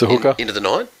To hooker? into the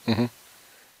 9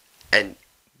 and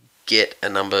get a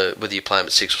number, whether you play him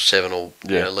at 6 or 7 or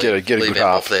Yeah, you know, leave get a good him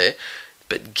half off there,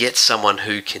 but get someone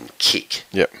who can kick.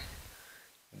 Yep.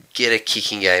 Get a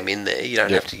kicking game in there. You don't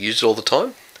Yep. have to use it all the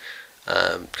time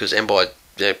because Mbai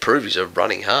proved he's a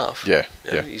running half. Yeah,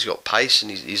 You know, yeah. He's got pace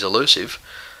and he's elusive.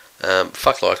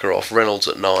 Fuck Leica off. Reynolds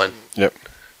at 9. Yep.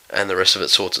 And the rest of it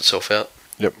sorts itself out.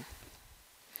 Yep.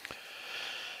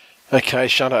 Okay,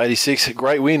 Shunter 86.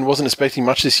 Great win. Wasn't expecting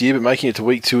much this year, but making it to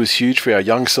week 2 is huge for our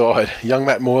young side. Young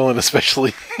Matt Moylan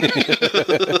especially.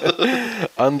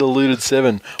 Undiluted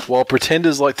 7. While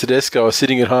pretenders like Tedesco are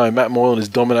sitting at home, Matt Moylan is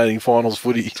dominating finals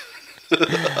footy.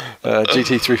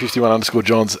 GT351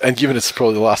 _Johns. And given it's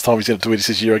probably the last time he's going to tweet us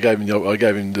this year, I gave him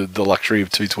the luxury of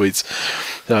 2 tweets.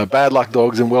 Bad luck,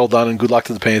 Dogs, and well done, and good luck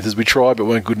to the Panthers. We tried, but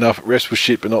weren't good enough. Refs was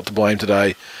shit, but not to blame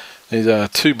today. There's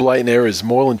 2 blatant errors.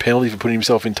 Moylan penalty for putting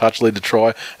himself in touch led to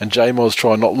try, and J-Moz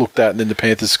try not looked at, and then the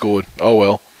Panthers scored. Oh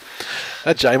well.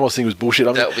 That J-Moz thing was bullshit.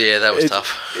 I mean, that was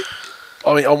tough.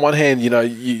 I mean, on one hand, you know,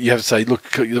 you have to say, look,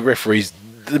 the referees,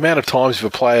 the amount of times if a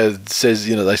player says,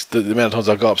 you know, the amount of times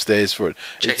I go upstairs for it,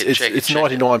 it's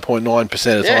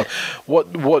 99.9% of the time.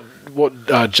 What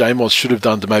J-Moz should have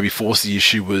done to maybe force the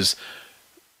issue was,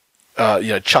 you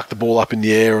know, chuck the ball up in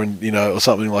the air and, you know, or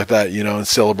something like that, you know, and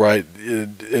celebrate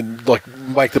and like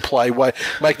make the play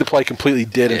completely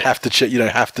dead and have to check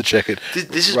it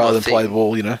This is rather my than play the thing.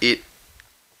 ball, you know.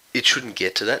 It shouldn't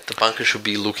get to that. The bunker should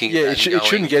be looking. Yeah, at it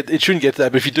shouldn't get to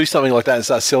that. But if you do something like that and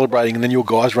start celebrating, and then your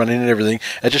guys run in and everything,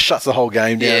 it just shuts the whole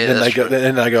game down. Yeah, and then that's true.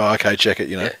 then they go, okay, check it,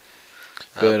 you know. Yeah.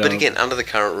 But again, under the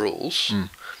current rules,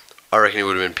 I reckon it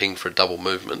would have been pinged for a double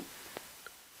movement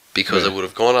because they would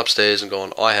have gone upstairs and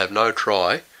gone, I have no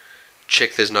try.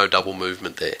 Check, there's no double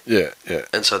movement there. Yeah.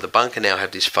 And so the bunker now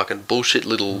have this fucking bullshit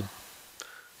little,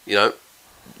 you know,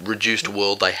 reduced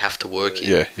world they have to work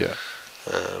in. Yeah.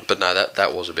 But no,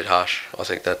 that was a bit harsh. I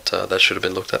think that should have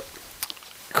been looked at.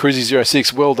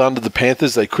 Cruzy06, well done to the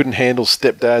Panthers. They couldn't handle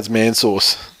stepdad's man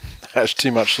sauce. That's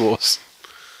too much sauce.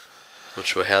 Not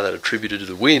sure how that attributed to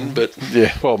the win, but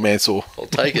Yeah, well, Mansour. I'll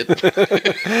take it.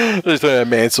 Just talking about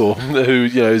Mansour, who,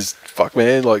 you know, is fuck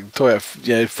man, like talking about,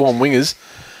 you know, form wingers.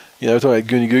 You know, talking about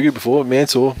Gooney Gugu before.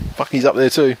 Mansour, fuck, he's up there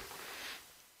too.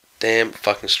 Damn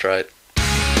fucking straight.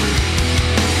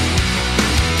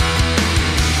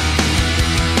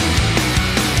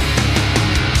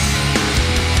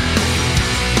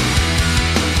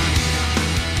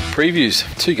 Previews,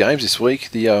 2 games this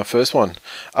week. The first one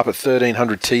up at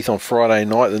 1300 Teeth on Friday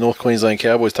night. The North Queensland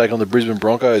Cowboys take on the Brisbane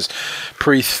Broncos.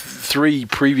 3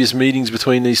 previous meetings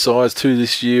between these sides, 2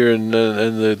 this year and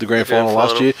the grand final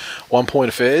last year. 1 point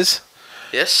affairs.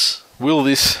 Yes. Will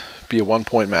this be a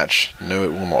 1-point match. No,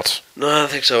 it will not. No, I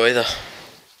don't think so either.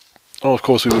 Oh, of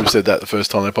course, we would have said that the first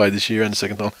time they played this year and the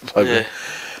second time they played. Yeah.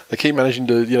 They keep managing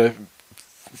to,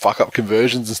 fuck up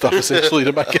conversions and stuff essentially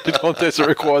to make it a contest that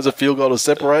requires a field goal to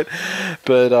separate.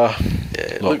 But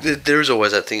look, there is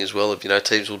always that thing as well of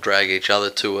teams will drag each other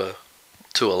to a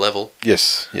level.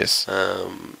 Yes.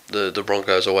 The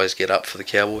Broncos always get up for the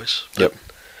Cowboys. Yep.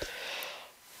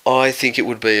 I think it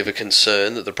would be of a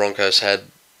concern that the Broncos had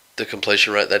the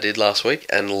completion rate they did last week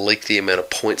and leaked the amount of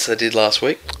points they did last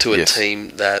week to a team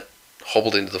that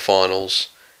hobbled into the finals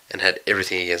and had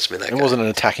everything against them in that game. It wasn't an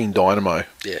attacking dynamo.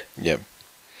 Yeah. Yep.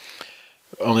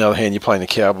 On the other hand, you're playing the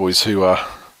Cowboys who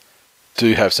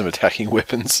do have some attacking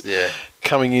weapons. Yeah.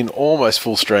 Coming in almost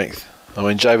full strength. I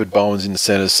mean, David Bowen's in the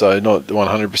centres, so not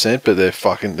 100%, but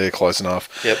they're close enough.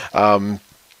 Yep.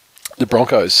 The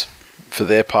Broncos, for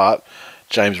their part,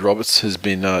 James Roberts has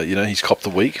been, he's copped the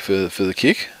week for the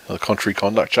kick, the contrary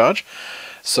conduct charge.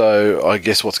 So I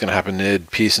guess what's going to happen there,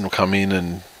 Pearson will come in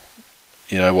and,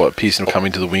 Pearson will come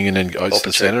into the wing and then Oates to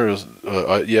the centre.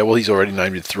 He's already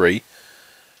named it 3.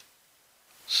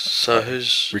 So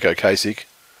who's... Rico Kasich.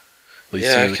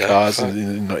 Leads the cars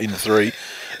in the 3.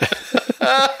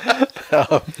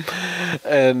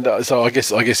 So I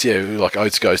guess like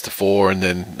Oates goes to 4 and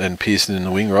then Pearson in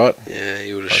the wing, right? Yeah,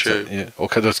 you would assume. Yeah, or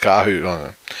there's Kahu, I don't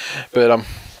know.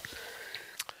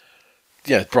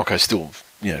 But Broncos still,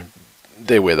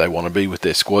 they're where they want to be with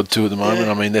their squad too at the moment.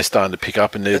 Yeah. I mean, they're starting to pick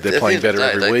up and they're playing better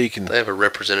every week. And they have a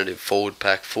representative forward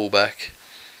pack, fullback.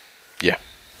 Yeah,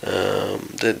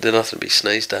 they're nothing to be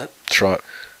sneezed at. that's right.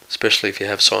 Especially if you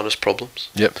have sinus problems.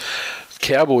 Yep.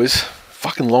 Cowboys,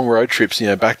 fucking long road trips,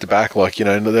 back to back, all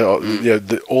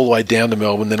the way down to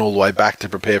Melbourne, then all the way back to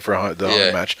prepare for the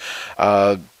home match.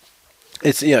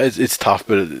 It's tough,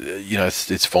 but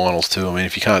it's finals too. I mean,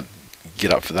 if you can't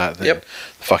get up for that, then the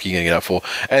fuck are you going to get up for?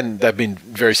 And they've been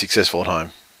very successful at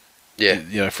home.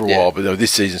 Yeah. For a while, but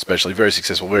this season especially, very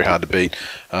successful, very hard to beat.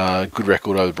 Good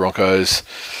record over the Broncos.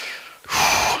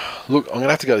 Look, I'm going to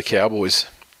have to go to the Cowboys.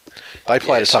 They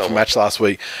played a tough match last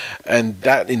week, and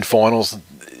that in finals,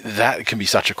 that can be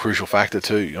such a crucial factor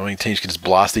too. I mean, teams can just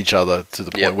blast each other to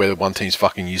the point where one team's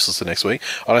fucking useless the next week.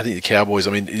 I don't think the Cowboys,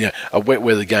 a wet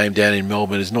weather game down in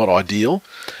Melbourne is not ideal.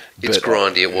 It's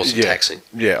grindy, it wasn't taxing.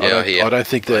 Yeah, I don't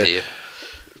think that.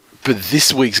 But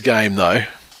this week's game, though,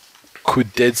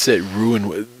 could dead set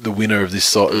ruin the winner of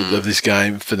this of this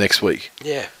game for next week.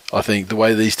 Yeah. I think the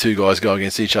way these two guys go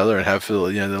against each other and have for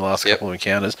the last couple of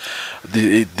encounters,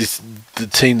 the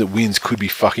team that wins could be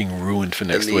fucking ruined for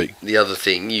next week. The other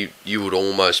thing, you would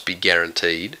almost be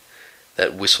guaranteed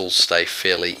that whistles stay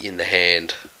fairly in the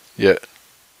hand. Yeah.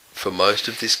 For most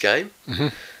of this game.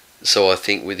 Mm-hmm. So I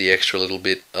think with the extra little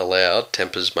bit allowed,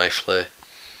 tempers may flare.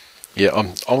 Yeah,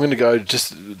 I'm going to go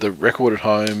just the record at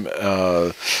home.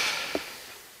 I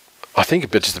think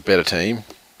just a better team.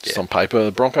 Just on paper,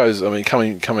 the Broncos. I mean,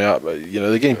 coming up,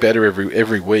 they're getting better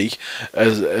every week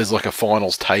as like a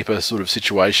finals taper sort of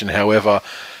situation. However,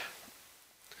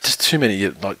 just too many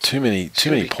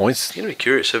points. I'm going to be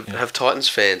curious. Have Titans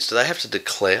fans, do they have to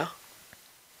declare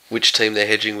which team they're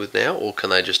hedging with now, or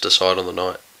can they just decide on the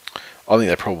night? I think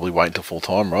they probably wait until full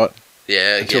time, right?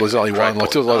 Yeah, until there's only one, like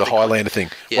the Highlander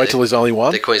thing. Wait till there's only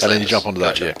one, and then you jump onto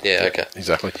that. Gotcha. Yeah, okay,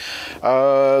 exactly.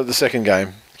 The second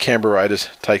game. Canberra Raiders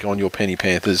take on your Penny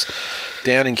Panthers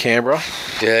down in Canberra.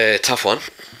 Yeah, tough one.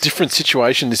 Different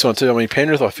situation this one too. I mean,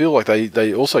 Penrith, I feel like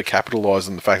they also capitalised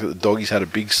on the fact that the Doggies had a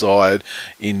big side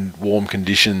in warm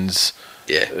conditions.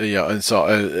 Yeah. And so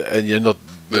and you're not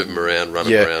move them around, run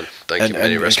them around, don't give them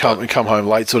any respite. And come home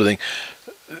late, sort of thing.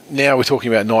 Now we're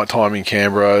talking about night time in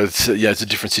Canberra. It's a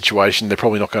different situation. They're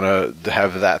probably not going to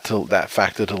have that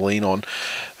factor to lean on.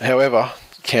 However,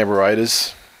 Canberra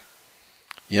Raiders.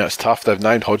 It's tough. They've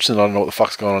named Hodgson. I don't know what the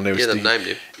fuck's going on there. Yeah, they've named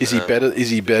him. Is he better?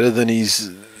 Is he better than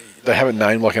his? They haven't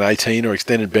named like an 18 or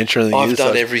extended bench or anything. I've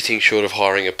done everything short of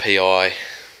hiring a PI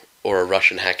or a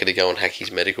Russian hacker to go and hack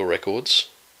his medical records.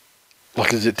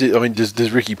 Like,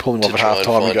 does Ricky pull him off at half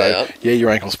time and go, "Yeah, your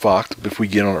ankle's fucked. But if we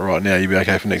get on it right now, you'll be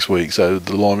okay for next week." So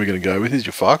the line we're going to go with is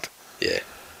you're fucked. Yeah.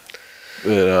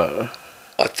 But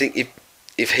I think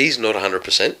if he's not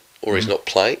 100% or he's not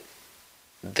playing,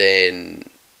 then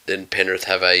Penrith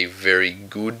have a very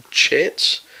good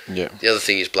chance. Yeah. The other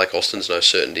thing is Blake Austin's no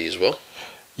certainty as well.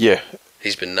 Yeah.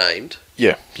 He's been named.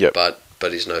 Yeah. Yeah. But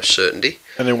he's no certainty.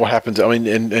 And then what happens? I mean,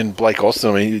 and Blake Austin.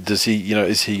 I mean, does he?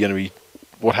 Is he going to be?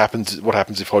 What happens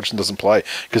if Hodgson doesn't play?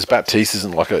 Because Baptiste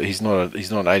isn't he's not an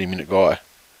 80-minute guy.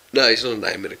 No, he's not an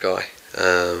 80-minute guy.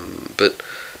 But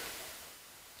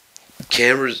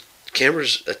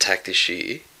Canberra's attack this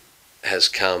year has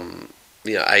come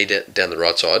down the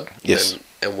right side. Yes.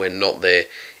 And when not there,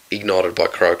 ignited by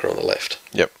Croker on the left.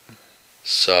 Yep.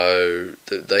 So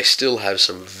they still have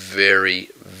some very,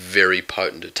 very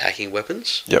potent attacking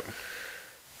weapons. Yep.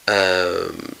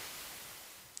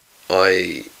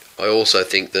 I also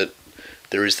think that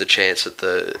there is the chance that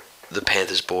the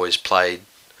Panthers boys played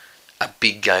a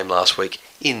big game last week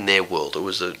in their world. It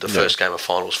was the first game of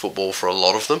finals football for a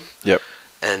lot of them. Yep.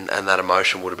 And that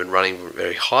emotion would have been running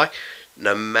very high.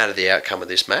 No matter the outcome of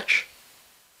this match,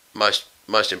 most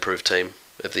improved team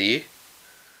of the year,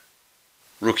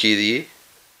 rookie of the year,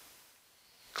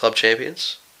 club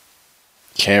champions.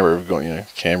 Canberra have got,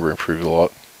 Canberra improved a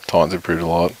lot. Titans improved a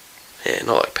lot. Yeah,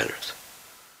 not like Penrith.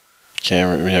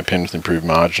 Canberra, Penrith improved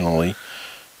marginally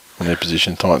in their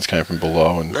position. Titans came from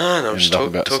below and No, I'm just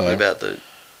talking same. about the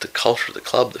culture of the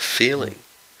club, the feeling,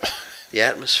 the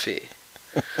atmosphere,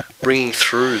 bringing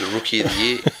through the rookie of the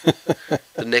year,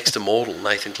 the next immortal,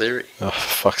 Nathan Cleary. Oh,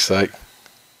 for fuck's sake!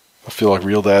 I feel like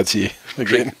real dad's here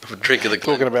again. Drink of the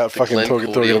talking about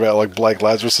like Blake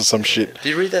Lazarus or some shit. Did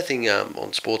you read that thing on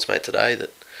Sportsmate today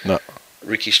that No.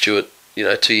 Ricky Stewart,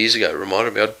 2 years ago,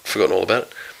 reminded me, I'd forgotten all about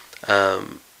it,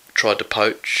 tried to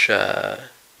poach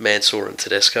Mansour and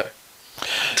Tedesco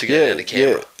to go down to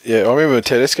Canberra. Yeah. I remember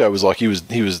Tedesco was like he was a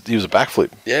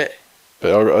backflip. Yeah.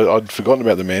 But I'd forgotten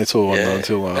about the Mansour one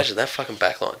until. Imagine that fucking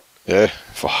backline. Yeah,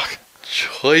 fuck.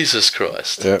 Jesus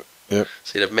Christ. Yep. So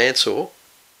you'd have Mansour,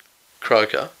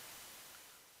 Croker,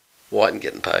 Whiten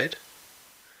getting paid,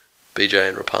 BJ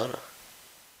and Rapana.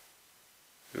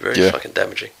 Very fucking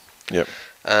damaging. Yep.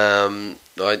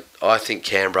 I think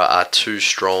Canberra are too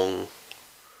strong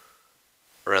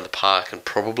around the park and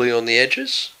probably on the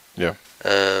edges. Yeah.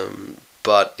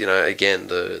 But again,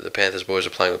 the Panthers boys are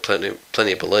playing with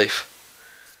plenty of belief,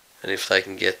 and if they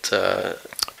can get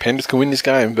Panthers can win this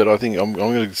game, but I think I'm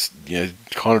going to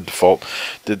kind of default.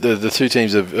 The two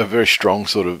teams are very strong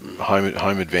sort of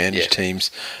home advantage teams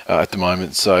at the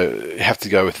moment, so you have to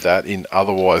go with that in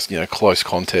otherwise close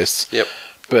contests. Yep.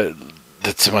 But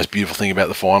that's the most beautiful thing about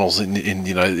the finals. In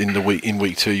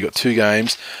week 2, you got 2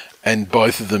 games, and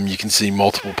both of them you can see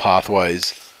multiple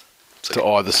pathways to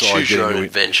either side. Choose your own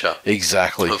adventure.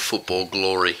 Exactly. Of football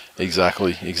glory.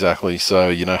 Exactly.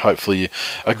 So hopefully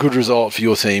a good result for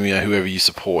your team. Whoever you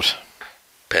support.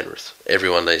 Penrith.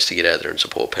 Everyone needs to get out there and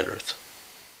support Penrith.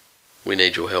 We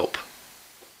need your help.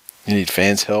 You need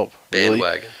fans' help.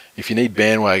 Bandwagon. Really? If you need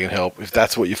bandwagon help, if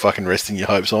that's what you're fucking resting your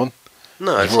hopes on,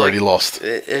 no, you've already lost.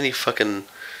 Any fucking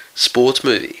sports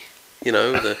movie.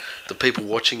 The people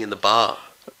watching in the bar.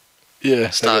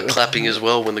 Yeah, start clapping as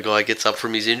well when the guy gets up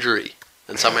from his injury,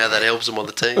 and somehow that helps him on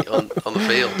the team on the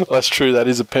field. That's true. That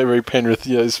is a very Penrith,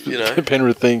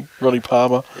 Penrith thing. Ronnie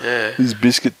Palmer, his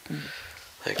biscuit.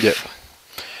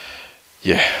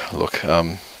 Yeah. Look,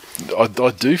 I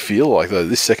do feel like though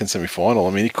this second semi-final. I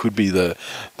mean, it could be the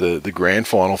grand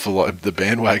final for like the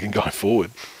bandwagon going forward.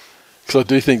 Because I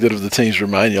do think that of the teams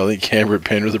remaining, I think Canberra and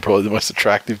Penrith are probably the most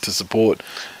attractive to support.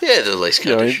 Yeah, the least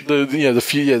country.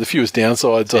 The fewest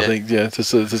downsides. I think to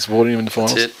supporting them in the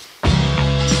finals. That's it.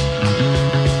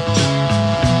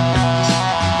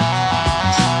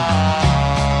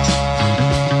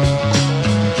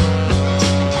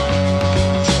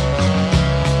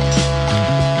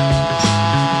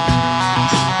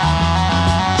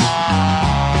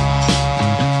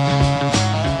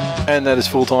 And that is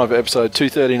full time for episode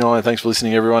 239. Thanks for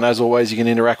listening, everyone. As always, you can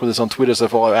interact with us on Twitter, so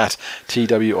follow at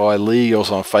TWI League,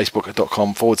 also on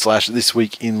Facebook.com/This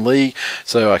Week in League.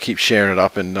 So keep sharing it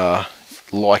up and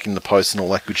liking the posts and all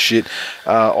that good shit.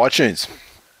 iTunes,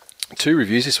 2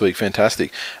 reviews this week,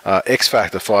 fantastic. X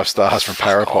Factor, 5 stars from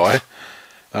Parapai.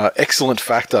 Excellent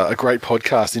Factor, a great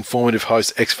podcast, informative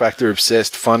host, X Factor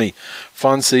obsessed, funny,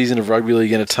 fun season of rugby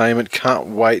league entertainment. Can't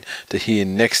wait to hear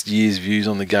next year's views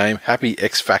on the game. Happy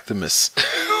X Factor-miss.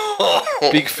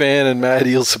 Big fan and Mad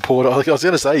Eel supporter. I was going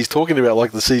to say, he's talking about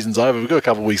like the season's over. We've got a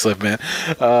couple of weeks left, man.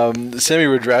 Semi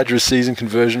Radradra season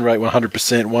conversion rate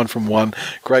 100%, 1 from 1.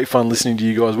 Great fun listening to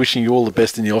you guys. Wishing you all the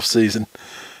best in the off season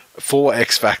for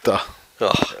X Factor.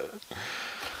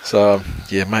 So,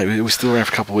 yeah, mate, we're still around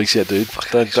for a couple of weeks yet, dude.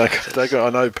 Don't go. I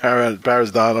know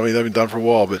Para's done. I mean, they've been done for a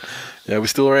while, but we're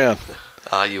still around.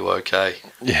 Are you okay?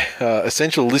 Yeah,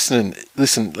 essential listen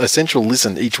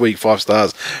each week, 5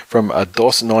 stars from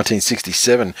DOS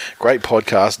 1967. Great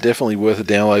podcast, definitely worth a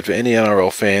download for any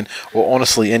NRL fan or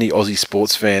honestly any Aussie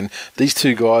sports fan. These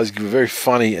 2 guys give a very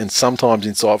funny and sometimes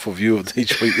insightful view of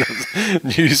each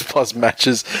week's news plus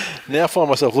matches. Now find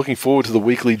myself looking forward to the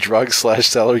weekly drug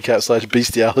 /salary cap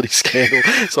 /bestiality scandal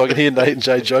so I can hear Nate and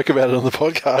Jay joke about it on the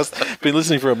podcast. Been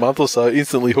listening for a month or so,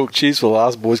 instantly hooked. Cheers for the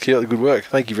last, boys. Keep up the good work.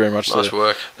 Thank you very much, Nice sir.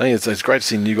 work. I think it's great to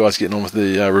see you guys getting on with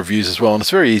the reviews as well, and it's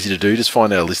very easy to do. Just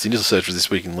find our listing, just search for This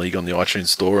Week in League on the iTunes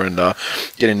store, and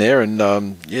get in there, and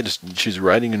just choose a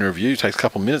rating and a review. It takes a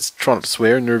couple of minutes. Try not to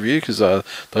swear in the review because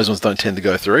those ones don't tend to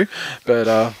go through.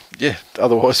 But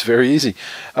otherwise very easy.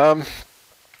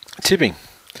 Tipping.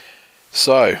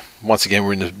 So once again,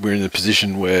 we're in the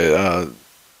position where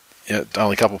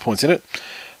only a couple of points in it.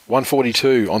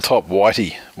 142 on top,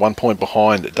 Whitey. 1 point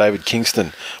behind David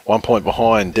Kingston. 1 point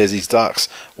behind Desi's Ducks.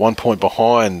 1 point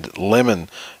behind Lemon.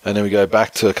 And then we go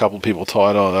back to a couple of people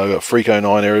tied on. I've got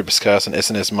Freako9, Eric Biscas, and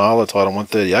SNS Marla tied on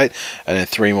 138. And then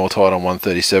 3 more tied on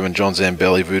 137. John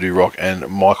Zambelli, Voodoo Rock, and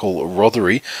Michael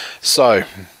Rothery. So,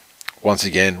 once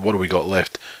again, what do we got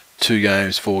left? 2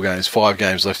 games, 4 games, 5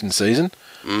 games left in the season.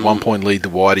 1 point lead to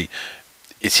Whitey.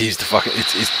 It's his to fuck.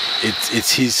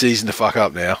 It's his season to fuck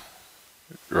up now.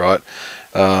 Right,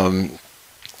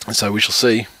 so we shall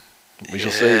see. We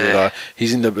shall see. But,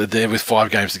 he's in there with 5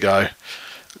 games to go,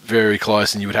 very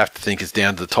close, and you would have to think it's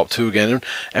down to the top 2 again.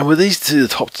 And were these 2 the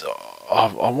top?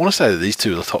 I want to say that these 2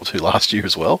 were the top 2 last year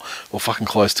as well, or fucking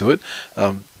close to it.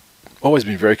 Always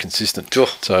been very consistent. Sure.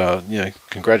 So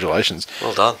congratulations.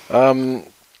 Well done.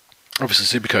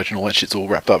 Obviously, Supercoach and all that shit's all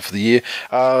wrapped up for the year.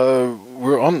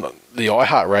 We're on the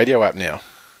iHeartRadio app now,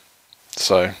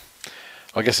 so.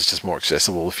 I guess it's just more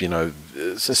accessible if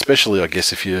especially I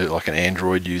guess if you're like an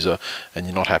Android user and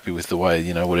you're not happy with the way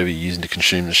whatever you're using to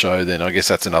consume the show, then I guess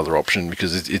that's another option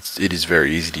because it is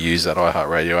very easy to use that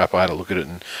iHeartRadio app. I had a look at it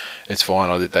and it's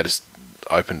fine. They just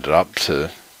opened it up to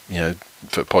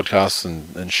for podcasts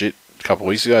and shit a couple of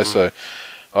weeks ago. So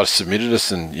I just submitted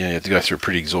this, and you had to go through a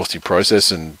pretty exhaustive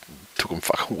process and took them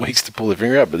fucking weeks to pull their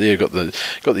finger out. But yeah, got the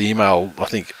email, I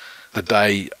think, the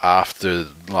day after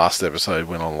the last episode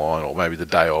went online, or maybe the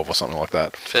day of, or something like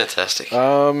that. Fantastic.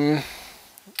 And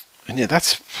yeah,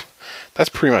 that's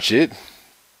pretty much it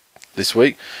this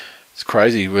week. It's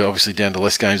crazy. We're obviously down to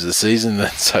less games of the season,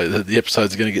 so the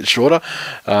episodes are going to get shorter.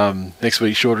 Next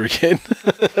week, shorter again.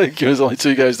 Give us only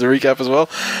 2 games to recap as well.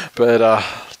 But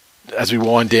as we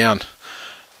wind down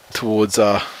towards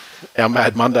our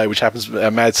Mad Monday,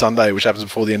 our Mad Sunday, which happens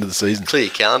before the end of the season. Clear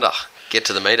your calendar. Get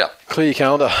to the meetup. Clear your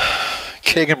calendar.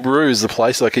 Keg and Brew is the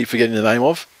place that I keep forgetting the name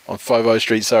of, on Fovo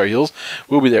Street, Surrey Hills.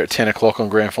 We'll be there at 10 o'clock on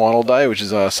Grand Final Day, which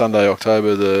is Sunday,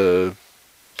 October the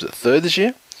 3rd this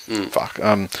year?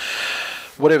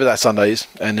 Whatever that Sunday is.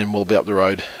 And then we'll be up the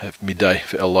road at midday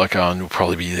for El Loco, and we'll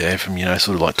probably be there from,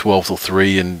 sort of like 12 till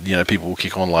 3, and, people will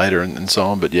kick on later and so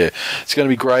on. But yeah, it's going to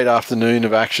be a great afternoon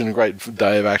of action, a great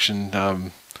day of action.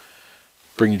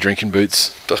 Bring your drinking boots.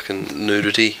 Fucking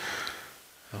nudity.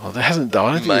 Well, there hasn't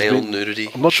done. Male nudity.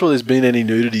 I'm not sure there's been any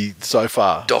nudity so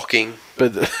far. Docking.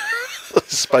 But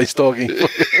space docking. There's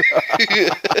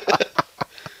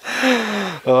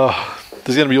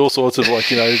going to be all sorts of like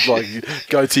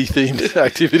goatee themed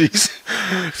activities.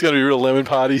 It's going to be real lemon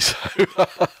parties.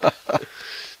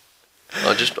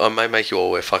 I may make you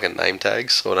all wear fucking name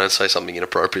tags, so I don't say something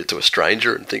inappropriate to a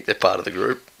stranger and think they're part of the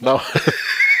group. No.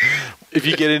 If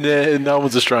you get in there, no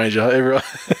one's a stranger. Everyone.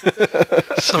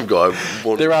 Some guy.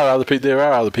 There are other people.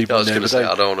 I was going to say,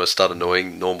 I don't want to start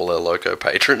annoying normal El Loco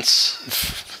patrons.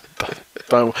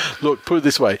 Don't look. Put it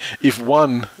this way: if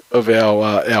one of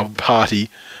our party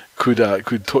could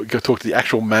talk to the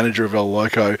actual manager of El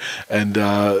Loco and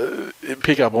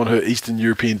pick up on her Eastern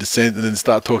European descent, and then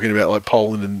start talking about like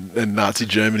Poland and Nazi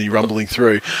Germany rumbling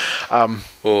through.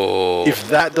 If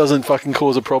that doesn't fucking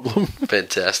cause a problem,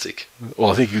 fantastic.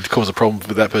 Well, I think it would cause a problem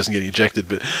with that person getting ejected,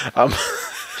 but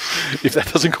if that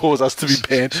doesn't cause us to be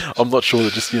banned, I'm not sure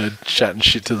that just chatting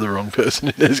shit to the wrong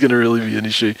person is going to really be an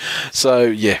issue. So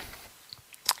yeah,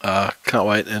 can't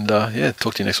wait, and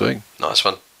talk to you next week. Nice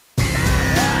one.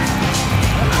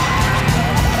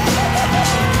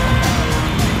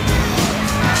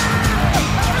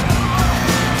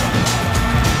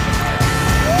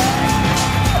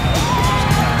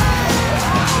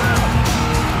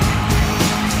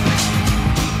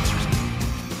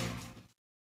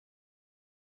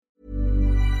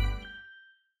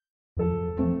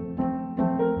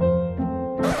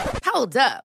 Hold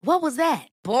up. What was that?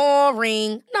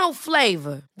 Boring. No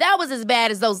flavor. That was as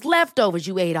bad as those leftovers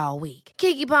you ate all week.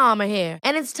 Keke Palmer here,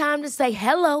 and it's time to say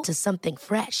hello to something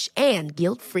fresh and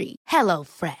guilt-free. Hello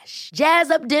Fresh.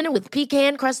 Jazz up dinner with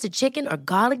pecan-crusted chicken or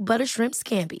garlic butter shrimp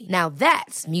scampi. Now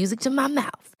that's music to my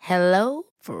mouth. Hello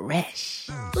Fresh.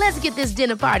 Let's get this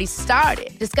dinner party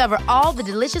started. Discover all the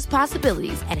delicious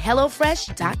possibilities at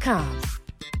HelloFresh.com.